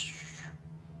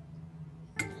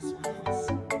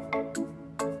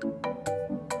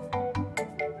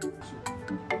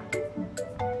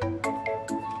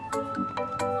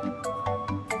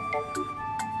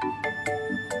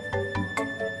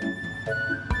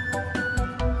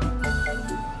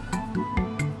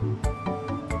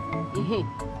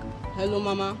 Hello,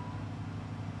 Mama.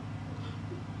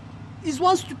 It's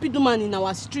one stupid woman in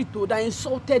our street though that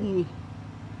insulted me.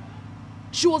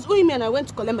 She was owing me and I went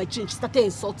to collect my change. She started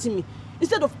insulting me.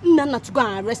 Instead of Nana to go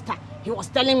and arrest her, he was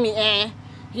telling me,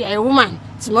 you're a woman.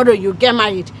 Tomorrow you get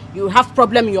married. You have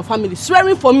problem in your family.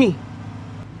 Swearing for me.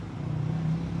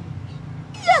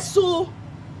 Yes, so.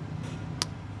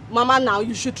 Mama, now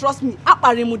you should trust me.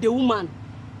 Aparimu the woman.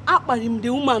 Aparimu the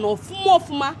woman of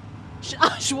Fuma.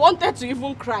 She wanted to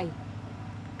even cry.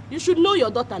 You should know your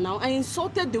daughter now. I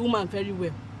insulted the woman very well.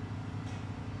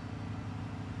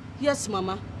 Yes,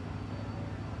 Mama.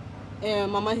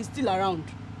 Mama, he's still around.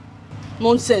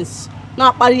 Nonsense.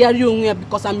 Now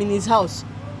because I'm in his house.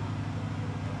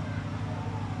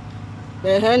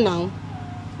 Now.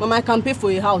 Mama, I can pay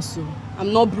for a house, so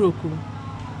I'm not broke.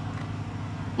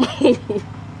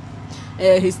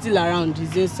 He's still around.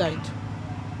 He's inside.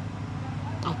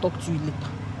 I'll talk to you later.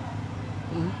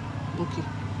 Okay.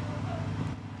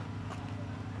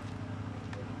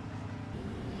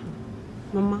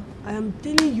 Mama, I am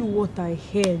telling you what I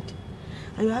heard.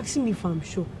 And you're asking me if I'm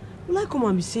sure. Will I come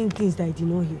and be saying things that I did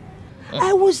not hear?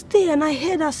 I was there and I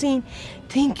heard her saying,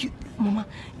 thank you. Mama,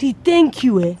 the thank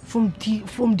you, from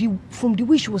the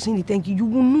way she was saying the thank you, you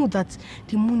will know that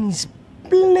the money is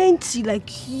plenty, like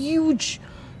huge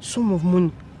sum of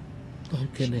money.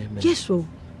 Okay, man. Yes, so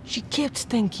she kept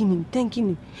thanking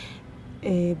him.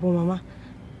 But Mama,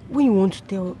 when you want to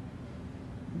tell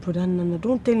Brother Nana,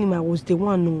 don't tell him I was the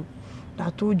one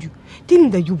that told you. Tell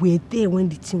him that you were there when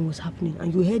the thing was happening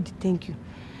and you heard the thank you.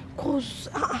 Because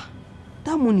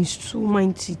that money is too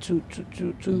mighty to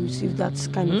receive that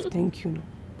kind of thank you.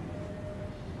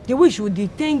 The way she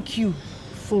would thank you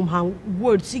from her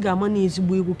words, see that money is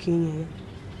Kenya.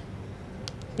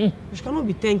 You cannot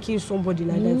be thanking somebody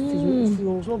like that if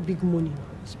it's not big money.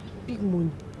 It's big money,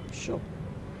 sure.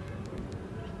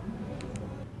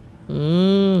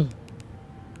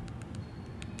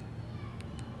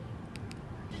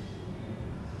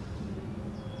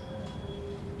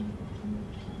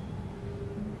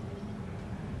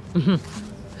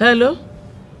 Hello?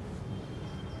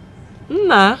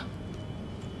 Nna,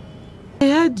 I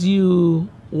heard you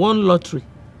won lottery.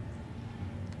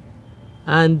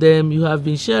 And you have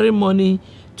been sharing money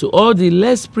to all the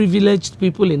less privileged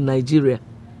people in Nigeria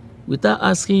without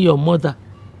asking your mother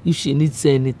if she needs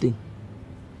anything.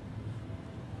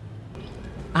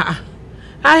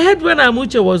 I heard when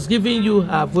Amuche was giving you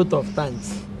her vote of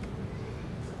thanks.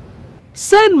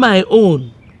 Send my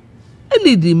own. I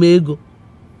need the ego.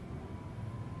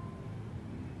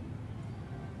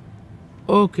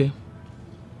 Okay.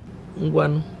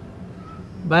 Ngwanu.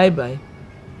 Bye-bye.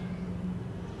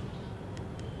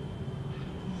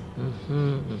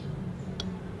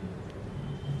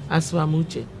 As for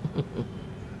Amuche,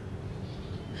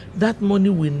 that money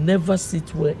will never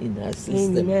sit well in her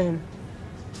system.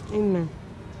 Amen.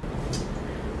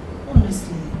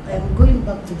 Honestly, I am going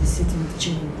back to the city with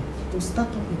Chinua to start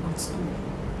up a good school,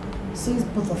 since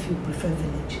both of you prefer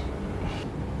village.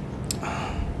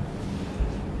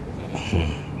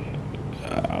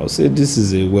 I'll say this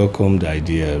is a welcomed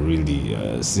idea,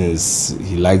 really. Since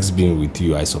he likes being with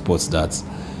you, I support that.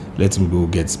 Let him go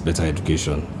get better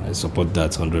education. I support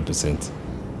that 100%.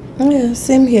 Yeah,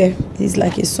 same here. He's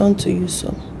like a son to you,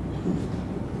 so.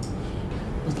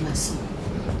 But my son,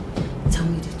 tell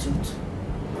me the truth.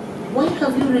 Why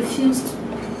have you refused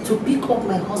to pick up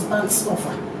my husband's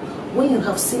offer when you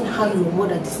have seen how your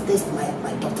mother distanced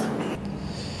my daughter?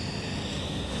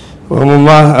 Well,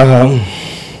 Mama,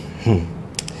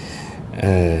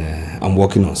 I'm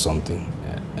working on something,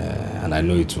 and I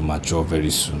know it will mature very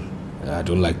soon. I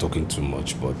don't like talking too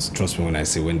much, but trust me when I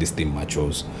say when this thing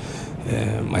matures,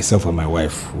 myself and my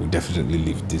wife will definitely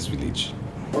leave this village.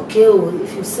 Okay, well,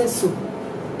 if you say so.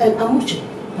 And Amuche,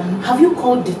 have you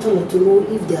called the tailor to know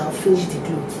if they have finished the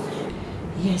clothes?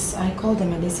 Yes, I called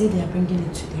them and they say they are bringing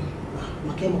it to them.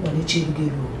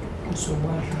 So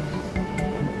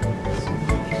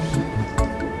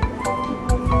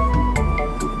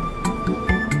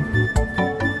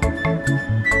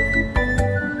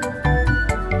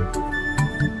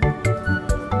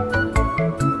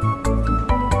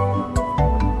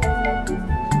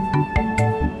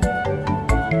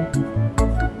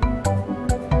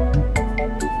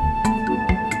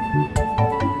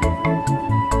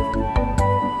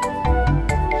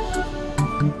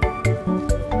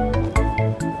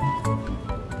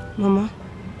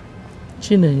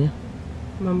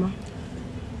Mama,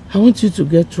 I want you to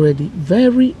get ready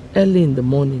very early in the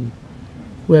morning.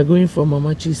 We are going for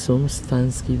Mama Chisom's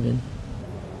Thanksgiving.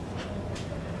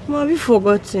 Mama, have you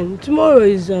forgotten? Tomorrow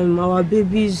is our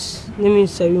baby's naming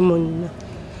ceremony.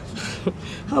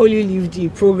 How will you leave the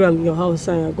program in your house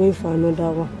and you're going for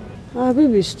another one? Our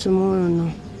baby is tomorrow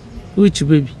now. Which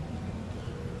baby?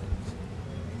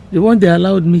 The one they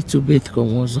allowed me to bathe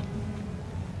Ngozi.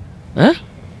 Huh?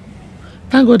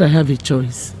 Thank God I have a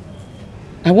choice.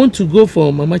 I want to go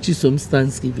for Mama Chisom's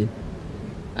Thanksgiving.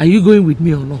 Are you going with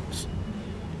me or not?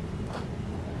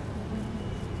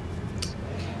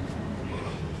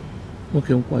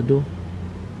 Okay, Nkwado.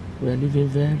 We are leaving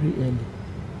very early.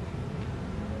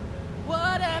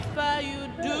 Whatever you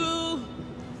do,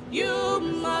 you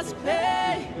must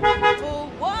pay. For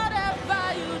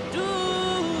whatever you do,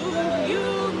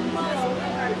 you must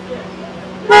pay.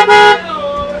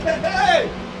 Hey!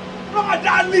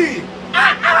 Brotherly!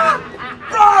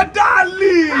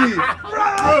 Brotherly!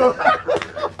 Bro!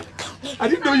 I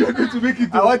didn't know you were going to make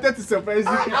it. I wanted to surprise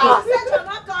you.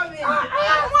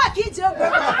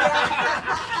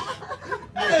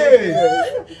 Hey!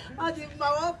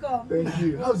 Welcome. Thank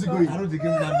you. How's it going? I don't think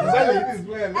it's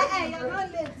You're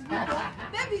not late.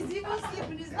 Baby's even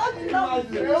sleeping. It's not enough.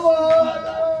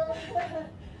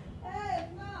 Hey,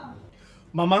 no.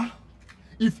 Mama,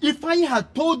 if Ifeanyi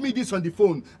had told me this on the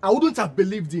phone, I wouldn't have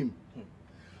believed him.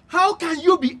 How can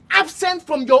you be absent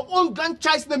from your own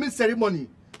grandchild's naming ceremony?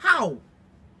 How?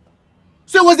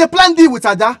 So it was a planned deal with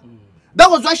Ada? That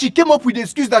was why she came up with the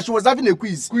excuse that she was having a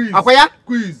quiz. Quiz. Akwaya?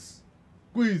 Quiz.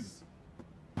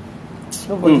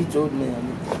 Nobody told me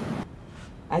anything.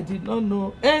 I did not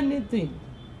know anything.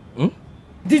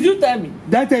 Did you tell me?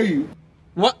 Did I tell you?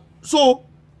 What? So,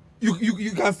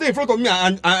 you can stay in front of me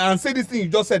and say this thing you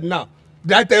just said now.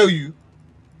 Did I tell you?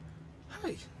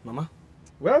 Hi, Mama.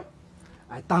 Well,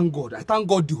 I thank God. I thank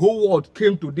God the whole world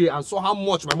came today and saw how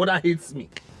much my mother hates me.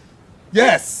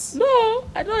 Yes. No,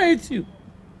 I don't hate you.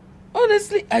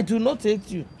 Honestly, I do not hate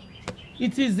you.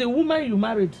 It is the woman you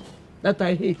married that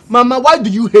I hate. Mama, why do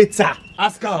you hate her?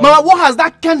 Ask her. Mama, what has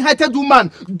that kind-hearted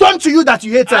woman done to you that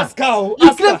you hate her? Ask her.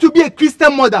 You claim to be a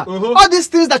Christian mother. All these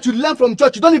things that you learn from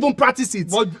church, you don't even practice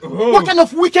it. What kind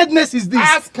of wickedness is this?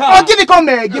 Ask her. Oh, give it come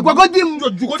here. Tell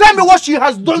me what she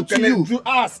has done to you.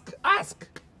 Ask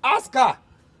her.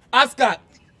 Ask her.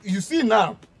 You see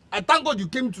now, I thank God you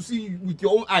came to see with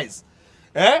your own eyes.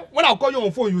 When I call you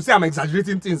on phone, you say I'm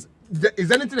exaggerating things.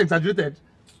 Is anything exaggerated?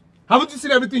 Haven't you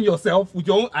seen everything yourself with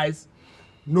your own eyes?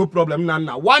 No problem,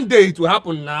 Nana. One day it will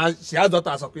happen now. She has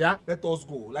daughters, okay? Let us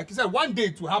go. Like you said, one day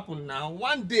it will happen now.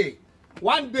 One day.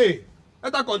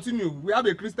 Let her continue. We have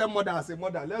a Christian mother as a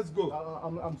mother. Let's go.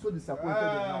 I'm so disappointed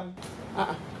now.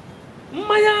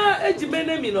 Maya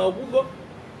ejimene mi na ogugo.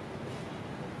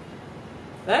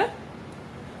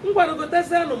 Ngwanu go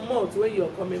test no month when you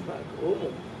are coming back.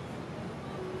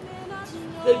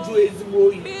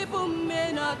 People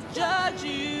may not judge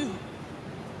you.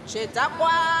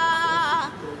 Chetakwa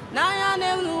na ya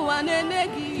nenu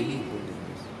wanenegi.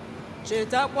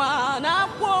 Chetakwa na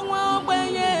kwonwa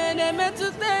ogbenye ne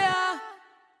metute ya.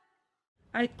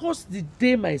 I cursed the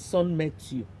day my son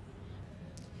met you.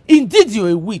 Indeed, you're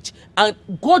a witch, and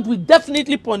God will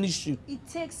definitely punish you. It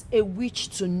takes a witch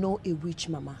to know a witch,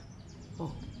 Mama.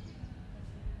 Oh.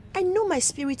 I know my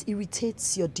spirit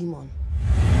irritates your demon.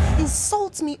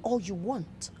 Insult me all you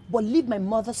want, but leave my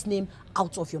mother's name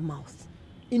out of your mouth.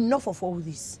 Enough of all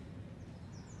this.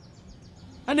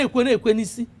 Won't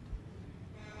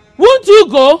you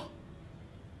go?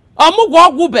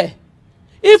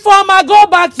 If I go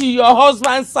back to your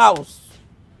husband's house,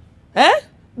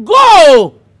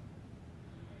 go!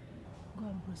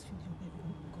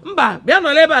 Mba,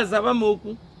 biano leba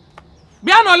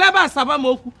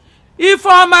sabamoku. If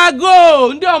I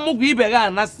go, ndi omugu ibega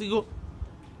anasigo.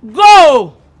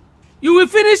 Go! You will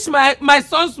finish my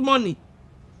son's money.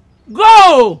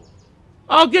 Go!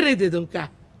 I'll get it, Donka.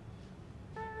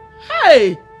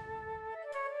 Hey!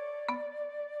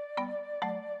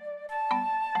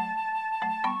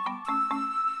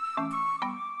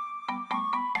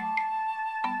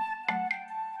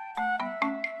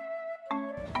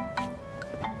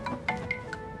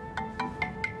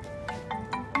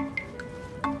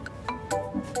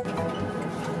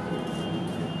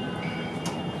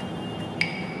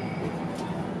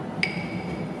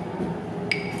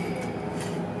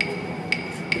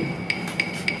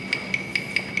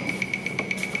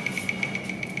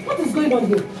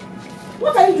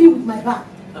 What are you doing with my bag?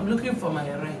 I'm looking for my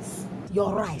rice.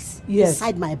 Your rice? Yes.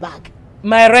 Inside my bag?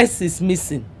 My rice is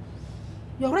missing.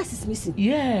 Your rice is missing?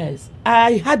 Yes.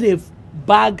 I had a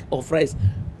bag of rice.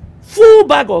 Full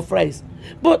bag of rice.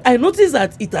 But I noticed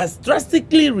that it has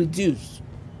drastically reduced.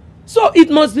 So it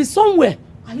must be somewhere.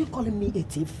 Are you calling me a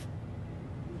thief?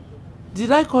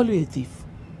 Did I call you a thief?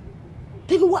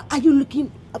 Then what are you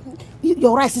looking?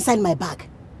 Your rice inside my bag?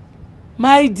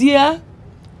 My dear,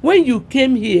 when you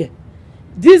came here,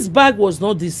 this bag was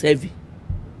not this heavy.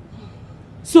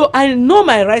 So I know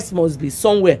my rice must be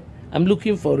somewhere. I'm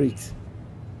looking for it.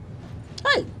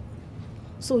 Hey,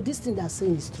 so this thing they're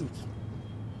saying is truth.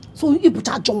 So you put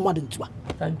a John Madden to her.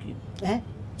 Thank you. Eh?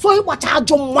 So you watch a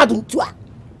John Madden to her.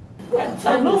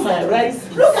 I know my rice.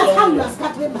 Look at how you are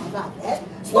scattering my bag. Eh?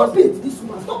 Stop it, this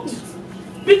woman. Stop it.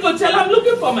 Because I'm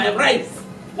looking for my rice.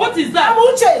 What is that?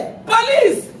 Amuche.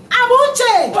 Police.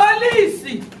 Amuche.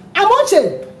 Police.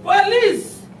 Amuche.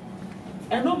 Police.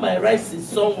 I know my rice is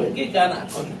somewhere. Get Ghana.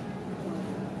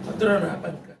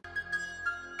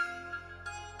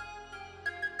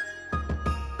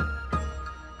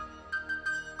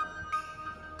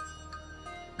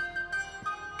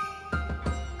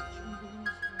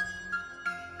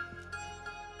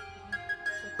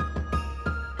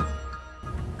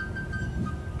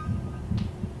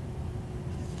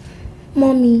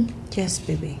 Mommy. Yes,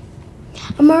 baby.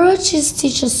 Amarachi's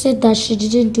teacher said that she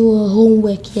didn't do her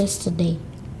homework yesterday.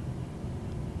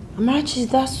 Amarachi, is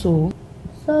that so?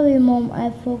 Sorry, Mom, I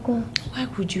forgot. Why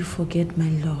would you forget, my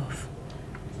love?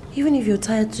 Even if you're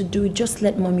tired to do it, just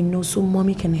let Mommy know so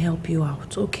Mommy can help you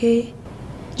out, okay?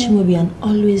 Chimobi, and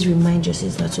always remind your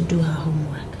sister to do her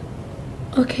homework.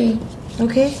 Okay.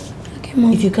 Okay? Okay,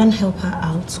 Mom. If you can't help her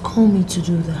out, call me to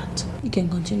do that. You can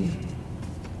continue.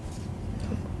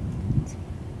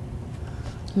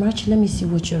 Amarachi, let me see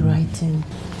what you're writing.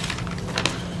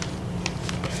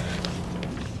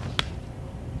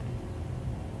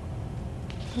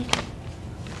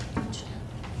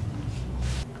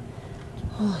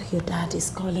 Oh, your dad is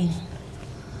calling.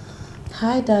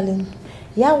 Hi, darling.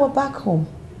 Yeah, we're back home.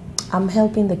 I'm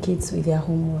helping the kids with their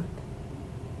homework.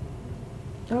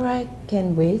 All right,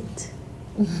 can't wait.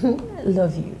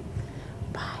 Love you.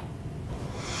 Bye.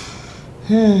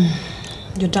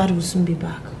 Your dad will soon be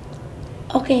back.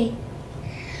 Okay.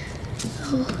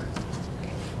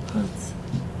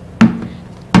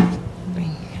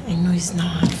 Bring. I know it's not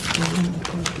hard for you. Let me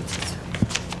go get it.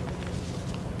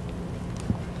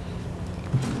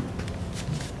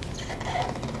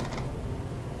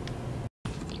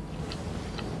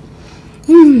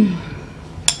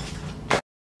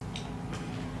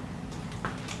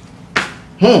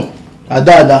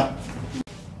 Ada.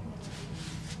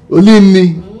 Only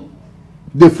me.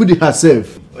 The food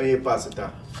herself. Oh, yeah, pass it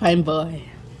out. Fine boy.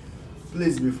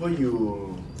 Please, before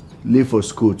you leave for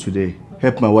school today,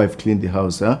 help my wife clean the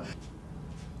house, huh?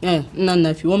 Yeah, no,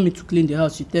 if you want me to clean the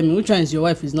house, you tell me which one is your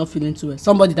wife is not feeling too well.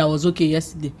 Somebody that was okay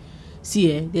yesterday.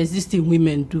 See, there's this thing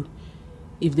women do.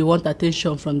 If they want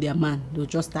attention from their man, they'll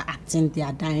just start acting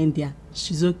there, dying there.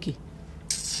 She's okay.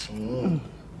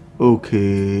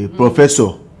 Okay,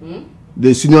 Professor.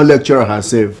 The senior lecturer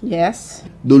herself. Yes.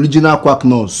 The original quack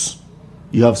nurse.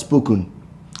 You have spoken.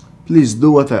 Please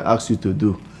do what I asked you to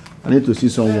do. I need to see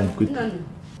someone quick. No.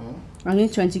 I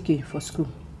need 20k for school.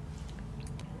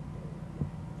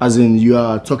 As in, you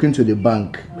are talking to the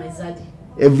bank. My zaddy.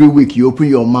 Every week you open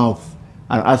your mouth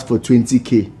and ask for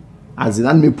 20k. As in,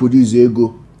 let me produce your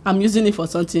ego. I'm using it for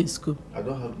something in school. I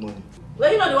don't have money. Well,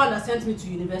 you're not the one that sent me to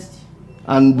university.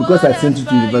 And because I sent you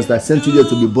to university, I sent you there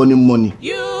to be burning money.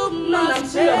 I'm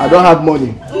serious. I don't have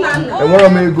money. And where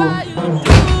am I going?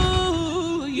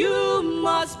 You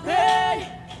must pay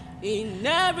in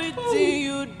everything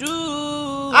you do.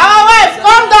 Our wife,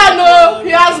 calm down, no.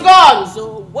 He has gone.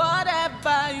 So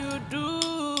whatever you do.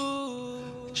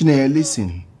 Chineye,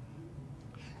 listen.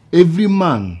 Every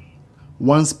man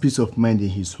wants peace of mind in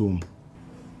his home.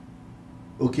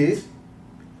 Okay?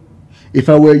 If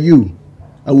I were you,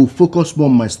 I will focus more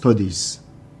on my studies.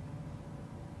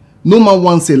 No man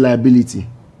wants a liability.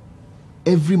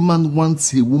 Every man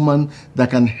wants a woman that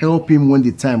can help him when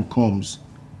the time comes.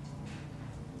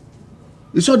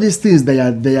 It's all these things they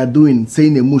are doing,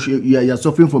 saying emotion, you are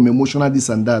suffering from emotional this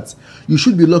and that. You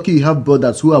should be lucky you have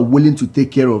brothers who are willing to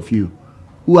take care of you,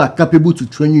 who are capable to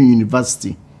train you in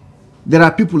university. There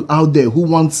are people out there who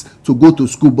want to go to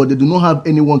school, but they do not have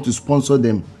anyone to sponsor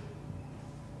them.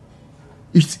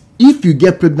 If you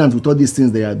get pregnant with all these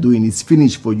things they are doing, it's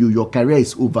finished for you. Your career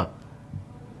is over.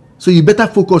 So you better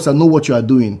focus and know what you are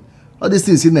doing. All these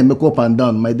things in the make up and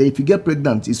down, my dear, if you get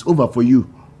pregnant, it's over for you.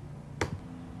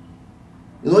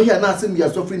 You know, here now saying you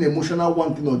are suffering emotional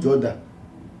one thing or the other.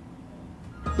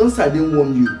 Don't say I didn't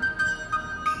warn you.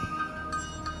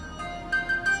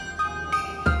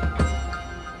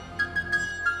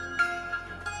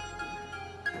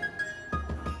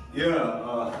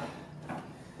 Yeah,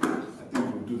 I think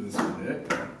we'll do this one, eh?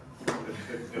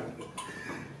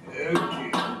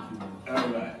 Okay. All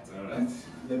right.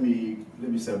 Let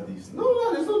me serve these.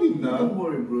 No, there's no need now. Don't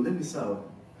worry, bro. Let me serve.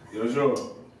 You're sure?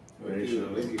 Very sure.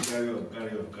 Okay, carry on.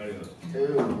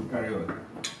 Carry on.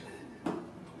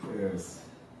 Yes.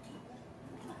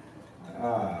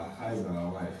 How's our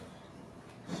wife?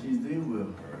 She's doing well.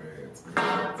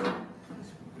 Alright.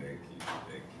 Thank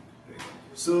you.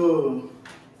 So,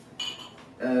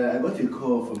 I got a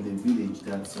call from the village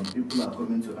that some people are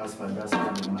coming to ask for Father's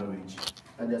hand in marriage,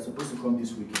 and they're supposed to come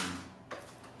this weekend.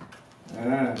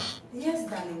 Yes,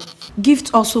 darling.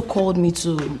 Gift also called me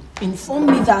to inform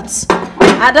me that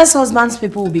Ada's husband's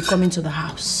people will be coming to the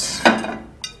house.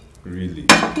 Really?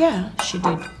 Yeah, she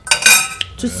did.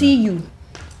 To see you.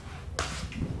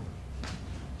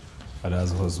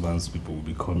 Ada's husband's people will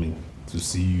be coming to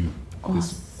see you. Oh.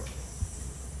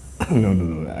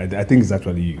 No. I think it's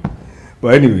actually you.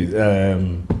 But anyways,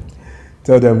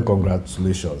 tell them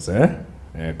congratulations,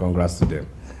 congrats to them.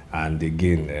 And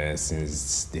again,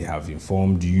 since they have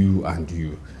informed you and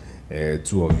you,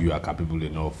 two of you are capable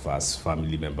enough as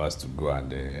family members to go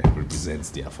and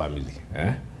represent their family.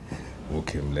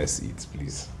 Okay, let's eat,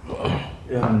 please.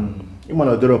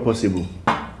 If possible,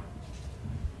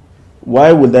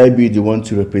 why would I be the one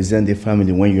to represent the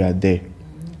family when you are there?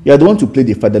 You are the one to play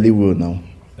the fatherly role now.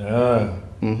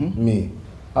 Me?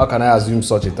 How can I assume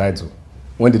such a title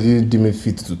when they didn't deem me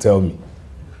fit to tell me?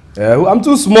 I'm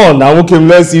too small now. Okay,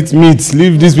 let's eat meat.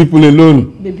 Leave these people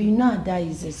alone. Baby, you know Ada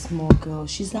is a small girl.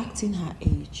 She's acting her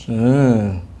age.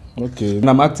 Okay. When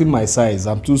I'm acting my size,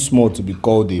 I'm too small to be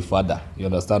called a father, you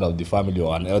understand, of the family,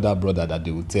 or an elder brother that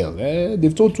they will tell.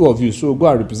 They've told two of you, so go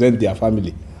and represent their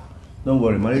family. Don't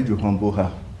worry, marriage will humble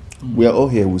her. We are all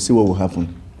here. We'll see what will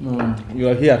happen. You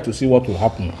are here to see what will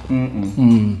happen.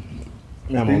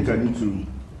 I think I need to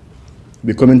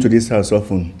be coming to this house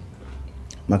often.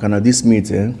 Makana, this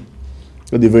meat,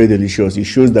 will be very delicious. It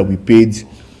shows that we paid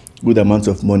good amounts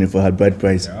of money for her bride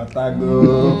price. That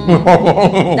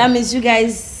means you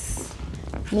guys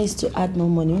needs to add more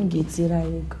money. And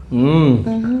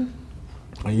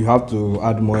you have to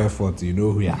add more effort, you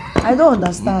know where. I don't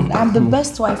understand. I'm the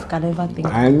best wife can ever think.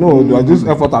 I know, this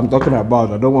effort I'm talking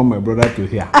about, I don't want my brother to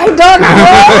hear. I don't know.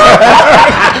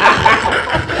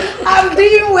 I'm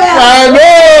doing well.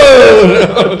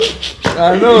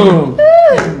 I know.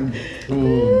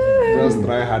 Just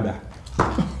try harder.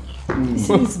 You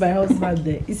see this my husband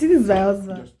there. You see this my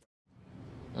husband.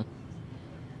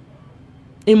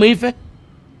 Imeife?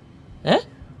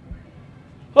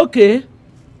 Okay.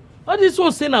 All this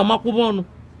one saying I'm Am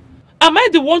I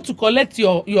the one to collect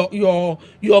your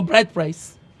bride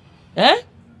price?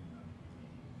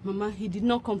 Mama, he did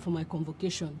not come for my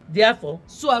convocation. Therefore?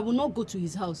 So I will not go to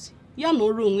his house. You have no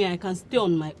room where I can stay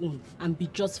on my own and be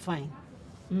just fine.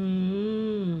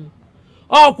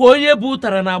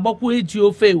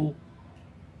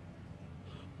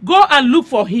 Go and look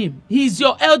for him. He's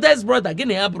your eldest brother.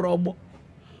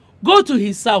 Go to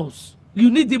his house. You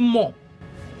need him more.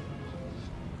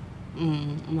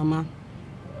 Mama,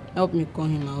 help me call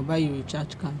him. I'll buy you a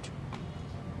recharge card.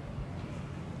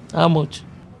 How much?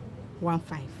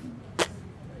 1,500.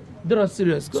 They're not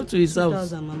serious. Go to his house.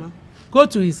 2,000, Mama. Go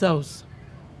to his house.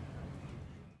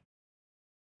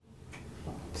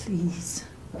 Please.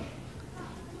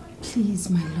 Please,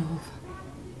 my love.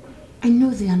 I know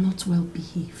they are not well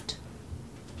behaved.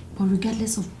 But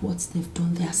regardless of what they've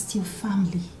done, they are still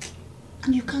family.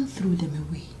 And you can't throw them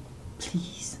away.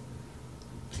 Please.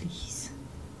 Please.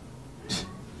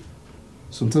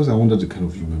 Sometimes I wonder the kind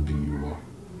of human being you are.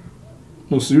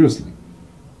 No, seriously.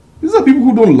 These are people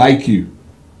who don't like you.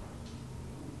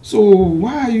 So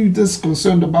why are you just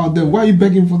concerned about them? Why are you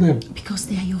begging for them? Because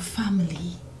they are your family.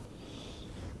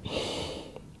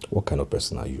 What kind of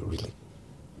person are you, really?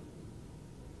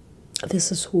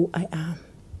 This is who I am.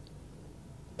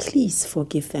 Please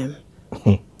forgive them.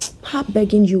 Her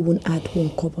begging you won't add 1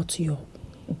 kobo to your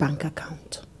bank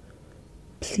account.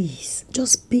 Please,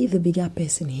 just be the bigger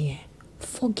person here.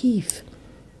 Forgive.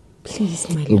 Please,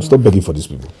 my love. Stop begging for these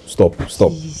people. Stop,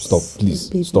 please,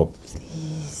 baby, stop.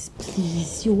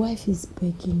 Please, your wife is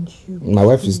begging you. My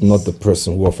wife is not the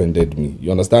person who offended me.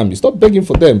 You understand me? Stop begging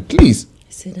for them, please.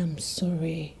 I said I'm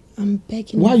sorry. I'm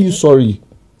begging. Why are you sorry?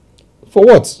 For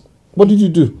what? What did you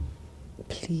do?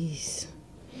 Please.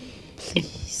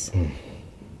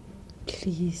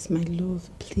 Please, my love,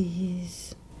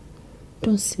 please.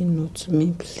 Don't say no to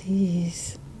me,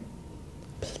 please.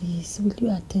 Please, will you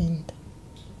attend?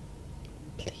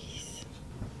 Please.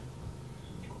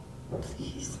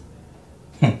 Please.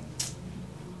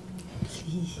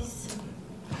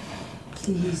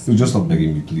 Please. No, just stop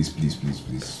begging me, please.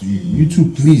 You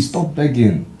too, please, stop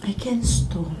begging. I can't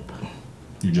stop.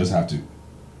 You just have to.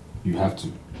 You have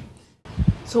to.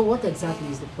 So what exactly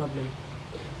is the problem?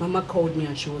 Mama called me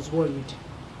and she was worried.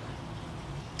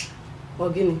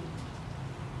 Ogini,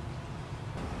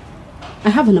 I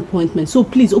have an appointment, so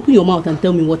please open your mouth and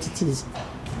tell me what it is.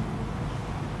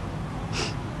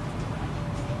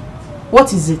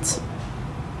 What is it?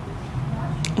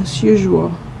 As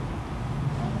usual,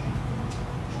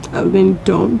 I've been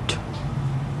dumped.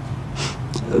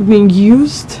 I've been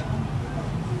used.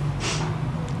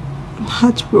 I'm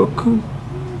heartbroken.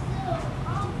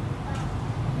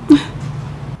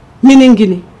 Meaning,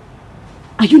 Guinea,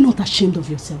 are you not ashamed of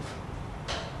yourself?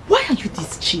 Why are you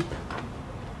this cheap?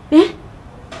 Eh?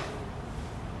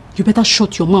 You better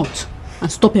shut your mouth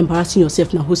and stop embarrassing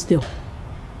yourself in a hostel.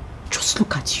 Just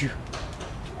look at you.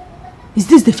 Is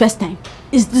this the first time?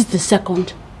 Is this the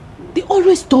second? They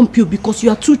always dump you because you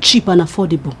are too cheap and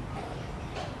affordable.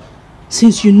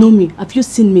 Since you know me, have you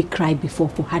seen me cry before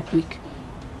for heartbreak?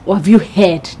 Or have you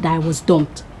heard that I was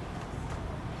dumped?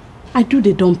 I do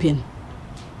the dumping.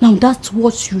 Now that's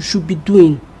what you should be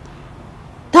doing.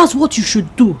 That's what you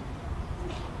should do.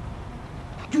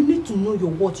 You need to know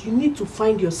your worth. You need to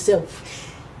find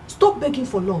yourself. Stop begging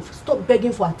for love. Stop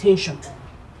begging for attention.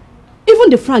 Even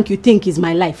the Frank you think is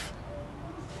my life,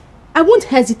 I won't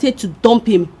hesitate to dump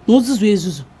him. Ngozi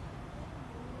Ezeonu.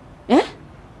 Eh?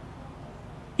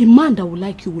 A man that will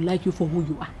like you for who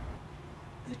you are.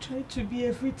 I tried to be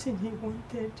everything he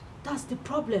wanted. That's the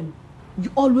problem.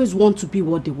 You always want to be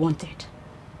what they wanted.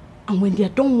 And when they are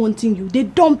done wanting you, they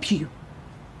dump you.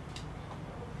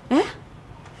 Eh?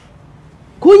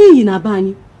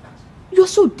 You're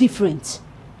so different.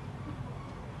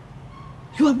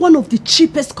 You are one of the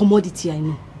cheapest commodity I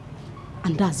know.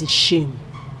 And that's a shame.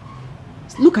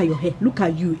 Look at your hair. Look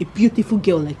at you, a beautiful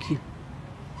girl like you.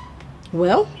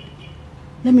 Well,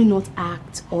 let me not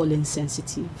act all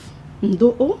insensitive.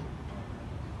 Ndo,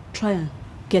 try and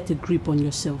get a grip on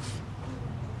yourself.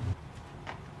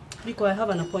 Because I have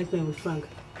an appointment with Frank.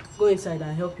 Go inside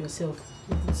and help yourself.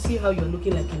 See how you're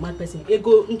looking like a mad person.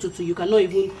 Ego Ntutu, you cannot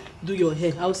even do your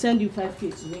hair. I'll send you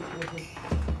 5K to make your hair.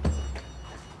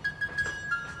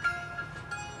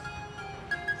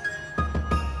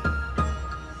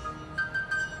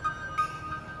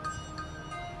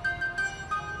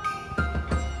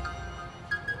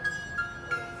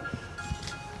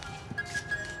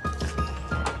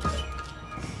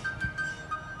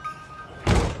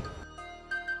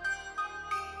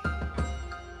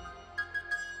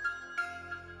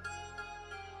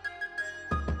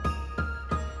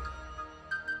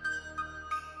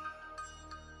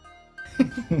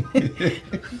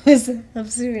 I'm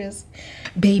serious.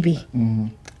 Baby,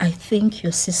 I think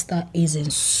your sister is in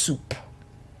soup.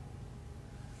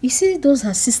 You see those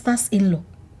her sisters-in-law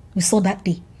we saw that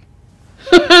day?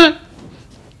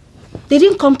 They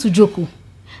didn't come to Joko.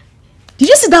 Did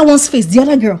you see that one's face? The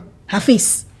other girl, her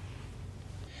face.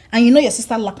 And you know your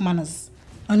sister lack manners.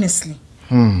 Honestly.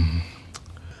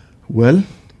 Well,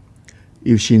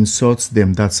 if she insults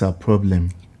them, that's her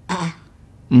problem.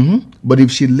 But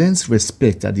if she learns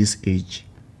respect at this age,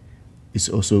 it's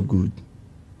also good.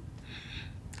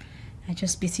 I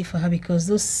just pity for her because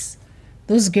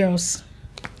those girls.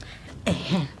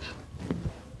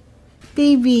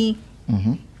 Baby,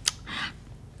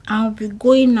 I'll be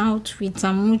going out with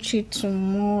Amuchi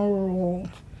tomorrow.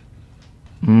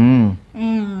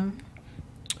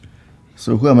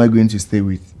 So who am I going to stay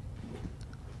with?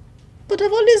 But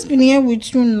I've always been here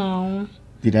with you now.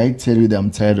 Did I tell you that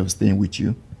I'm tired of staying with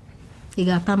you?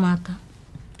 Igatamata.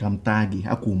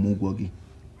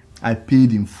 I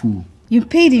paid in full. You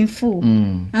paid in full?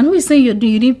 And who is saying you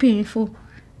didn't pay in full?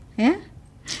 Yeah?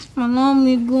 Allow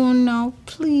me go now,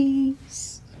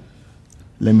 please.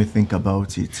 Let me think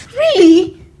about it.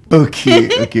 Really?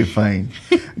 Okay, fine.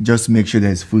 Just make sure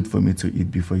there's food for me to eat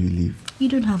before you leave. You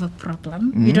don't have a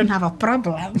problem. You don't have a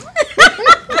problem.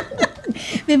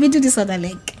 Baby, do this other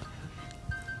leg.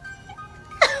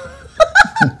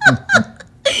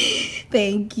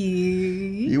 Thank you.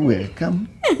 You're welcome.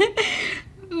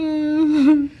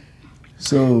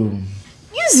 So...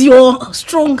 Use your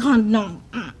strong hand now.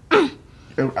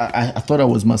 I thought I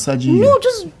was massaging you. No,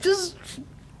 just...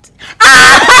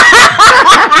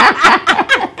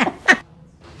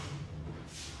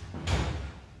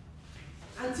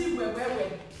 Auntie,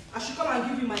 where? I should come and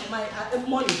give you my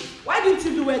money. Why didn't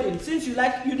you do wedding? Since you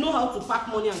know how to pack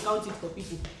money and count it for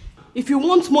people. If you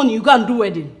want money, you go and do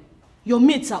wedding. Your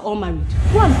mates are all married.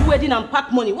 Go and do wedding and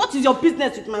pack money. What is your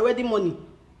business with my wedding money?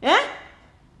 Eh?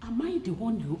 Am I the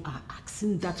one you are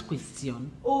asking that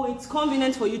question? Oh, it's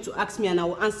convenient for you to ask me and I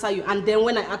will answer you. And then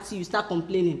when I ask you, you start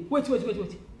complaining. Wait.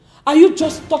 Are you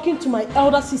just talking to my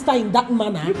elder sister in that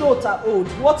manner? You both are old.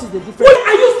 What is the difference? Wait,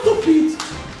 are you stupid?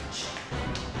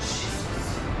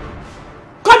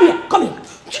 Come here.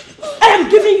 I am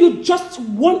giving you just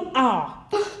 1 hour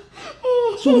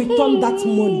to return that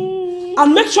money.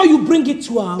 And make sure you bring it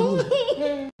to our room.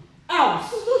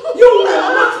 Else, you will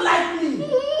not like me.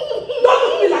 Don't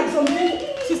look me like something.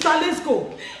 Sister, let's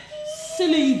go.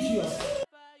 Silly idiot.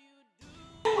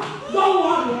 Don't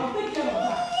worry, I'll take care of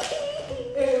that.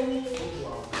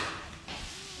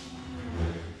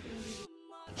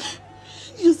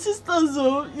 Your sisters,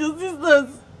 oh, your sisters.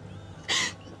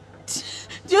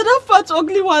 The other fat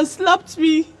ugly one slapped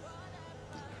me.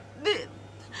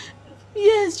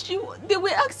 They were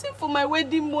asking for my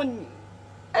wedding money.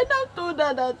 And I told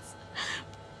her that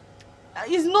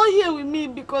he's not here with me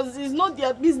because it's not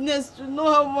their business to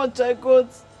know how much I got.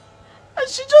 And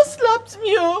she just slapped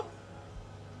me, oh.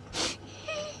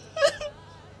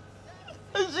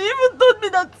 And she even told me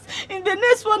that in the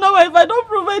next 1 hour, if I don't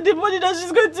provide the money, that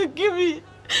she's going to kill me.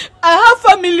 I have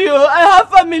family, oh, I have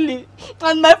family.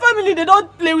 And my family, they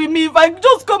don't play with me. If I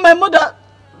just call my mother,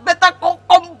 better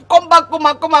come back home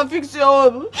and come and fix your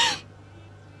home.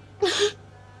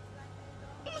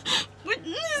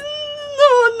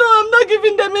 No, I'm not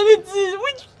giving them anything.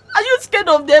 Are you scared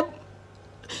of them?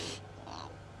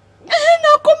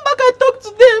 Now come back and talk to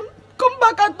them. Come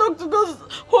back and talk to those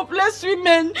hopeless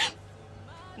women.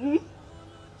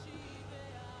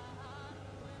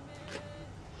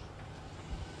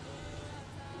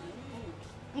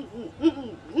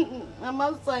 I'm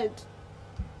outside.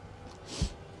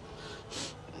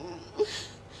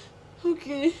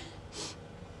 Okay.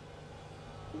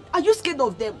 Are you scared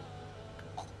of them?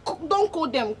 Don't call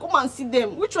them. Come and see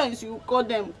them. Which one is you call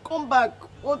them? Come back.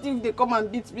 What if they come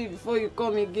and beat me before you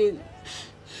come again?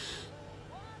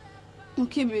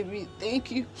 Okay, baby.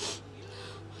 Thank you.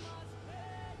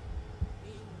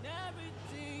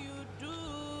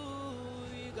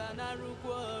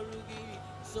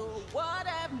 So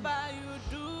whatever you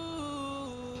do,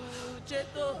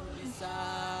 Cheto Lisa.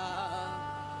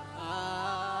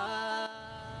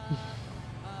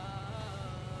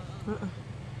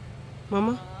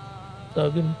 Mama?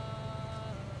 Again.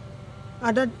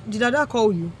 Did Ada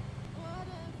call you?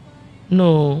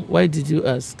 No, why did you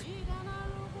ask?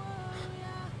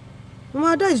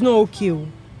 Mama, Ada is not okay.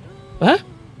 Huh?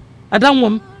 Ada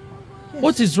mom? Yes.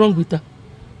 What is wrong with her?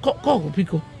 Call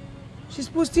Pico. She's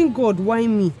posting God, why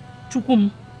me?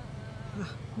 Chukum.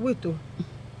 Wait, oh.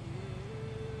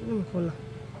 Let me call her.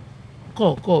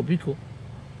 Call Pico.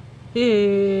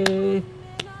 Hey,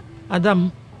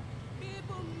 Adam.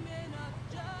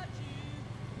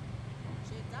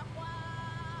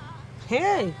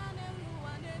 Hey.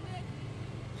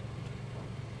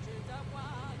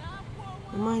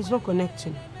 Mama, it's not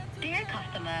connecting. Dear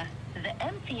customer, the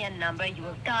MTN number you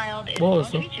have dialed is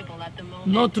not reachable at the moment.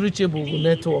 Not reachable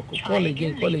network. Call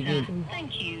again.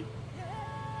 Thank you.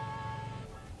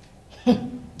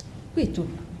 Wait, oh.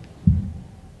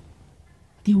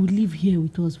 They will live here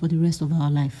with us for the rest of our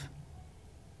life.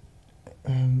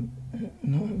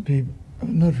 No, babe,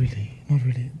 not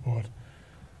really, but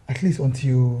at least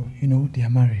until, they are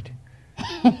married.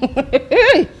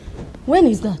 When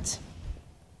is that?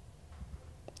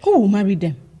 Who will marry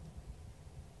them?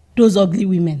 Those ugly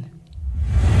women.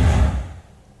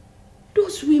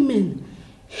 Those women.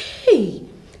 Hey,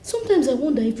 sometimes I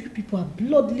wonder if you people are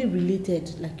bloodly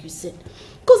related, like you said.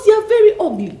 Because they are very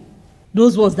ugly.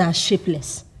 Those ones that are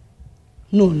shapeless.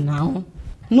 No, now.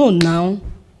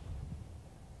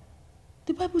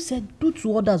 The Bible said, do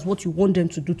to others what you want them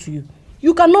to do to you.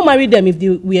 You cannot marry them if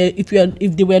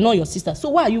they were not your sister. So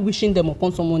why are you wishing them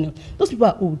upon someone else? Those people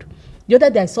are old. The other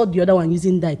day I saw the other one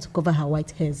using dye to cover her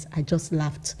white hairs. I just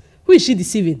laughed. Who is she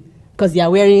deceiving? Because they are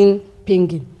wearing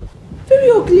pinging.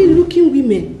 Very ugly looking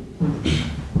women.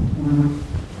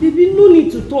 Baby, no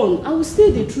need to turn. I will say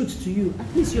the truth to you.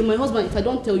 At least you're my husband. If I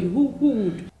don't tell you, who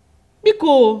would?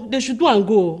 Biko, they should do and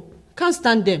go. Can't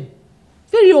stand them.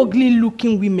 Very ugly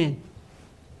looking women.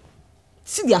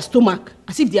 See their stomach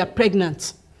as if they are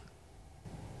pregnant.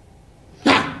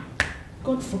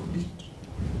 God forbid.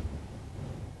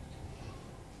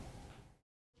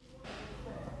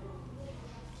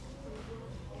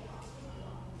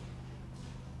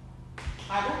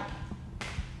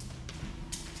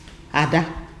 Ada.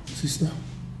 Sister.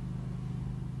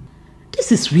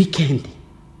 This is weekend.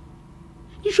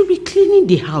 You should be cleaning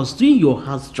the house, doing your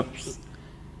house jobs.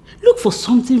 Look for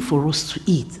something for us to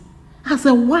eat. As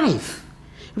a wife.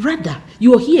 Rather,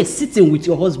 you're here sitting with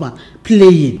your husband,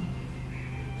 playing.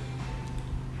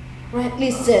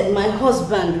 Rightly said, my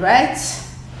husband, right?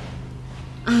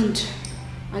 And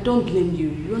I don't blame you.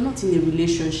 You're not in a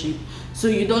relationship, so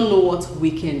you don't know what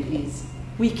weekend is.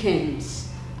 Weekends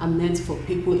are meant for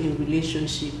people in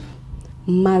relationship.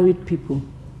 Married people.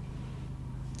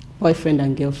 Boyfriend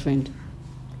and girlfriend.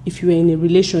 If you were in a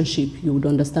relationship, you would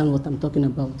understand what I'm talking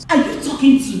about. Are you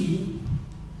talking to me?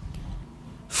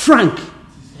 Frank,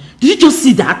 did you just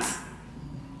see that?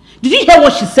 Did you hear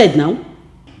what she said now?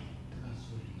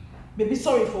 Baby,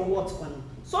 sorry for what, Kwani?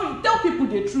 Sorry, tell people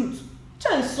the truth.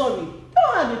 Child, sorry.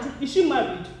 Tell her the truth. Is she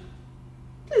married?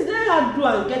 Please let her go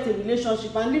and get a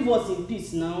relationship and leave us in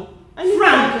peace now.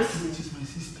 Frank! She's my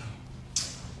sister.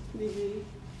 Baby.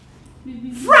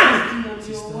 Frank! I'm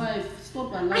your wife.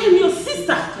 Stop allowing I am your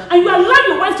sister, and you allow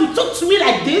your wife to talk to me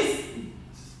like this?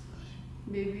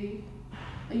 Baby,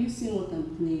 are you seeing what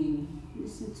I'm playing?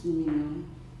 Listen to me now.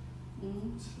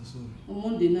 On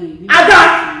Monday night.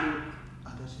 Ada!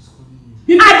 Ada, she's calling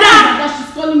you. Ada!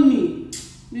 She's calling me.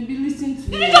 Baby, listen to me.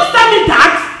 Did you just tell me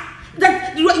that?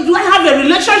 That do I have a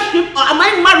relationship, or am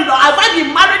I married, or have I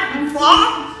been married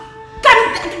before? Can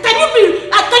you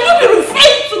be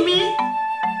referring to me?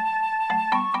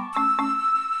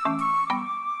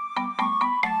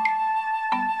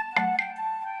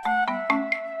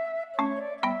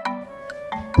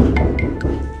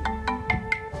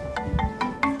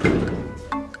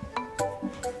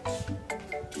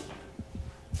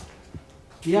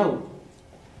 Yo.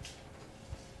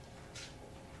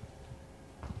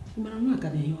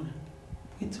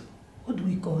 Wait, what do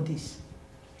we call this?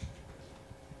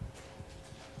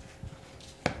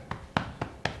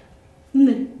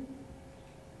 Ne.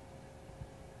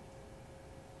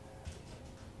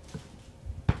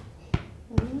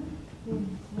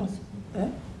 What?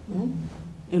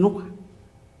 Enough.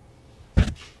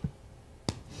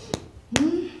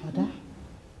 Ada?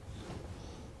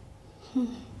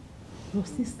 You're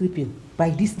still sleeping by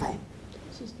this time.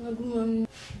 Sister, good morning.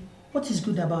 What is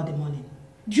good about the morning?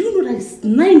 Do you know that it's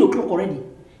 9 o'clock already?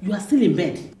 You are still in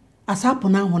bed. As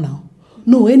happen now.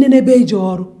 No, wait,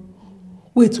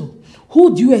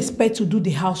 who do you expect to do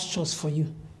the house chores for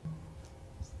you?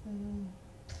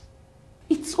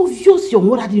 It's obvious your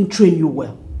mother didn't train you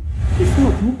well. If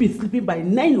not, you'll be sleeping by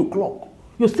 9 o'clock.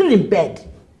 You're still in bed.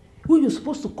 When you're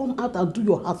supposed to come out and do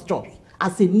your house chores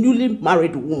as a newly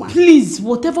married woman. Please,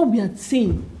 whatever we are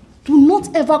saying, do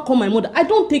not ever call my mother. I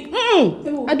don't take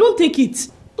I don't take it.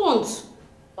 Don't.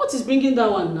 What is bringing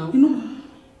that one now? You know,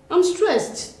 I'm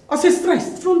stressed. I say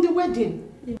stressed? From the wedding.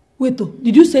 Wait,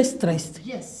 did you say stressed?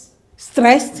 Yes.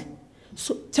 Stressed?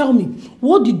 So tell me,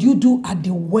 what did you do at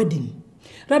the wedding?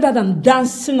 Rather than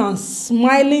dancing and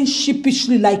smiling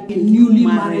sheepishly like a newly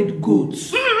married goat.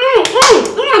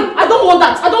 I don't want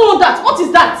that. I don't want that. What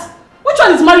is that? Which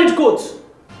one is married goat?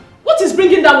 What is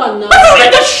bringing that one now?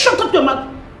 Just shut up your mouth.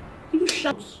 You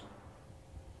shut.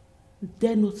 You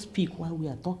dare not speak while we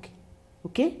are talking.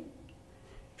 Okay?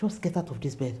 Just get out of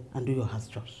this bed and do your house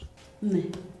chores.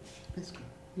 Let's go.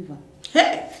 Leave her.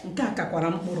 Hey!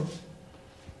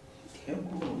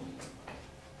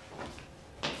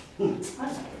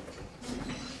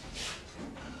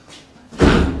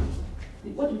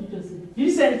 What did you just say? Did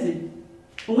you say anything?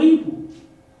 Or when you go?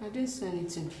 I didn't say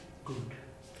anything. Good.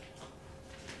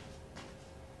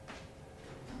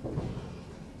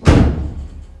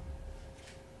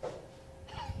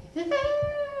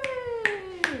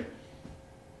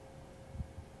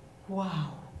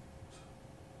 Wow.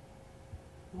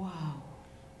 Wow.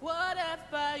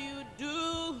 Whatever you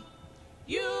do,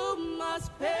 you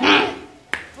must pay.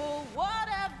 For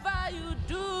whatever you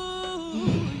do,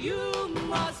 you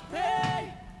must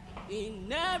pay.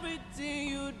 In everything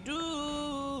you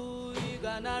do, you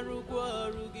gonna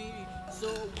rugi. So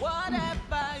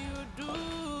whatever you do,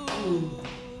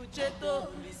 Cheto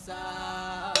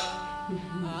Lisa.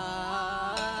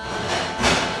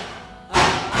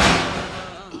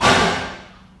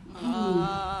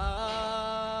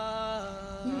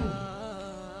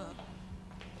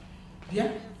 Yeah?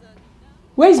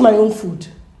 Where is my own food?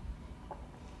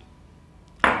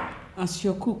 As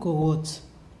your cook or what?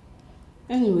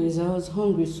 Anyways, I was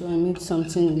hungry, so I made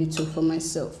something little for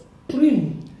myself.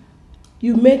 Really?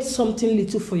 You made something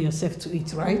little for yourself to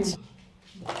eat, right?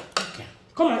 Okay.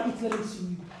 Come and eat, let me see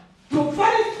you. No,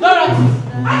 Dorothy!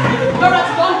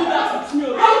 Dorothy, don't do that with me.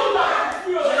 Don't do that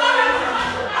with me.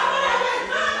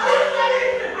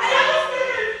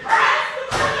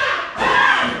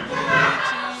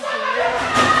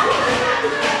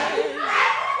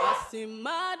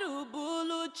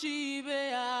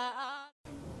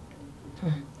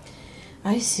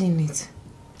 Are you seeing it?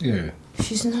 Yeah.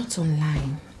 She's not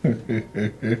online.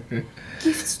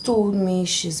 Gift told me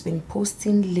she's been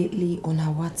posting lately on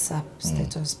her WhatsApp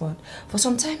status, but for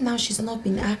some time now she's not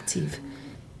been active.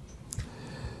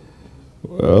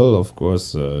 Well, of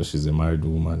course, she's a married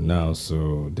woman now,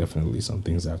 so definitely some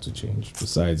things have to change.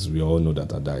 Besides, we all know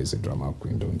that Ada is a drama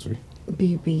queen, don't we?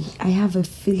 Baby, I have a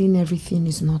feeling everything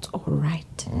is not all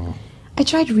right. I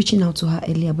tried reaching out to her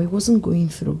earlier, but it wasn't going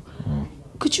through.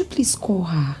 Could you please call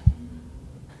her?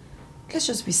 Let's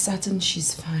just be certain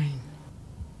she's fine.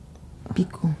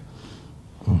 Biko.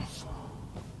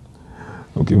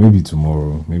 Okay, maybe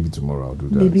tomorrow. Maybe tomorrow I'll do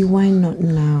that. Baby, why not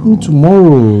now?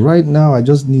 Tomorrow. Right now, I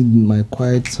just need my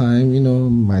quiet time,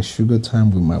 my sugar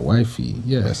time with my wifey.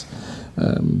 Yes.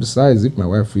 Besides, if my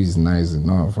wife is nice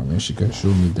enough, she can show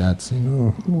me that,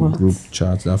 group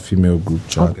chat, that female group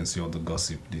chat. I can see all the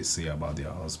gossip they say about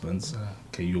their husbands.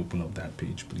 Can you open up that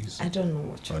page, please? I don't know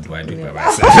what you're Or do I do it by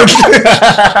myself?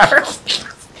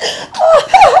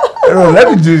 Let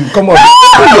me do it. Come on.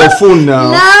 Put your phone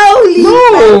now. Now, leave no.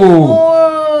 my phone.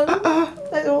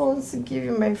 I don't want to give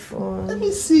you my phone. Let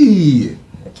me see.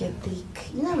 Okay,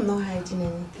 Dick. I'm not hiding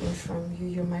anything from you.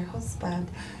 You're my husband.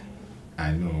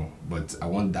 I know, but I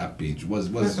want that page. What's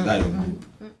that your group?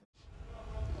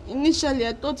 Initially,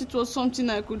 I thought it was something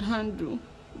I could handle.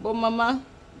 But Mama,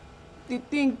 the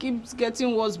thing keeps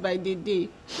getting worse by the day.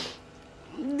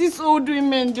 These old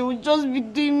women, they will just be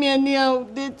doing me anyhow.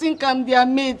 They think I'm their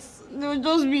mates. They will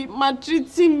just be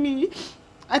maltreating me.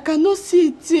 I cannot see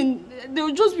a thing. They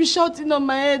will just be shouting on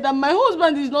my head and my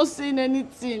husband is not saying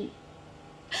anything.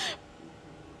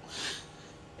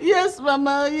 Yes,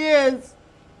 Mama, yes.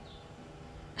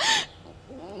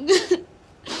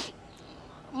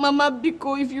 Mama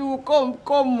Biko, if you will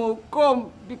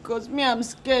come, because me, I'm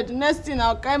scared. Next thing,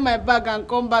 I'll carry my bag and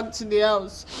come back to the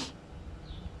house.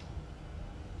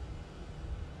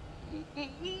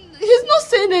 He's not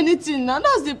saying anything now.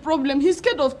 That's the problem. He's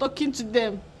scared of talking to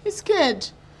them. He's scared.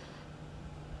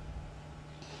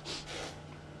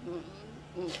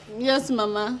 Yes,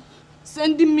 Mama.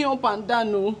 Sending me up and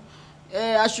down. No.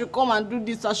 I should come and do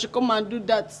this. I should come and do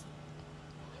that.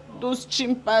 Those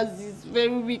chimpanzees, very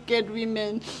wicked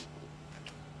women.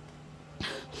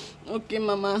 Okay,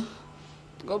 Mama.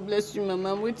 God bless you,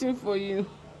 Mama. I'm waiting for you.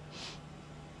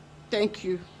 Thank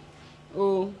you.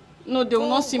 Oh, no, they will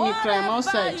not see me cry. I'm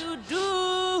outside.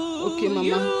 Okay,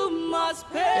 Mama.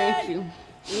 Thank you.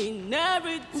 In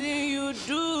everything you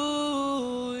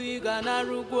do, you gonna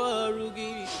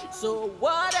rugi. So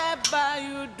whatever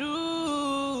you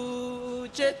do,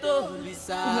 Cheto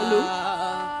Lisa. Hello.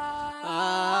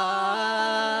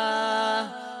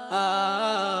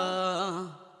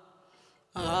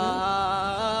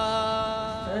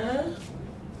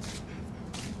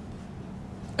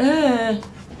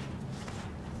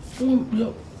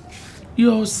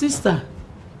 Your sister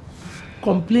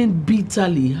complained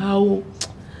bitterly how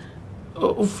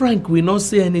Frank will not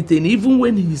say anything even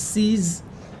when he sees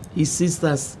his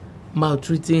sisters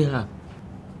maltreating her.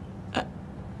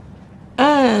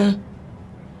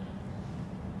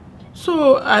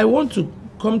 So I want to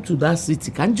come to that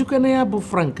city. Can you have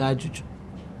Frank Ajuju?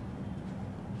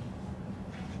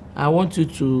 I want you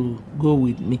to go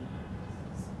with me.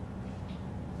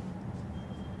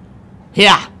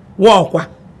 Here, walk.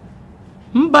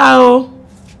 Mbao.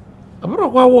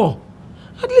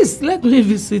 At least let me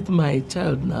visit my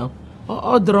child now.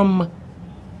 Or drama.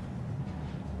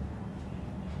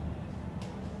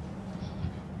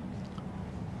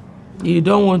 You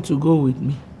don't want to go with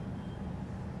me.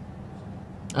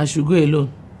 I should go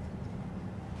alone.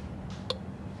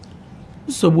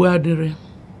 So where are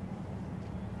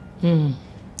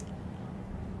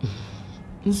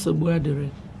So where are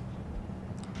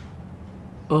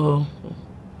Oh,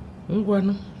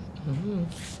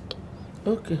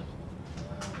 okay.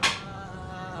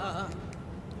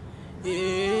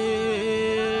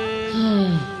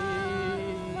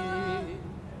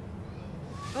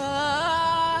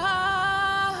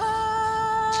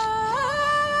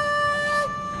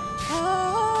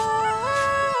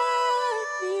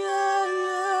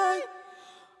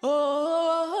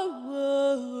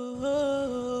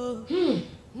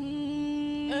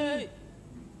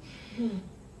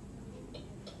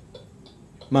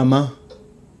 Mama,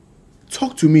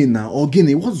 talk to me now.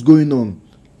 Ogini, what's going on?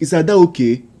 Is Ada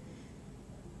okay?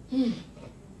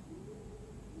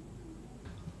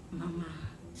 Mama,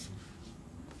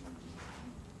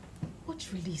 what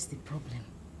really is the problem?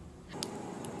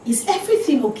 Is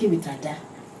everything okay with Ada?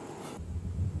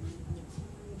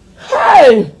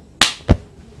 Hey!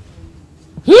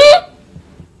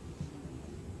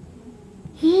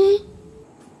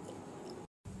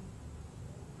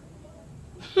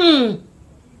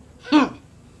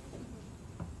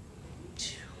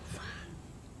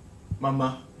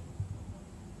 Mama.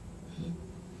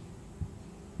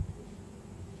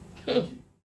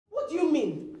 What do you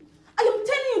mean? I am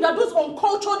telling you that those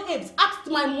uncultured apes asked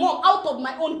my mom out of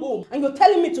my own home and you're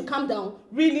telling me to calm down?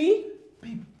 Really?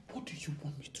 Babe, what do you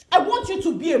want me to do? I want you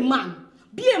to be a man.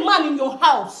 Be a man in your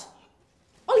house.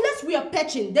 Unless we are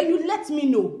patching, then you let me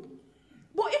know.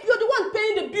 But if you're the one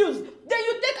paying the bills, then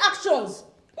you take actions.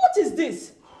 What is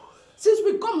this? Since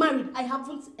we got married, I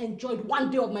haven't enjoyed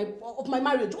one day of my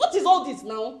marriage. What is all this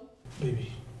now?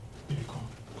 Baby, come.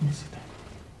 Come and sit down.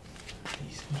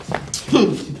 Please,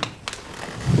 sit down.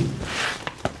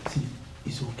 See,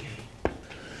 it's okay.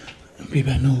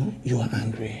 Baby, I know you are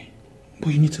angry, but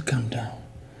you need to calm down.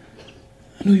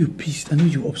 I know you're pissed, I know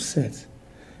you're upset,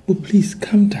 but please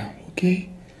calm down, okay?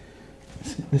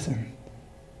 Listen,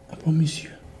 I promise you,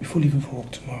 before leaving for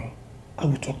work tomorrow, I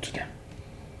will talk to them,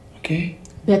 okay?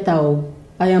 Better,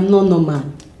 I am not normal.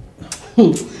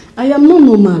 I am not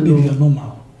normal. Baby, you're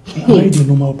normal. I'm already a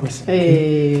normal person,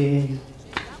 okay?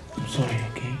 I'm sorry,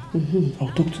 okay?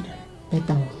 I'll talk to them.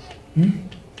 Better.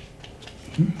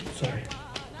 Sorry.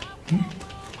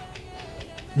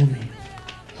 Mommy.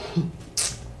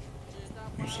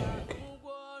 I'm sorry, okay?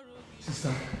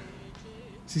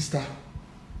 Sister,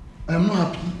 I am not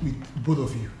happy with both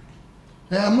of you.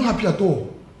 I am not happy at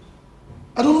all.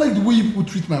 I don't like the way you people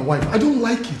treat my wife. I don't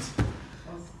like it.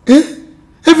 Eh?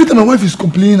 Every time my wife is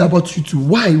complaining about you two.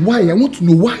 Why? I want to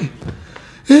know why.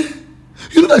 Eh?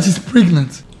 You know that she's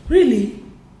pregnant. Really?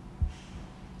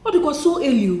 What because so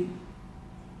early?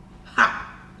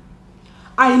 Ha!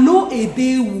 I know a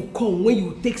day will come when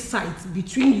you take sides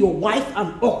between your wife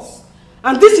and us.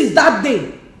 And this is that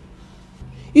day.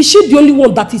 Is she the only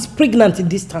one that is pregnant in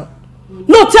this town?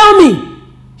 No, tell me.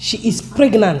 She is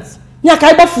pregnant.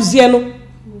 Nyakaiba Fuzieno.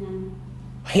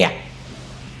 Here.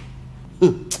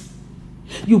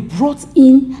 You brought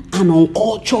in an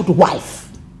uncultured wife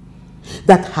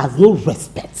that has no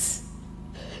respect.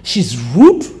 She's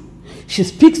rude. She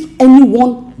speaks to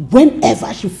anyone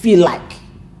whenever she feels like.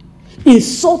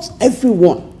 Insults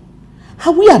everyone.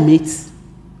 Are we are mates?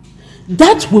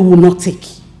 That we will not take.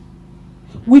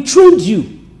 We trained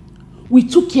you. We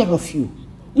took care of you.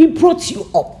 We brought you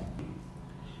up.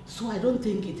 So I don't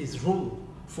think it is wrong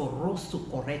for us to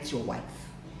correct your wife.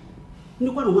 Are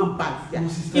we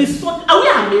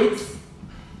our mates?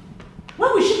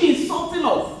 Why would she be insulting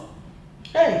us?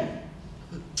 Hey!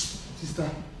 Sister,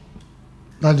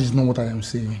 that is not what I am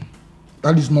saying.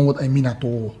 That is not what I mean at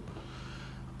all.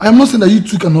 I am not saying that you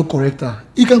two cannot correct her.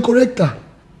 You can correct her.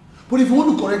 But if you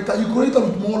want to correct her, you correct her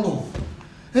with more love.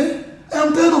 Eh? I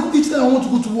am tired of each time I want to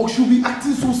go to work, she'll be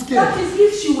acting so scared. That is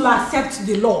if she will accept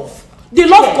the love. The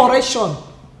love correction.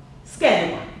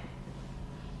 Scared.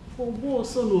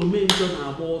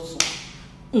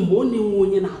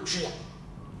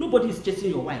 Nobody is chasing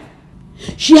your wife.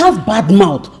 She has bad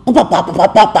mouth.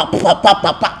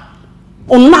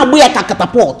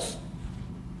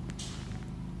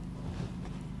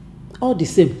 All the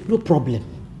same, no problem.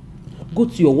 Go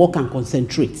to your work and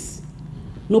concentrate.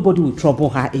 Nobody will trouble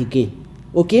her again.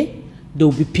 Okay? There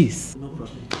will be peace. No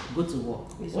problem. Go to work.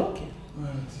 It's okay.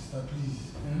 Sister,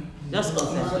 please. Please. Just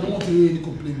concentrate. I don't want to hear any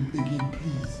complaint again,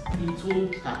 please. It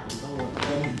won't happen. Don't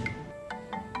worry.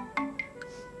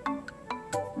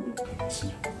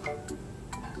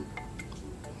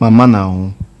 Mama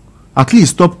now, at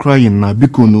least stop crying now,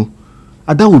 Bikono.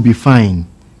 And that will be fine.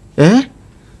 Eh?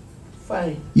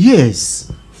 Fine.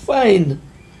 Yes. Fine.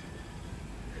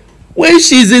 When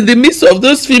she's in the midst of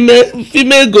those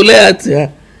female Goliaths,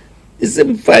 it's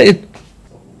fine.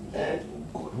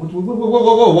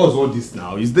 What's all this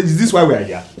now? Is this why we are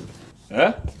here?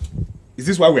 Eh? Is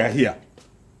this why we are here?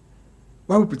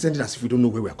 Why are we pretending as if we don't know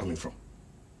where we are coming from?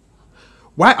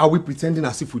 Why are we pretending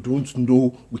as if we don't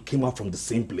know we came out from the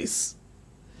same place?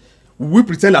 Will we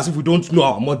pretend as if we don't know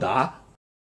our mother?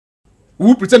 Will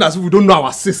we pretend as if we don't know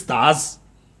our sisters?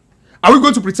 Are we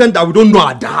going to pretend that we don't know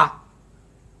our dad?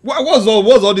 What's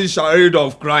all this charade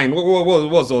of crying?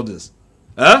 What's all this?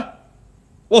 Eh?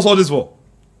 What's all this for?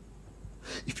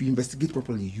 If you investigate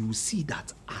properly, you will see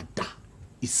that Ada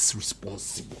is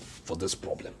responsible for this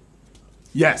problem.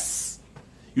 Yes.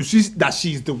 You see that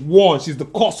she's the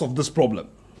cause of this problem.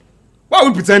 Why are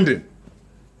we pretending?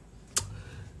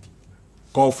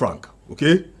 Call Frank,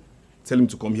 okay? Tell him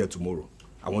to come here tomorrow.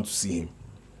 I want to see him.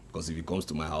 Because if he comes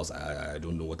to my house, I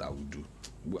don't know what I will do.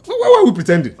 Why are we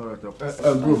pretending? Alright, bro,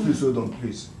 please hold on,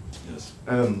 please. Yes.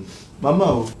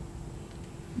 Mama,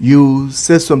 you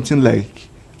said something like,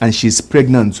 and she's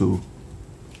pregnant too.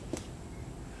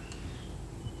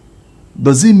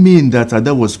 Does it mean that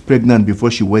Ada was pregnant before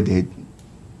she wedded?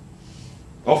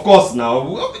 Of course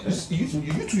now. You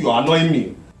two, you are annoying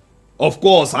me. Of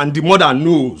course, and the mother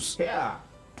knows. Yeah.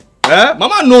 Eh?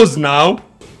 Mama knows now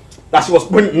that she was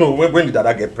pregnant. No, when did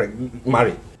Ada get pregnant?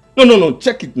 Married? No.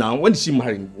 Check it now. When did she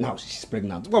marry? Now she's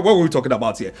pregnant. What were we talking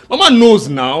about here? Mama knows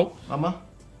now. Mama?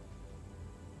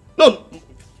 No.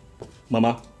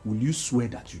 Mama, will you swear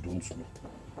that you don't know?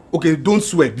 Okay, don't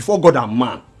swear. Before God and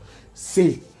man,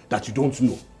 say that you don't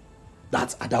know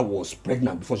that Ada was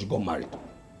pregnant before she got married.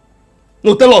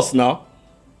 No, tell us now.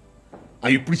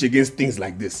 And you preach against things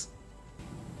like this.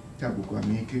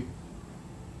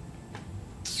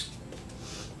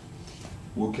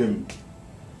 Welcome.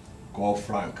 Call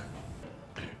Frank.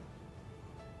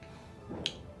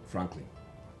 Frankly.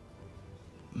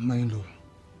 My in-law.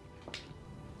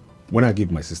 When I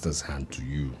gave my sister's hand to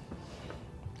you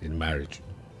in marriage,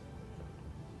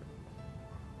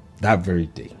 that very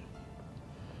day,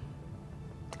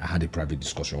 I had a private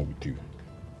discussion with you,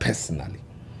 personally.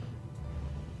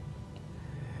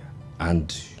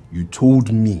 And you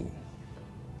told me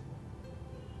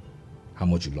how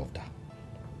much you loved her.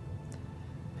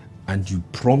 And you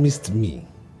promised me,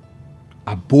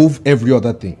 above every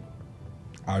other thing,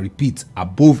 I repeat,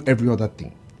 above every other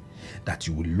thing, that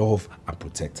you will love and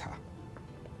protect her.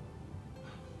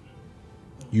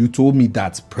 You told me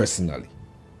that personally.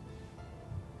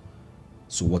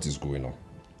 So what is going on?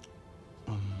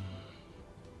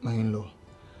 My in-law,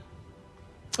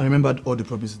 I remembered all the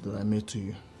promises that I made to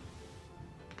you.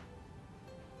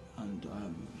 And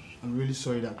I'm really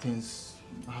sorry that things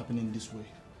are happening this way.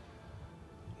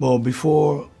 But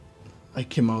before I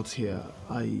came out here,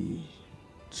 I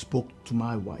spoke to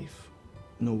my wife.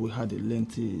 You know, we had a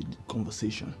lengthy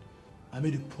conversation. I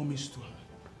made a promise to her.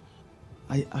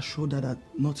 I assured her that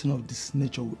nothing of this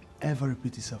nature would ever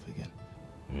repeat itself again.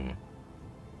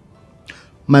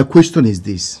 My question is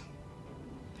this.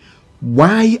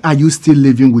 Why are you still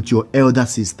living with your elder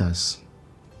sisters?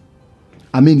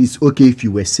 I mean, it's okay if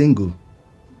you were single,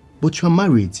 but you're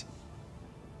married.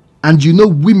 And you know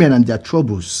women and their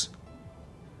troubles.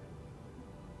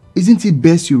 Isn't it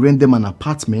best you rent them an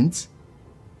apartment?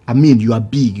 I mean, you are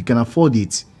big, you can afford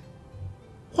it.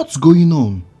 What's going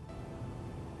on?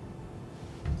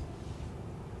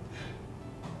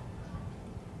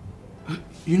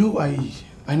 You know,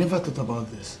 I never thought about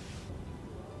this.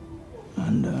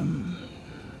 And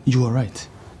you are right.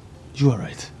 You are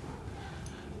right.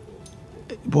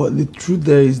 But the truth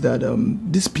there is that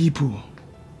these people,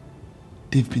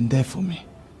 they've been there for me.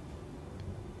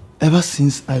 Ever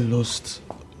since I lost,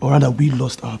 or rather we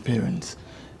lost our parents,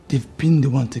 they've been the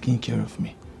one taking care of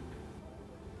me.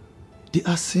 They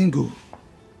are single.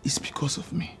 It's because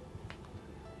of me.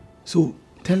 So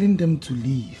telling them to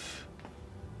leave,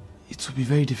 it will be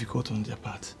very difficult on their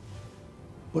part.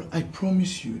 But I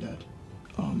promise you that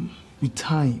with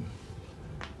time,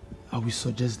 I will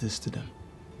suggest this to them.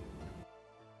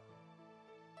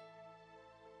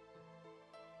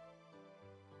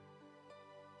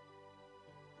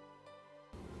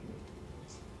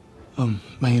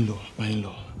 My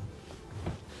in-law,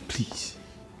 please,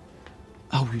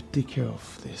 I will take care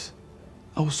of this.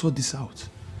 I will sort this out.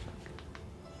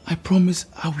 I promise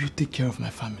I will take care of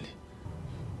my family.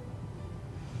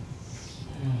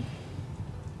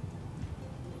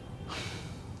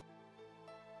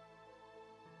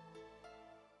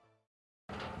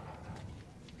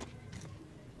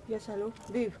 Yes, hello,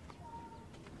 babe.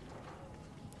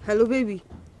 Hello, baby.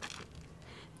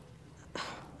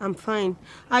 I'm fine.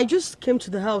 I just came to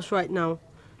the house right now.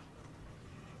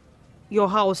 Your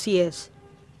house, yes.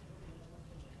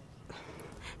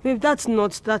 Babe, that's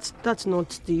not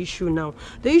the issue now.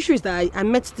 The issue is that I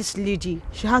met this lady.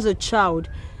 She has a child.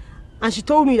 And she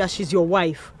told me that she's your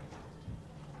wife.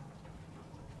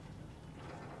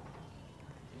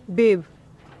 Babe.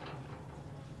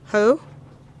 Hello?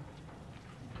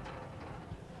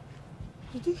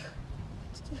 Did he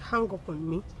hang up on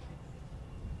me?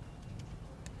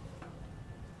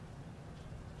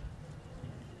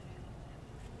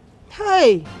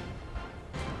 Hey!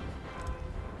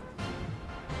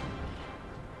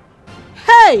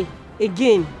 Hey!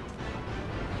 Again.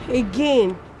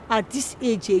 Again. At this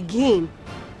age again.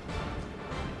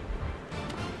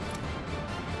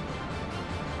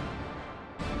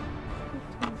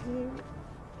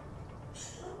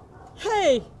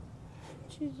 Hey!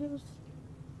 Jesus.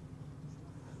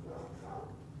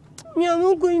 Me, I'm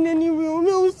not going anywhere.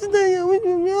 Me, I will sit down here with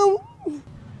you.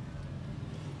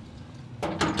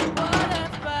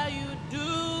 Whatever you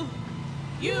do,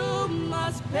 you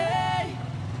must pay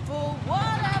for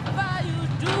whatever you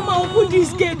do. Mama, open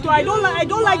this gate. I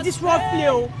don't like this rough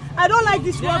play. I don't like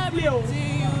this rough play.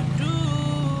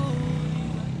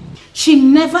 She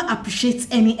never appreciates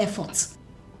any effort.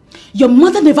 Your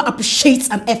mother never appreciates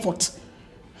an effort.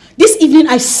 This evening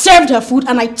I served her food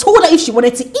and I told her if she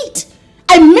wanted to eat.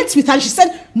 I met with her and she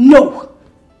said no.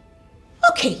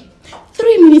 Okay,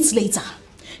 3 minutes later,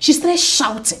 she started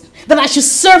shouting that I should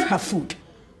serve her food.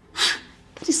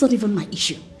 That is not even my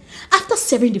issue. After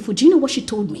serving the food, do you know what she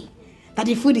told me? That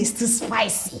the food is too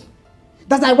spicy.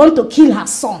 That I want to kill her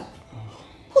son.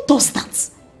 Who does that?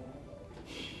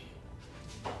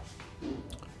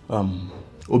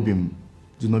 Obim,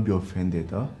 do not be offended,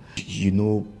 huh? You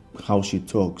know how she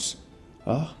talks.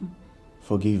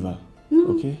 Forgive her,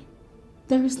 okay?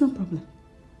 There is no problem.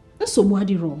 That's so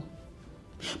wrong.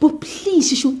 But please,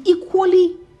 she should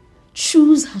equally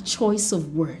choose her choice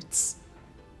of words.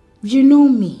 You know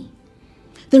me.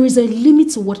 There is a limit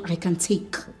to what I can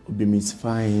take. Obim, it's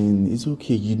fine. It's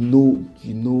okay. You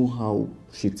know how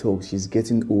she talks. She's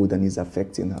getting old and it's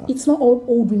affecting her. It's not all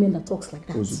old women that talks like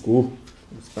that. Go.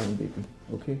 It's fine, baby.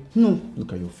 Okay? No.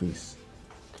 Look at your face.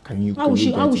 Can you? How will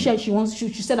she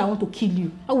said I want to kill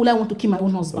you. How will I want to kill my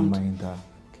own husband? Don't mind her.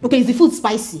 Okay, is the food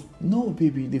spicy? No,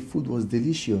 baby. The food was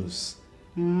delicious.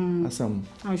 Asam.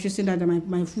 I should say that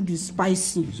my food is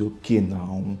spicy. It's okay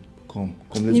now. Come.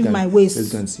 Leave my waist.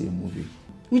 Let's go and see a movie.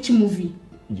 Which movie?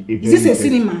 Is this a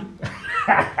cinema?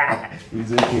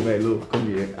 It's okay, my love. Come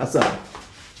here. Asam.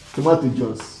 Tomato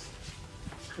juice.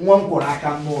 One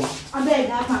koraka more. I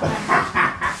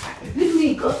beg, leave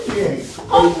me. Come here.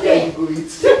 Come here.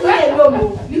 Leave me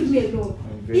alone. Leave me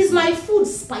alone. Is my food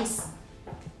spicy?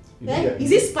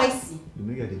 Is it spicy? You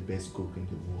know you're the best cook in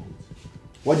the world.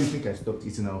 Why do you think I stopped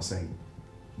eating outside?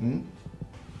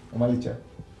 Omalicha?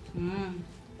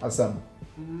 Asam?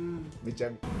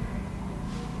 Micha?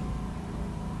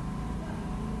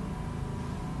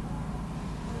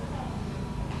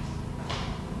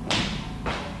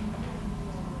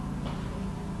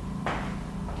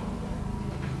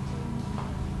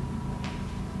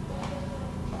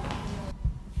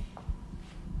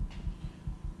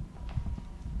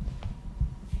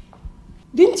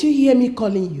 Didn't you hear me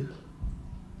calling you?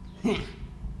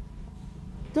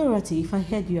 Dorothy, if I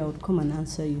heard you, I would come and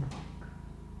answer you.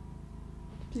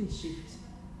 Please shift.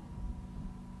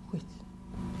 Wait.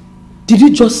 Did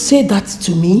you just say that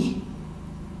to me?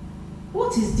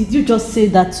 What is, did you just say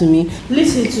that to me?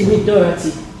 Listen to me,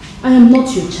 Dorothy. I am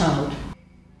not your child.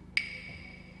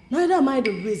 Neither am I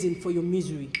the reason for your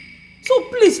misery. So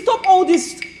please stop all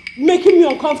this making me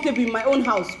uncomfortable in my own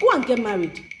house. Go and get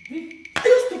married. Are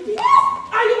you stupid?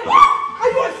 Are you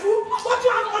a fool? Don't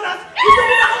you have others? You don't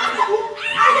know how to do?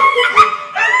 Are you stupid?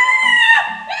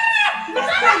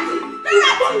 That's crazy. You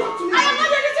are not to me. I am not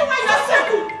the reason why you are sick.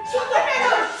 Shut up, man.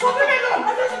 Shut up, man.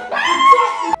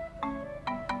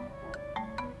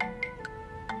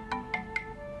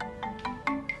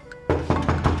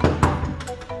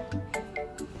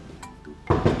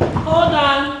 Hold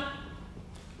on.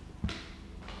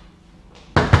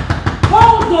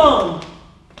 Hold on.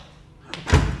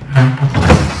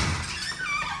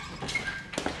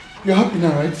 You're happy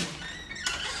now, right?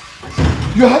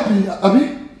 You're happy,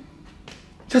 Abby?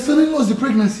 Chasana lost the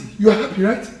pregnancy. You're happy,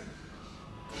 right?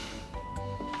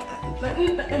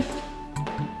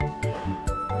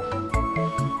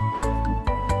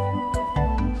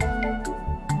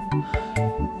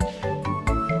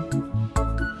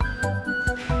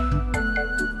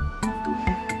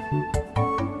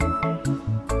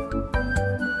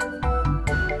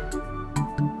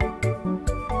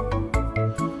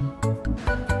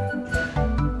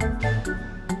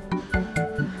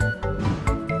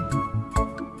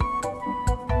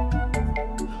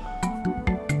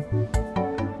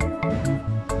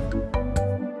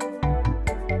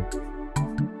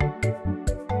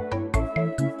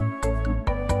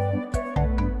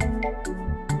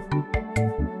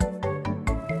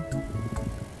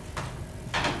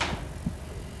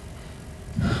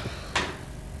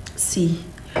 See,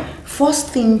 first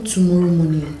thing tomorrow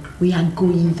morning, we are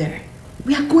going there.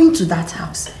 We are going to that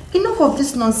house. Enough of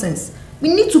this nonsense. We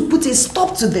need to put a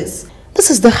stop to this. This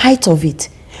is the height of it.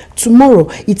 Tomorrow,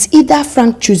 it's either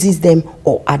Frank chooses them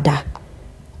or Ada.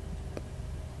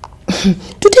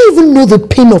 Do they even know the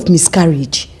pain of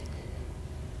miscarriage?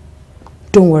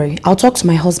 Don't worry, I'll talk to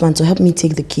my husband to help me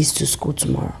take the keys to school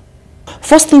tomorrow.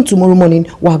 First thing tomorrow morning,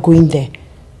 we are going there.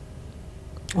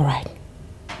 All right.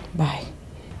 Bye.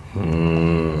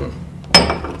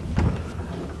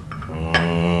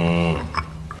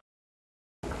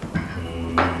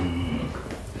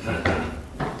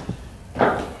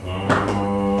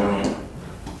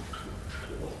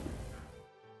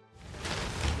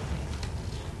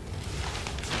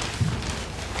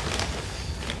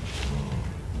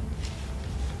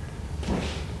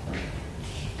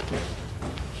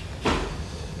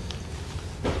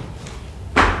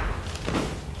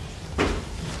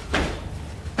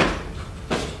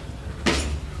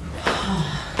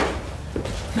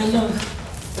 My love.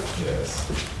 Yes.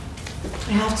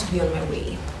 I have to be on my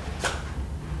way.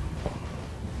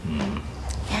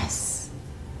 Yes.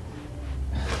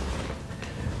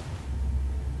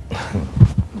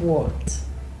 What?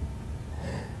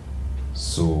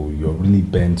 So you're really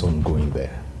bent on going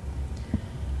there?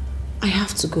 I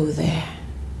have to go there.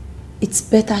 It's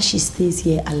better she stays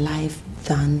here alive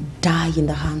than die in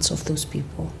the hands of those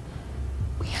people.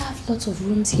 We have lots of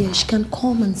rooms here. She can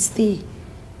come and stay.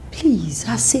 Please,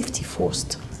 her safety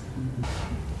first.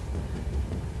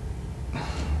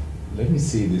 Let me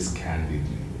say this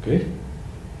candidly, okay?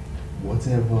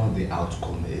 Whatever the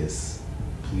outcome is,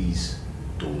 please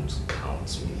don't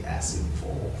count me as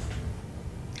involved.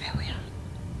 I will.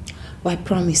 Well, I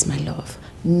promise, my love,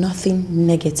 nothing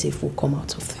negative will come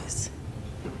out of this.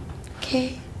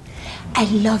 Okay? I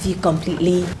love you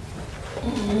completely.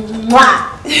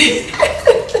 Mwah!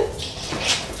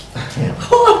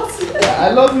 What? I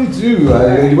love you too.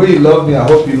 The way you love me, I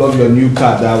hope you love your new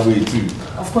car that way too.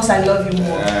 Of course, I love you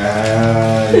more.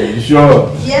 You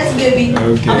sure? Yes, baby.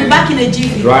 Okay. I'll be back in a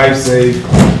jiffy. Drive safe.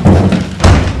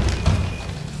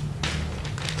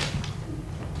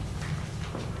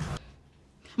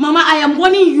 Mama, I am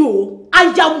warning you. I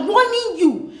am warning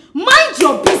you. Mind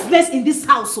your business in this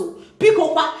household.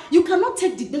 Because you cannot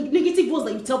take the negative words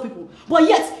that you tell people, but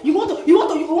yet you want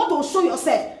to show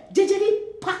yourself.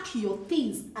 JJ, pack your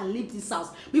things and leave this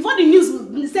house before the news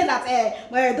will say that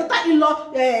my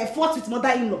daughter-in-law fought with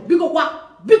mother-in-law.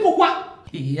 Bigokwa.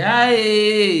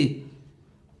 Yay!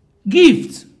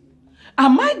 Gift.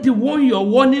 Am I the one you're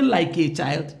warning like a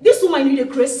child? This woman, you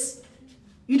the Chris.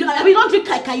 You don't drink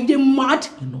kai. You the mad.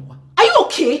 You know what? Are you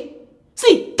okay?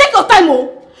 See, take your time,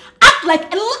 oh. Act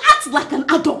like an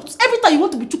adult. Every time you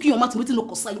want to be choking your mouth waiting no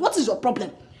concern. What is your problem?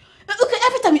 Okay,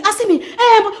 every time you asking me,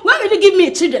 when will you give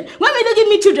me children? When will you give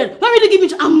me children? When will you give me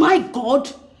children? Oh my God.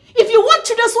 If you want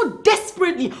children so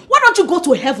desperately, why don't you go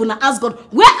to heaven and ask God,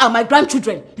 where are my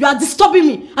grandchildren? You are disturbing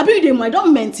me. I mean, I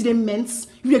don't meant.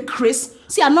 You a Chris.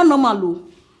 See, I'm not normal, though.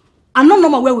 I'm not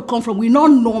normal where we come from. We're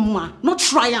not normal. Not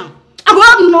trying.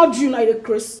 I'm not you, like a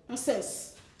Chris. Nonsense.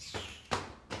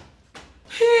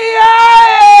 Yay!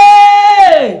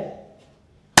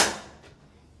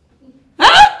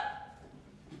 Huh?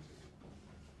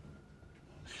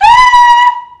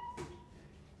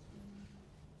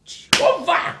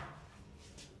 Jehovah!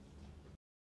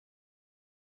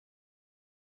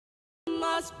 You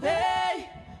must pay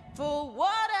for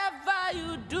whatever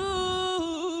you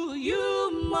do.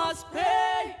 You must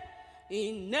pay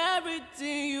in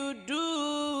everything you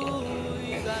do.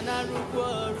 You gonna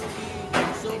reward me.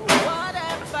 So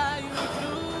whatever you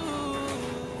do,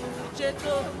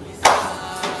 Cheto is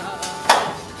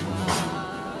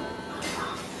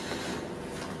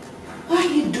Why are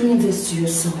you doing this to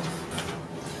yourself?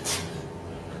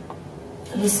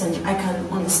 Listen, I can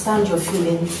understand your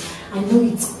feelings. I know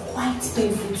it's quite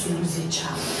painful to lose a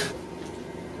child.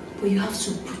 But you have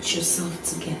to put yourself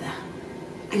together.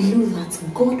 I know that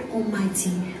God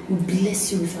Almighty will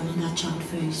bless you with another child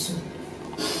very soon.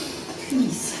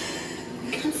 Please.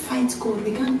 We can't fight God.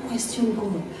 We can't question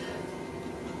God.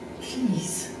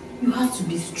 Please. You have to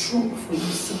be strong for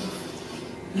yourself.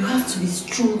 You have to be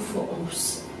strong for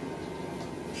us.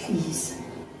 Please.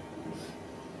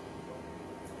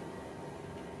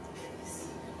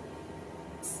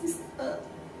 Sister.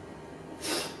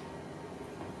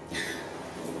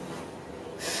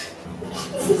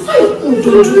 Why don't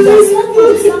do that?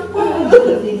 Stop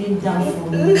laying down for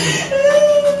me.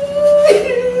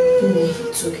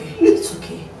 It's okay. It's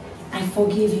okay. I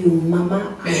forgive you,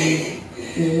 Mama, and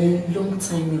a long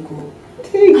time ago.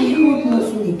 I hold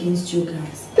nothing against you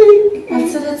guys. I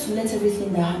decided to let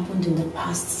everything that happened in the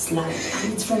past slide,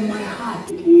 and it's from my heart.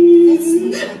 Let's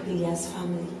live happily as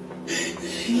family.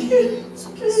 It's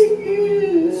okay.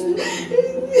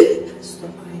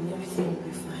 Stop crying. Everything will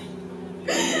be fine.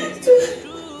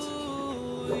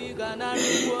 you gonna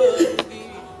reward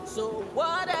me. So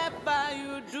whatever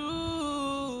you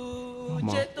do,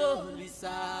 Cheto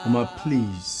Lisa. Mama,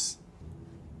 please.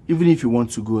 Even if you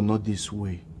want to go, not this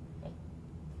way.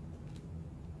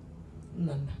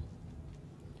 Nana,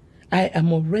 I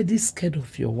am already scared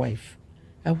of your wife.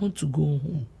 I want to go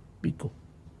home. Biko.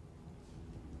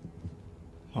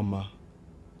 Mama,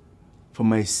 for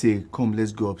my sake, come,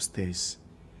 let's go upstairs.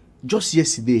 Just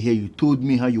yesterday here, you told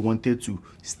me how you wanted to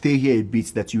stay here a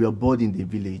bit, that you were bored in the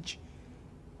village.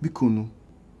 Biko,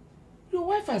 Your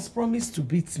wife has promised to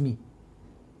beat me.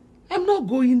 I'm not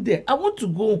going there. I want to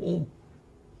go home.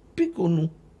 Biko, no.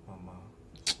 Mama,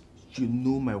 you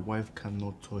know my wife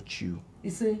cannot touch you.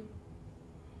 You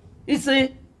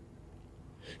see,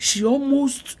 she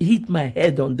almost hit my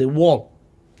head on the wall.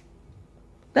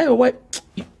 That your wife,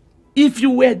 if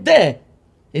you were there,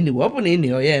 anyway, open in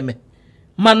your ear,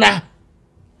 Mana,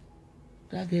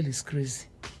 that girl is crazy.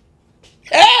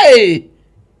 Hey,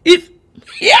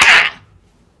 yeah.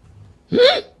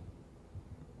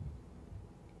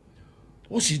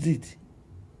 What she did?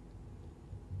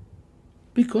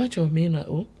 Because of me now,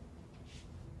 oh.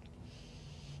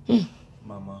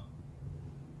 Mama,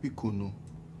 Biko no.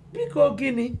 Biko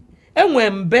gini? Enwe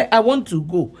mbe, I want to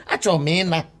go. Acho me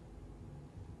na.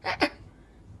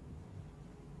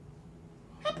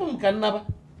 Happen kanaba.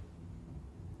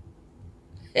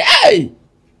 Hey!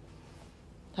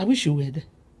 I wish you were there.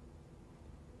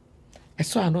 I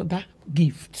saw another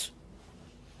gift.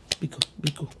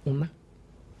 Biko, ona.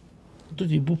 Do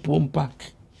the boop home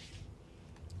pack.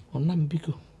 Ona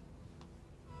mbiko.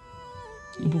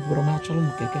 Ibu pura macholo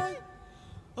mukeke.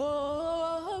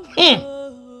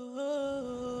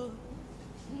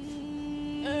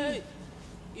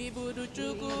 Ibudu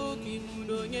chuku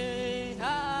kibudonye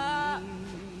ha.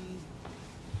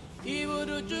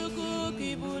 Ibudu chuku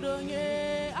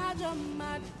kibudonye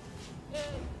ajamad.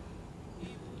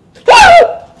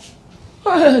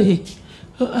 Hey.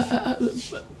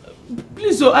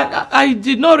 Please, I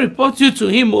did not report you to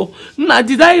him. Oh. Nah,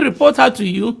 did I report her to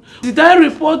you? Did I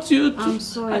report you to... I'm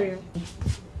sorry.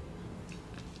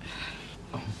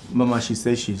 Mama, she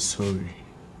says she's sorry.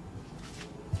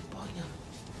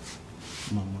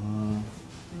 Mama.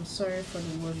 I'm sorry for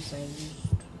the words I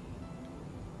used.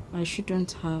 I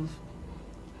shouldn't have.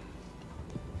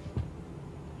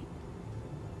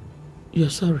 You're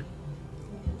sorry?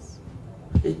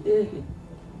 Yes.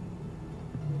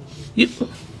 You...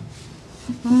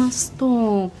 Mama,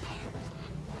 stop.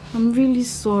 I'm really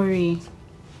sorry.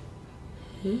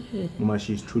 Mama,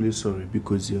 she's truly sorry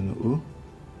because you know.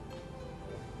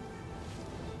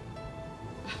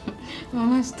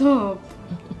 Mama, stop.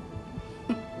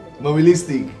 No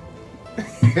realistic.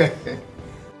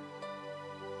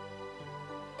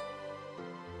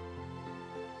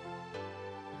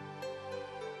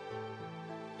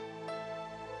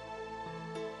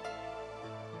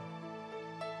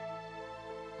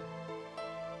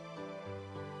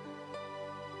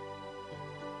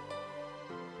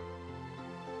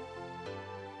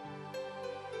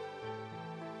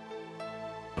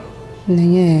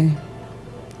 Yeah,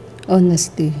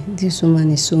 honestly, this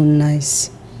woman is so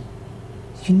nice.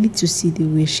 You need to see the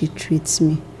way she treats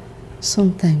me.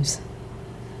 Sometimes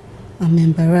I'm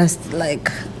embarrassed,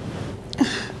 like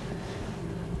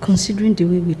considering the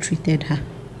way we treated her.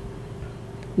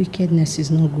 Wickedness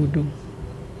is not good though.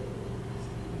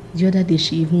 The other day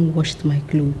she even washed my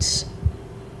clothes.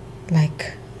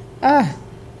 Like,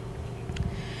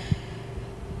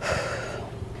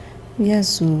 yeah,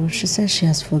 so she says she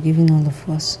has forgiven all of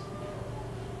us.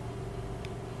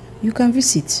 You can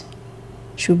visit.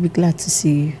 She'll be glad to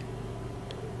see you.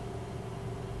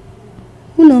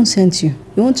 Who now sent you?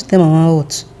 You want to tell Mama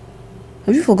what?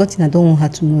 Have you forgotten I don't want her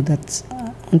to know that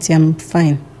until I'm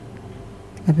fine?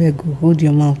 I better go. Hold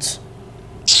your mouth.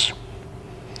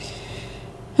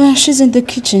 She's in the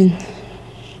kitchen.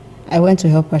 I went to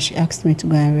help her. She asked me to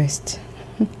go and rest.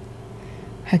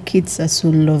 Her kids are so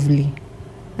lovely.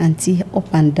 Auntie,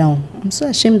 up and down. I'm so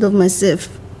ashamed of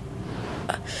myself.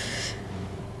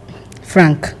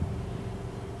 Frank.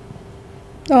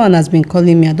 That one has been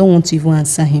calling me. I don't want to even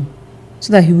answer him.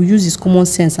 So that he will use his common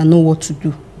sense and know what to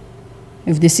do.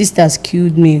 If the sisters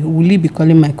killed me, will he be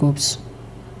calling my corpse?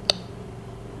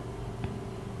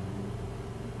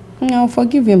 I'll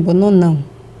forgive him, but not now.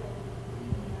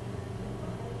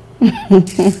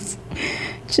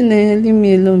 Chine, leave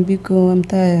me alone because I'm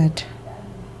tired.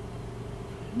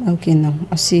 Okay, now.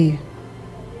 I'll see you.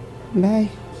 Bye.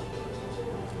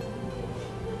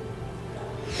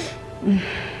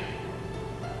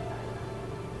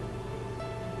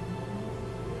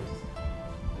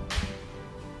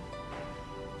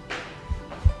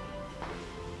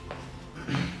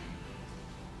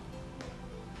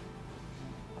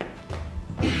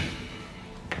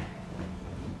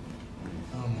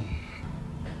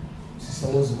 Sister,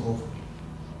 what's the call?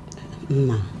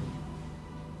 Nah.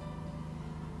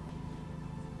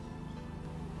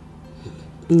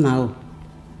 Now,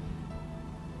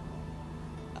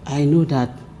 I know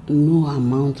that no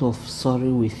amount of sorry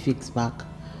will fix back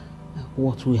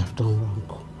what we have done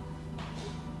wrong.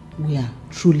 We are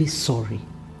truly sorry.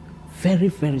 Very,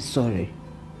 very sorry,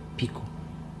 Biko.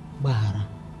 Bahara.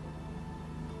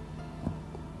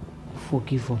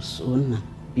 Forgive us, Ona,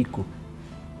 Biko.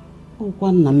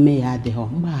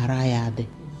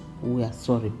 We are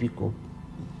sorry, Biko.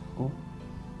 Oh.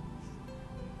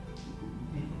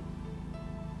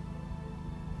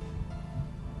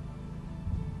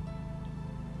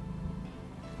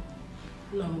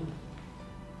 No,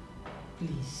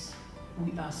 please,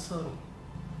 we are sorry.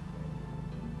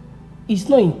 It's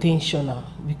not intentional,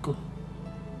 Biko.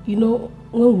 You know,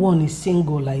 when one is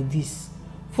single like this,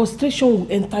 frustration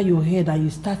will enter your head and you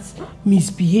start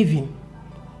misbehaving.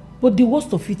 But the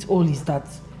worst of it all is that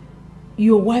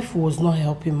your wife was not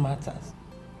helping matters.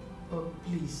 Oh,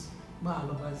 please,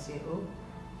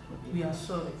 We are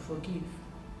sorry. Forgive.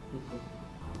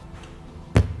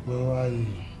 Well,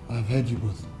 I've heard you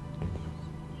both.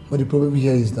 But the problem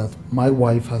here is that my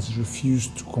wife has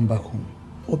refused to come back home.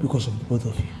 All because of the both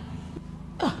of you.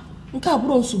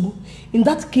 In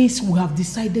that case, we have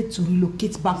decided to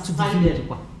relocate back to the village.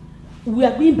 We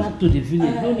are going back to the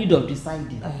village. No need of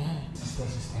deciding.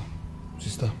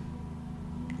 Sister,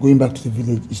 going back to the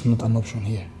village is not an option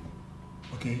here.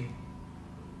 Okay?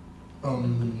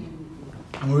 I'm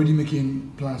already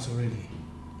making plans already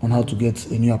on how to get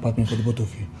a new apartment for the both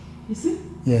of you. Is it?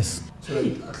 Yes. So that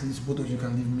at least both of you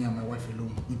can leave me and my wife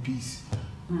alone in peace.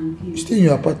 You stay in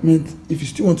your apartment. If you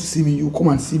still want to see me, you come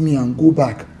and see me and go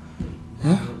back.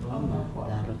 Huh?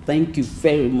 Thank you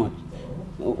very much.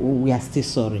 We are still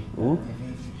sorry.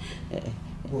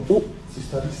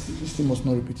 Sister, this thing must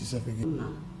not repeat itself again.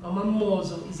 Mama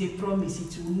Mozo is a promise.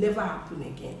 It will never happen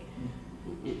again.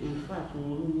 In fact,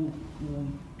 we'll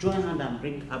join hand and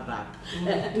bring her back.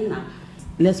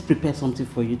 Let's prepare something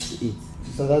for you to eat.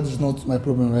 Sister, that is not my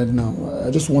problem right now.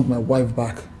 I just want my wife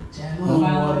back. Don't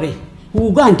worry.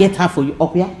 We'll go and get her for you.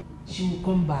 Okay? She will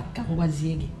come back.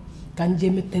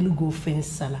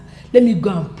 Let me go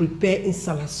and prepare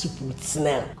insala soup with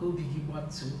snail. Go begin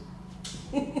what to.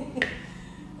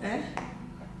 Eh?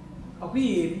 Are we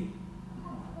here?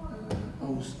 I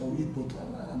will eat, but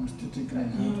I'm still thinking on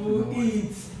how You to will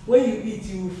eat. When you eat,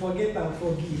 you will forget and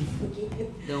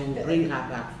forgive. Then we'll bring her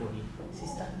back for you.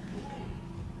 Sister.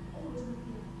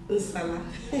 Insala.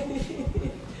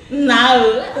 Now.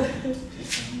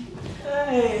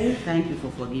 Hey. Thank you for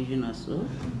forgiving us. So.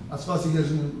 As far as you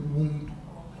guys won't...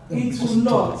 It will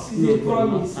not. It's a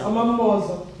promise. I'm a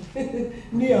mother.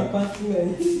 New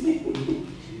apartment.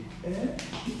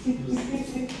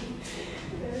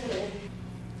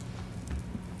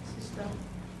 Sister,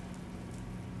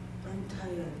 I'm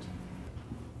tired.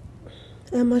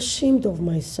 I'm ashamed of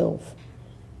myself.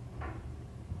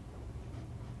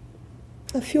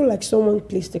 I feel like someone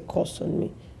placed a curse on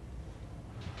me.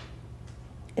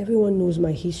 Everyone knows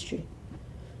my history.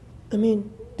 I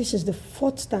mean, this is the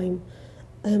 4th time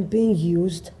I am being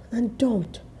used and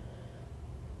dumped.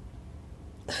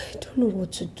 I don't know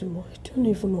what to do. I don't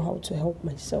even know how to help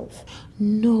myself.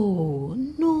 No,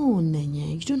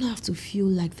 Nenya. You don't have to feel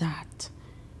like that.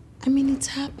 I mean, it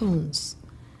happens.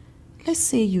 Let's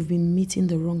say you've been meeting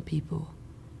the wrong people.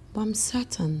 But I'm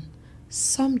certain,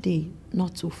 someday,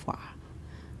 not too far,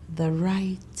 the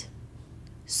right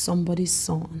somebody's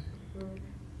son.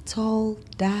 Tall,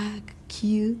 dark,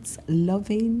 cute,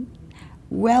 loving,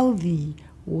 wealthy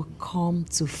will come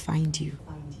to find you.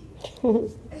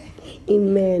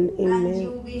 Amen, amen. And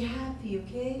you'll be happy,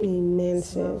 okay? Amen,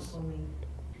 Smile sis. for me.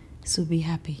 So be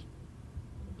happy.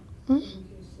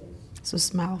 So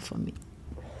smile for me.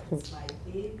 My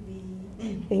baby.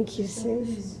 Thank you,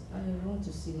 sis. I want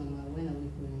to see Mama. When are we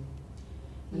going?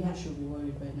 Mama should be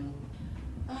worried by now.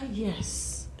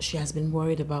 Yes. She has been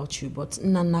worried about you, but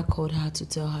Nana called her to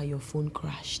tell her your phone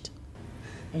crashed.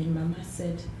 And Mama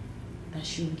said that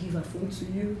she will give her phone to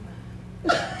you.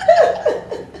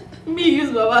 Me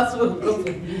use Mama's phone.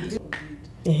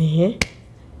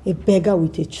 A beggar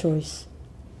with a choice.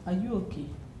 Are you okay?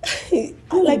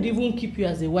 Who would even keep you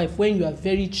as a wife when you are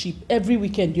very cheap? Every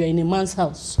weekend you are in a man's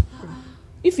house.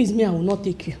 If it's me, I will not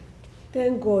take you.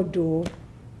 Thank God, though.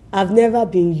 I've never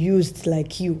been used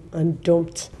like you and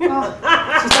dumped. Stop,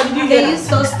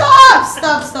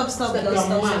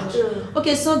 girls.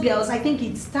 Okay, so girls, I think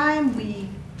it's time we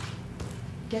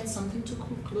get something to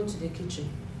cook. Go to the kitchen.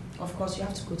 Of course, you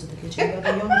have to go to the kitchen. You're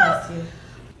the youngest here.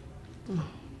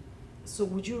 So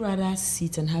would you rather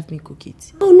sit and have me cook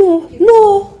it?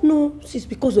 Oh, no. It's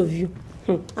because of you.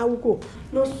 I will go.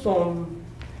 No some.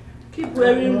 Keep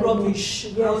wearing rubbish.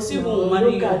 Yes, I will see who will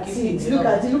marry you. Look at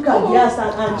the ass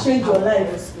and change your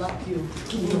life. Slap you.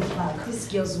 Give me back. These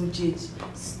girls will change.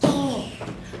 Stop.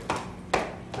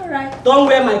 Alright. Don't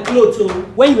wear my clothes. Oh.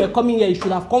 When you were coming here, you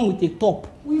should have come with a top.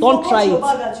 Don't try your it.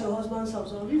 bag at your husband's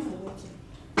house. I'll leave for what?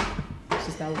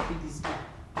 Sister, I will feed this guy.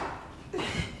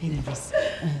 Anyways,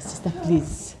 sister,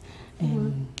 please.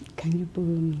 Can you borrow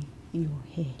me your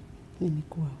hair? Let me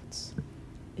go out.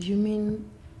 You mean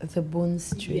the bone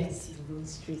straight? Yes, the bone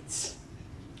straight.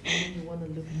 You want to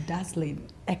look dazzling,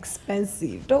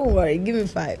 expensive. Don't worry, give me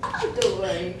 5. Don't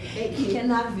worry. You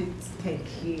can have it. Thank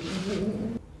you.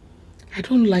 I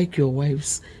don't like your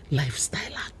wife's lifestyle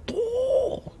at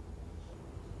all.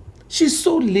 She's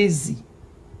so lazy.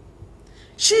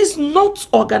 She's not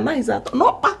organized at all,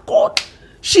 not backward.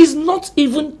 She's not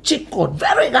even chickled.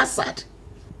 Very sad.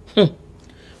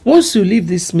 Once you leave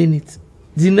this minute,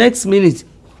 the next minute,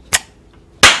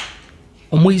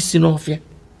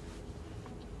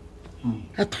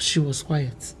 I thought she was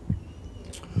quiet.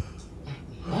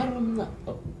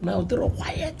 Now they're all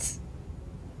quiet.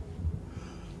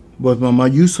 But Mama,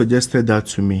 you suggested that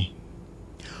to me.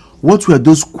 What were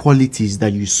those qualities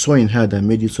that you saw in her that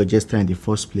made you suggest her in the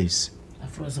first place?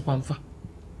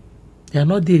 They are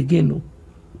not there again, no.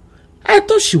 I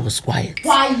thought she was quiet.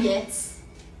 Quiet?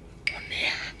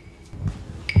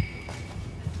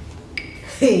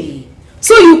 Hey,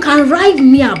 so you can ride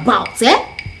me about, eh?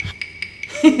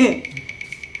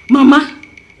 Mama,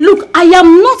 look, I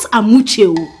am not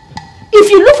Amuche. If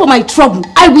you look for my trouble,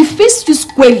 I will face you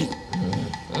squarely.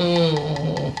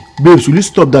 Babes, will you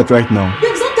stop that right now?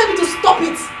 Babes, don't tell me to stop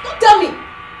it. Don't tell me.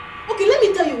 Okay, let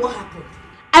me tell you what happened.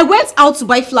 I went out to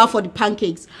buy flour for the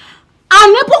pancakes. Our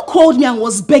neighbor called me and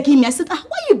was begging me. I said, why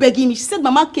are you begging me? She said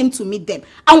Mama came to meet them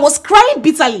and was crying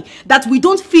bitterly that we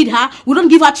don't feed her, we don't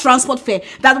give her transport fare,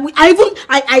 that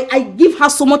I give her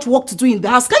so much work to do in the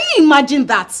house. Can you imagine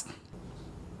that?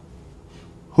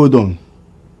 Hold on.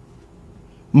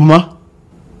 Mama,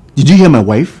 did you hear my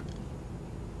wife?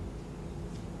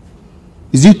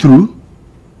 Is it true?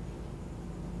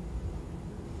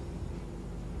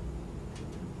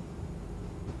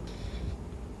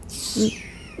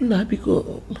 Nah,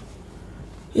 because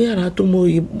yeah, I don't know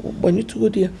when you to go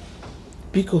there.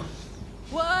 Because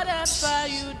Whatever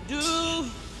you do,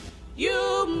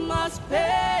 you must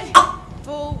pay.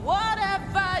 For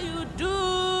whatever you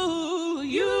do,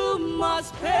 you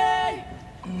must pay.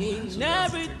 In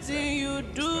everything you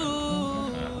do,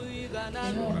 you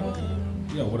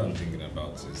Yeah, what I'm thinking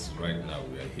about is right now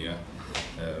we are here.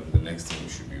 The next thing we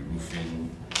should be roofing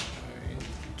in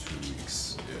 2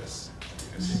 weeks. Yes.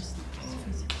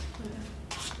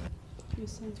 You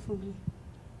sent for me.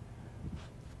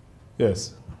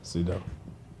 Yes, sit down.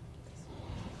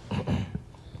 My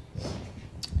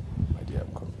dear,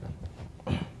 I'm coming.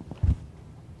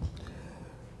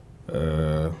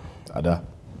 Ada.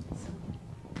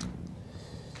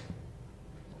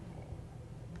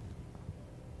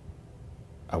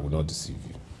 I will not deceive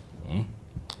you.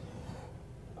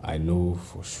 I know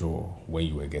for sure when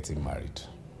you were getting married,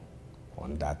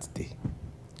 on that day,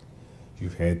 you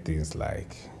heard things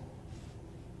like,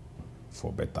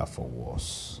 for better, for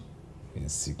worse, in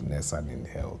sickness and in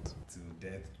health. Till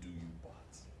death do you part.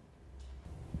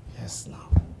 Yes, now.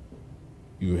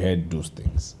 You heard those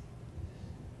things.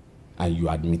 And you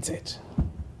admitted.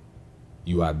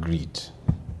 You agreed.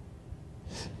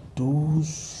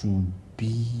 Those should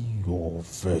be your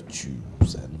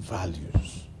virtues and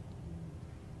values.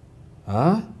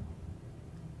 Huh?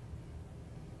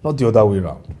 Not the other way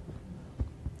around.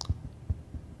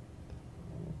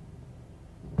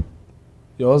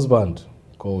 Your husband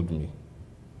called me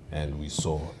and we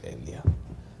saw earlier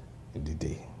in the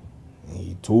day. And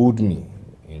he told me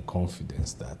in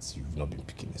confidence that you've not been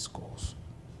picking his calls.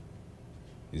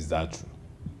 Is that true?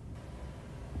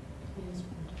 Yes.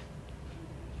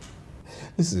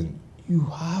 Listen, you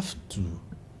have to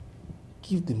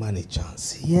give the man a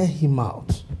chance. Hear him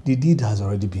out. The deed has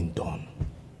already been done.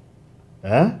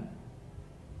 Eh?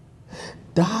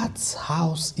 That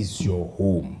house is your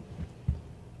home.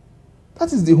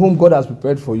 That is the home God has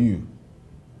prepared for you.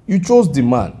 You chose the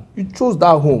man. You chose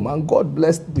that home and God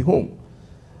blessed the home.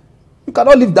 You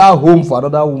cannot leave that home for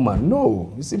another woman.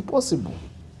 No, it's impossible.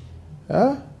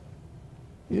 Eh?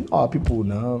 You know our people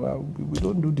now, we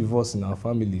don't do divorce in our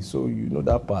family, so you know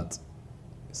that part.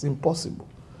 It's impossible.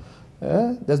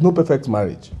 Eh? There's no perfect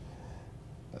marriage.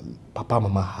 Papa and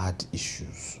Mama had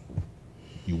issues.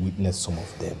 You witnessed some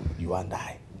of them, you and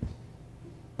I.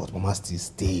 But Mama still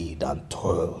stayed and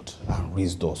toiled and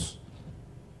raised us.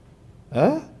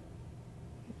 Eh?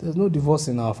 There's no divorce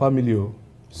in our family. Oh.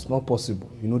 It's not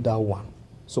possible. You know that one.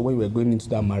 So when you were going into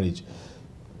that marriage,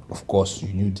 of course,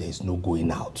 you knew there's no going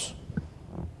out.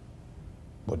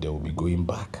 But there will be going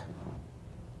back.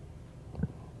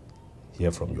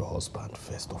 Hear from your husband,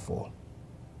 first of all.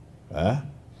 Eh?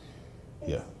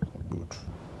 Yeah, good.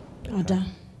 Ada,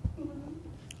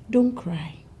 don't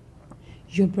cry.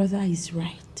 Your brother is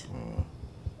right.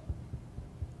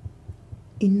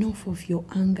 Enough of your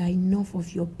anger, enough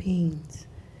of your pains.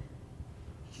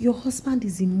 Your husband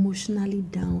is emotionally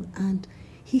down and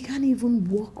he can't even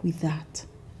work with that.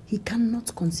 He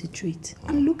cannot concentrate.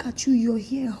 And look at you, you're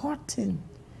here hurting.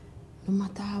 No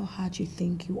matter how hard you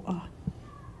think you are.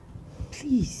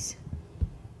 Please,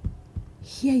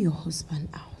 hear your husband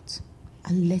out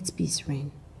and let peace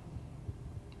reign.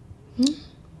 It's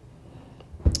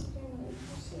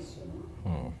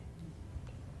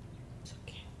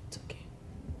okay, it's okay.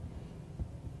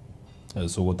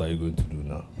 So what are you going to do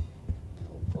now?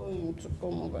 For him to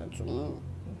come over tomorrow.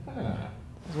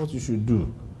 That's what you should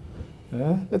do.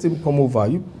 Let him come over.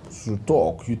 You should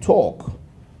talk. You talk.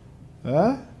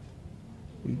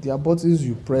 If there are buttons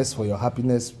you press for your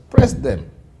happiness, press them.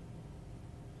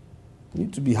 You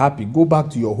need to be happy. Go back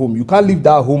to your home. You can't leave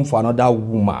that home for another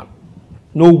woman.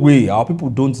 No way. Our people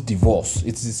don't divorce.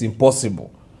 It is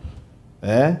impossible.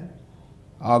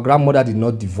 Our grandmother did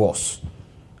not divorce.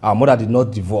 Our mother did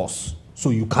not divorce. So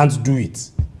you can't do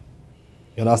it.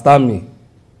 You understand me?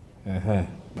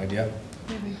 My dear.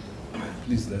 Baby.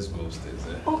 Please, let's go upstairs.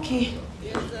 Okay.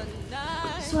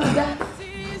 So that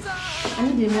I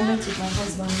need a moment with my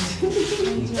husband.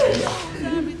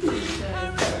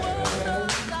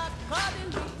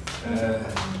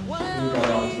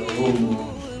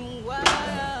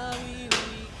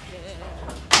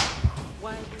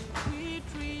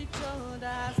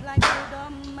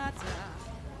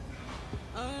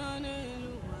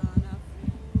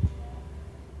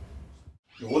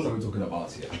 What are we talking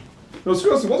about here? No,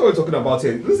 seriously, what are we talking about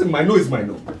here? Listen, my no is my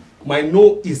no. My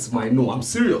no is my no. I'm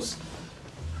serious.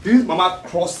 Didn't Mama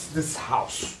cross this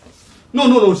house?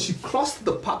 No. She crossed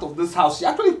the path of this house. She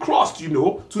actually crossed,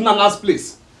 to Nana's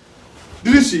place.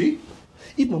 Didn't she?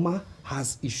 If Mama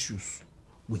has issues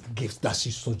with gifts that she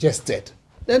suggested,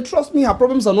 then trust me, her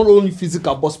problems are not only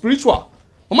physical but spiritual.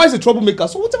 Mama is a troublemaker,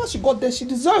 so whatever she got there, she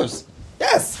deserves.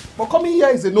 Yes, but coming here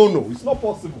is a no-no. It's not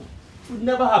possible. It would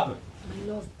never happen.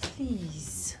 My love,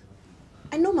 please.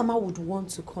 I know Mama would want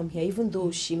to come here, even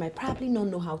though she might probably not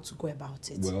know how to go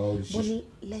about it. Well, but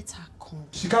let her come.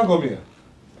 She can't come here.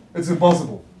 It's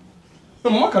impossible. No,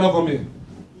 Mama cannot come here.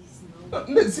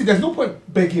 No, see, there's no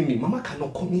point begging me. Mama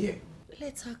cannot come here.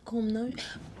 Let her come now.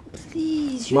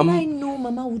 Please, Mama, I know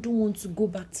Mama wouldn't want to go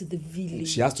back to the village.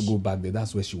 She has to go back there.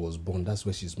 That's where she was born. That's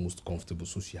where she's most comfortable.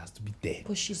 So she has to be there.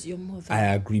 But she's your mother.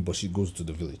 I agree, but she goes to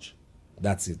the village.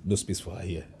 That's it. No space for her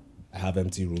here. I have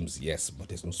empty rooms, yes, but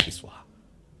there's no space for her.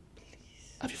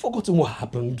 Please. Have you forgotten what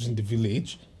happened in the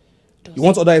village? You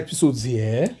want other episodes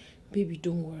here? Baby,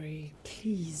 don't worry.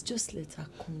 Please, just let her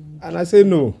come. And I say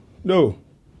no. No.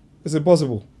 It's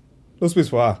impossible. No space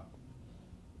for her.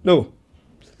 No.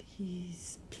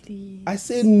 Please, please. I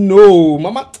say no.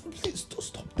 Mama, please don't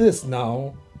stop this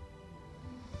now.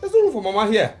 There's no room for Mama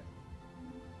here.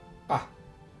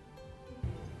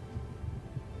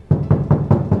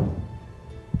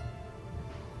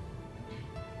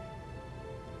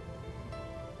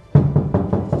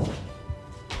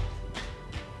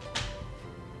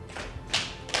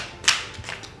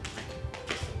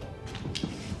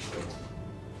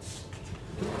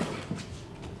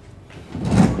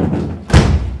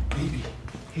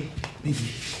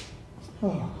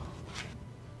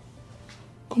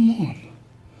 Come on.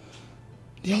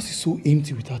 The house is so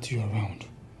empty without you around.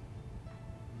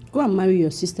 Go and marry your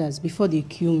sisters before they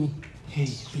kill me. Hey,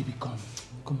 baby, come.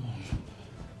 Come on.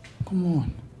 Come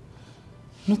on.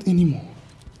 Not anymore.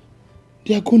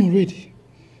 They are gone already.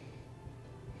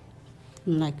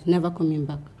 Like never coming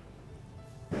back.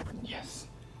 Yes.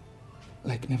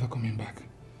 Like never coming back.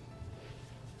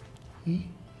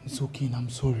 It's okay and I'm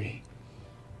sorry.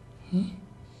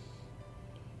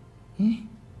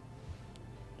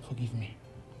 Forgive me.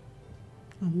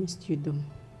 I missed you though.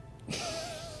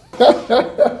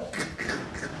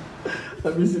 I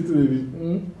missed you too,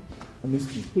 baby. I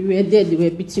missed you. You were there, they were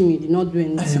beating me, you did not do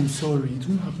anything. I am sorry. It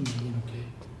won't happen again,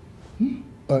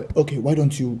 okay? Okay, why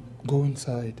don't you go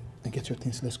inside and get your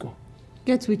things? Let's go.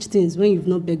 Get which things when you've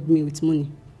not begged me with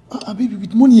money? Baby,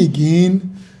 with money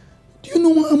again? Do you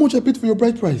know how much I paid for your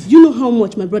bride price? Do you know how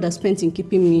much my brother spent in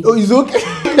keeping me? Oh, it's okay.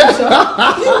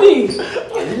 Give me!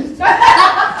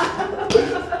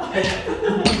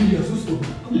 You're so stupid.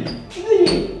 Come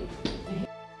here.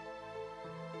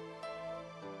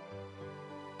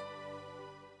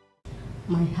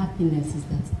 My happiness is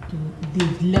that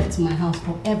they've left my house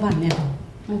forever and ever.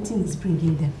 Nothing is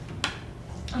bringing them.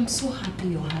 I'm so happy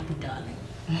you're happy, darling.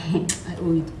 I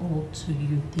owe it all to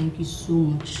you. Thank you so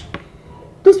much.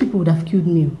 Those people would have killed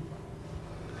me.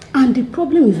 And the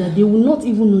problem is that they will not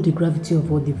even know the gravity of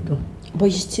what they've done. But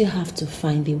you still have to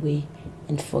find a way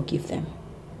and forgive them.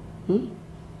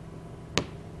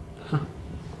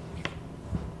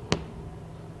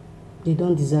 They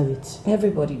don't deserve it.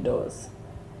 Everybody does.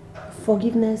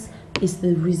 Forgiveness is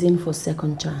the reason for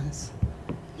second chance.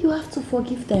 You have to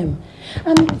forgive them.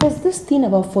 And there's this thing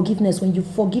about forgiveness. When you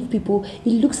forgive people,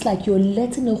 it looks like you're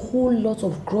letting a whole lot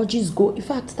of grudges go. In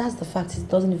fact, that's the fact. It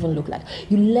doesn't even look like.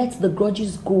 You let the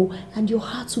grudges go and your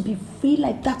heart will be free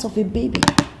like that of a baby.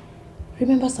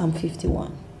 Remember Psalm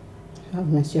 51. Have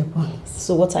mercy upon me.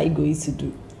 So what are you going to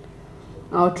do?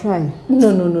 I'll try.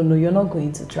 No. You're not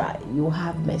going to try. You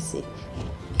have mercy.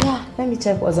 Yeah, let me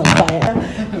check what's on fire.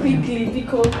 Quickly,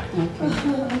 because...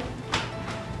 Okay.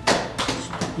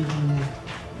 forgiving me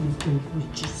with old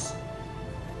witches.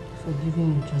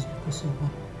 Forgiving you just because of her.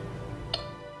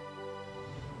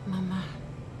 Mama,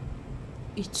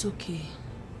 it's okay.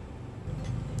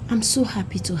 I'm so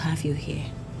happy to have you here.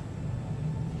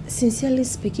 Sincerely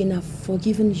speaking, I've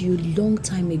forgiven you long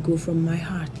time ago from my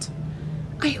heart.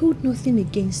 I hold nothing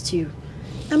against you.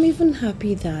 I'm even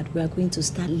happy that we are going to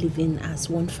start living as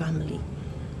one family.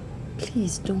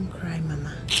 Please don't cry,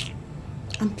 Mama.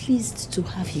 I'm pleased to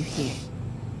have you here.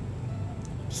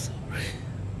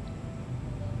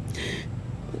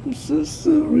 I'm so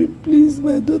sorry. Please,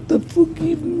 my daughter,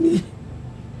 forgive me.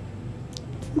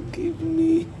 Forgive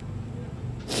me.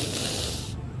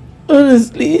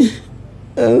 Honestly,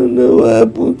 I don't know what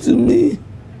happened to me.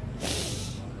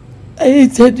 I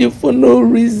hated you for no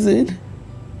reason.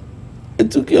 I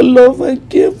took your love and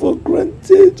care for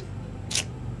granted.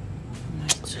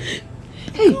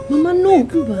 Hey, Mama, no,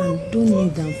 come on. Don't kneel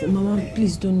down for Mama.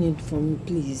 Please don't kneel for me,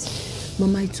 please.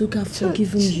 Mama, it's okay. I've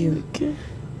forgiven you. Okay.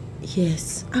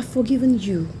 Yes, I've forgiven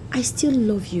you. I still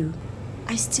love you.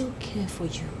 I still care for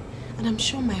you. And I'm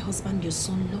sure my husband, your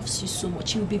son, loves you so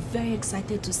much. He'll be very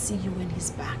excited to see you when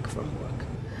he's back from work.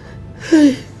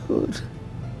 Hey, good.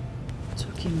 It's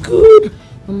okay, Mama. Good.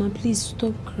 Mama, please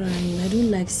stop crying. I don't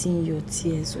like seeing your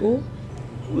tears. Oh?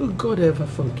 Will God ever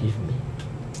forgive me?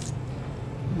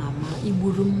 Mama,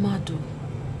 Iburumado.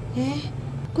 Eh?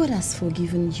 God has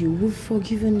forgiven you. We've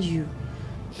forgiven you.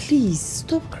 Please,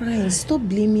 stop crying. Stop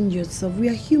blaming yourself. We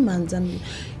are humans and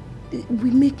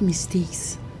we make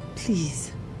mistakes.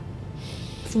 Please.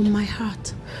 From my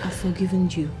heart, I've forgiven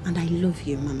you and I love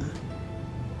you, Mama.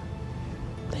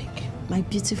 Thank you. My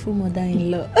beautiful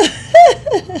mother-in-law.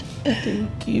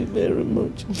 Thank you very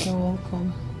much. You're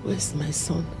welcome. Where's my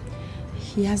son?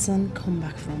 He hasn't come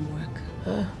back from work.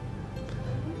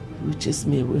 You chase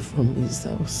me away from his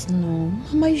house. No.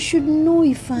 Mama, you should know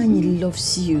Ifeanyi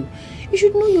loves you. You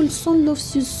should know your son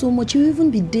loves you so much. He'll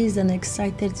even be dazed and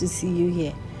excited to see you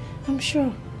here. I'm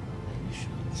sure.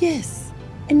 Yes.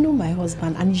 I know my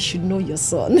husband and you should know your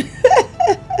son.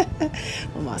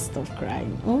 Mama, stop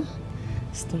crying. Oh?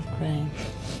 Stop crying.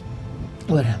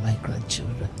 Where are my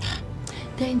grandchildren?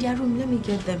 They're in their room. Let me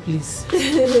get them. Please.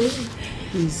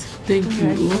 Please. Thank you.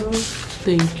 Right.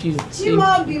 Thank you.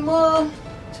 Chimo, Bimo.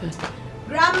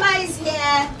 Grandma is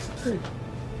here.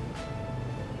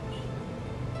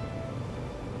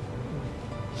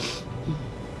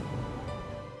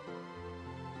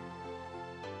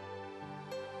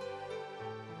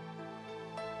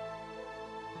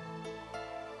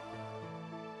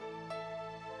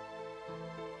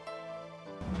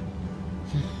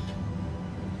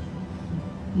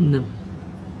 No.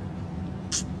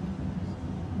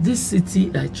 This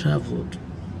city I traveled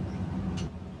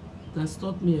has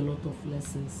taught me a lot of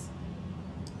lessons.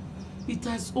 It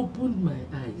has opened my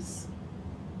eyes.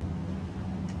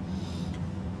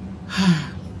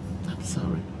 I'm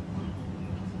sorry.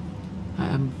 I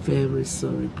am very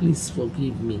sorry. Please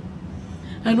forgive me.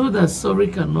 I know that sorry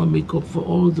cannot make up for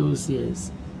all those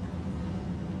years.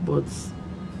 But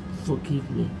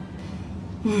forgive me.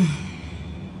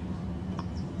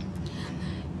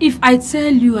 If I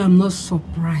tell you I'm not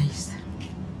surprised,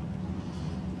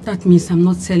 that means I'm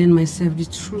not telling myself the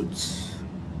truth.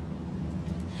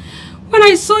 When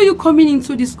I saw you coming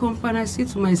into this company, I said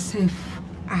to myself,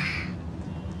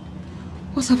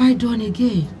 what have I done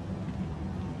again?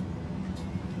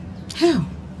 Hell,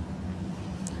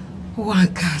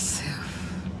 one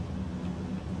self.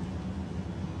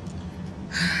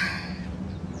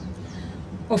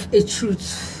 Of a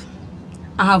truth,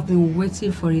 I have been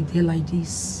waiting for a day like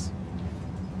this.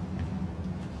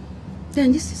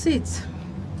 Then this is it.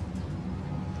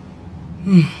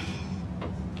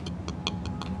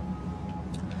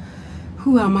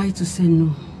 Who am I to say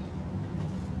no?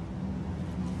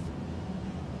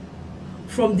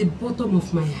 From the bottom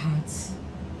of my heart,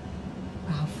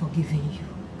 I have forgiven you.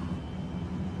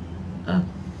 I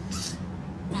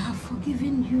have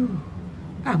forgiven you.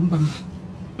 Mba.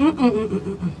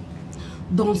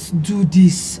 Don't do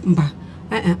this, Mba.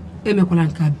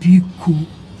 Be cool.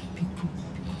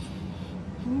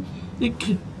 Thank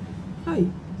you. Hi.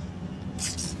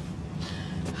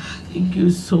 Thank you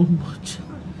so much.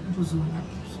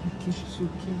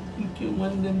 Thank you,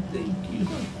 Mandem. Thank you.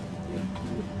 Thank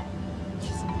you.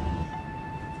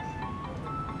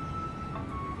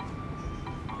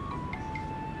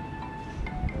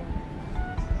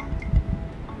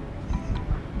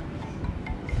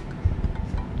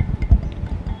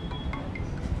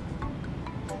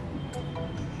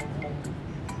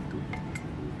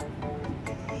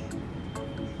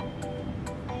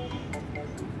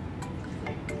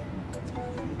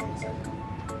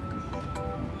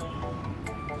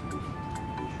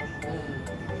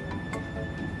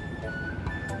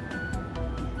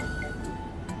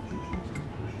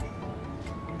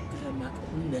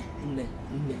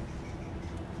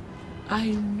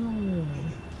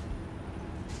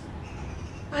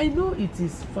 I know it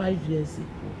is 5 years ago.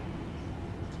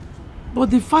 But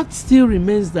the fact still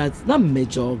remains that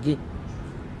Major,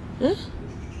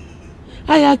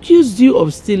 I accused you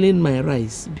of stealing my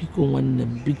rice. Biko.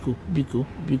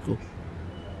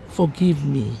 Forgive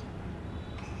me.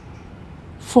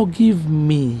 Forgive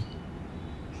me.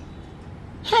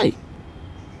 Hey.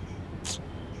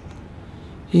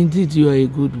 Indeed, you are a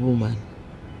good woman.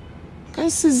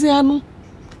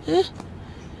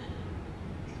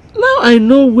 Now I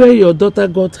know where your daughter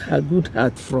got her good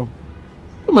heart from.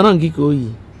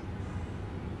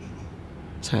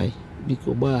 Chai,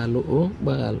 Biko,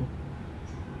 Bagalo.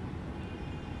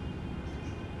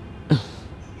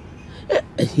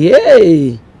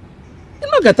 Hey!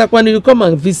 When you come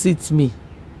and visit me.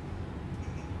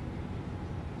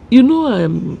 You know I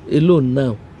am alone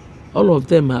now. All of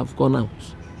them have gone out.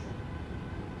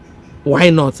 Why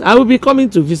not? I will be coming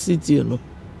to visit you,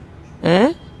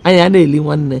 I am only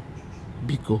one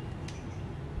Biko.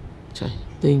 Chai,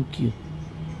 thank you.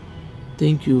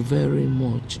 Thank you very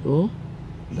much. Oh,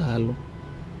 Dalo.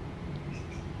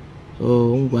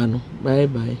 Oh, Ngwano.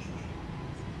 Bye.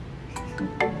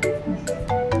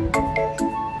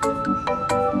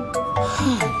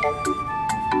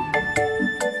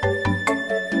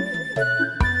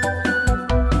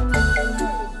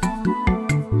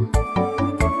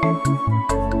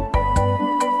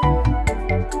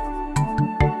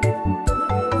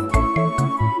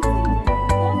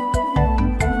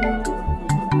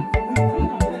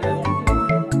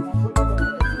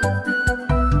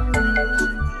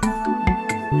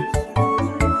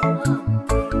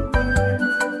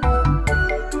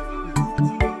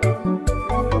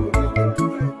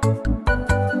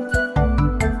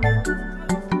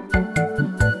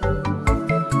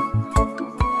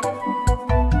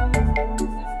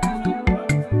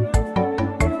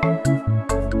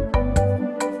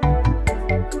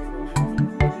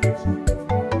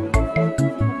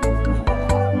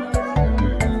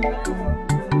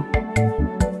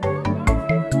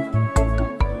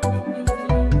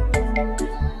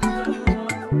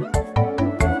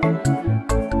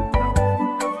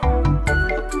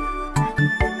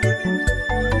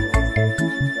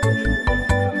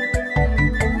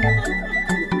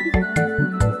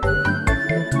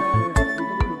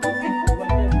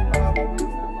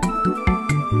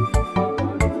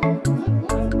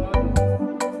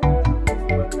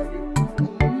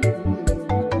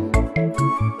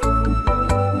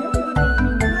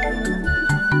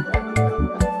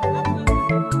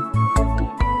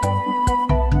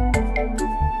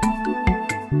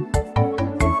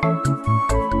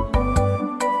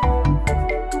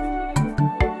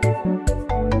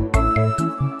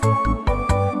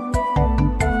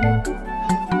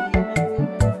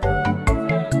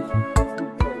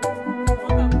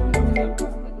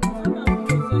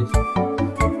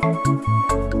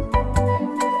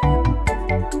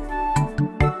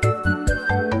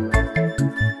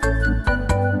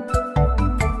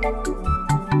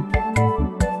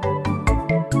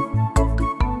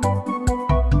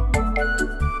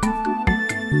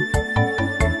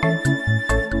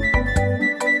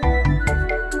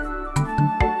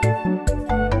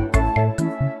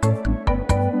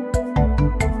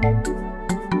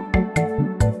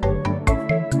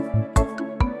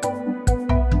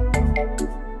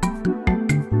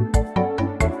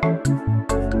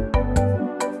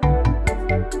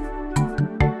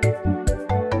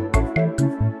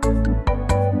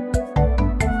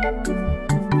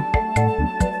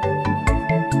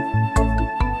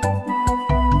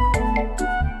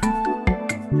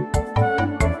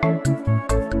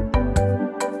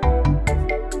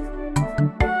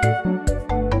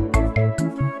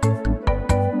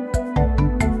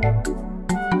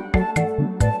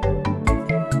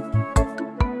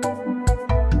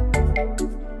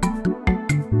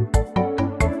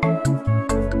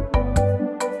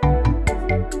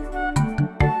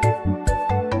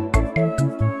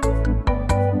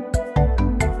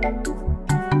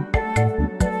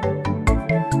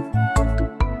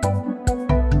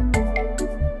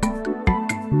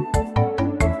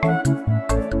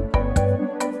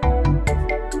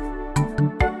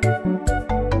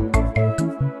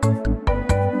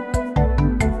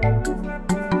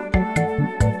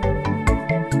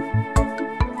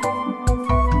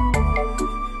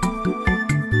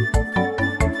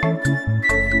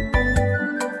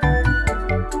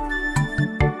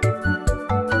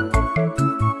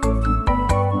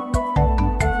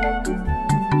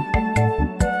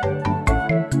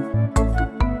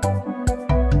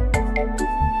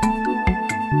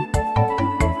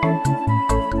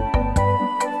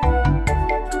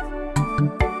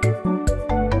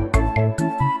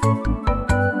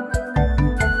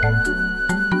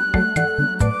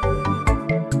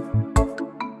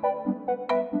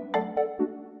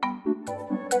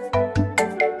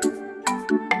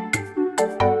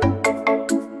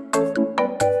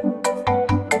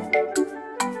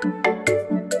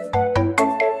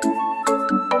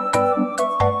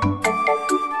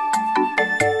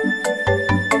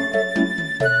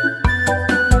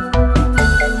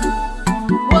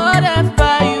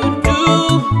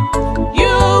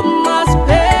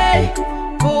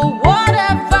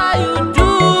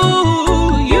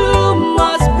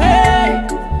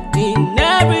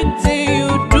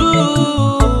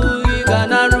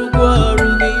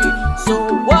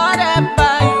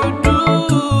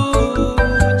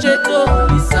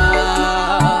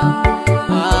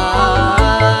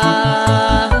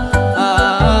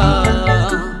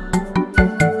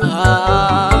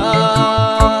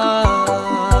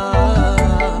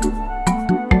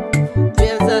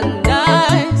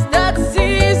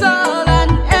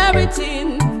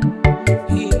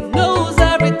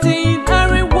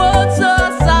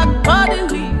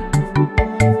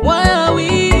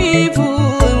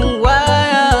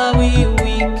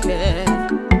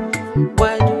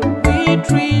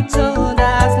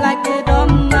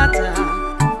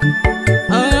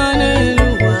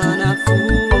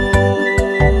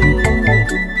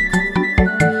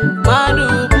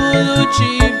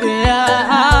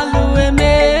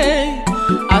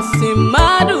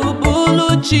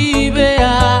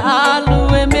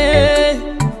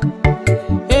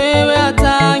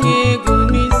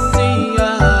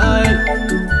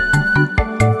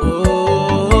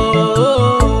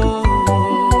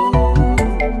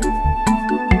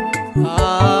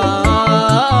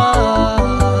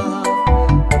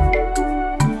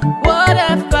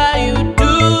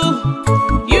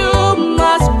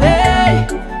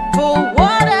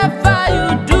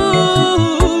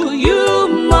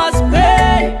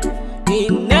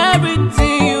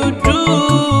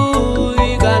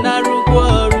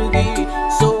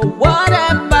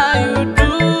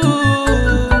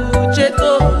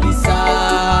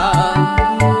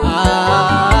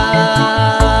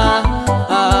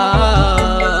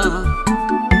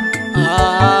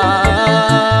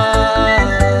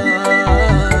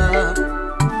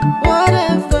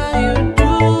 whatever you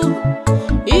do,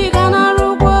 you gonna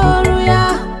rugwaru ya.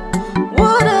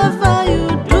 Whatever you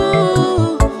do,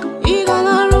 you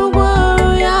gonna rugwaru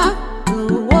ya.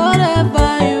 Whatever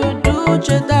you do,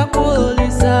 cheta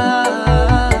kolisa.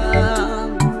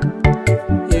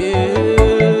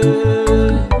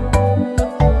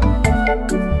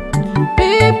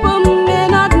 People may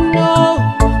not know,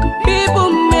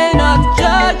 people may not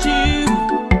judge you.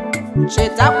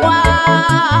 Chetakwa,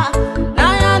 na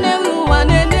ya ne ruwa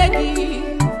ne negi.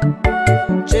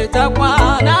 Chetakwa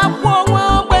na po.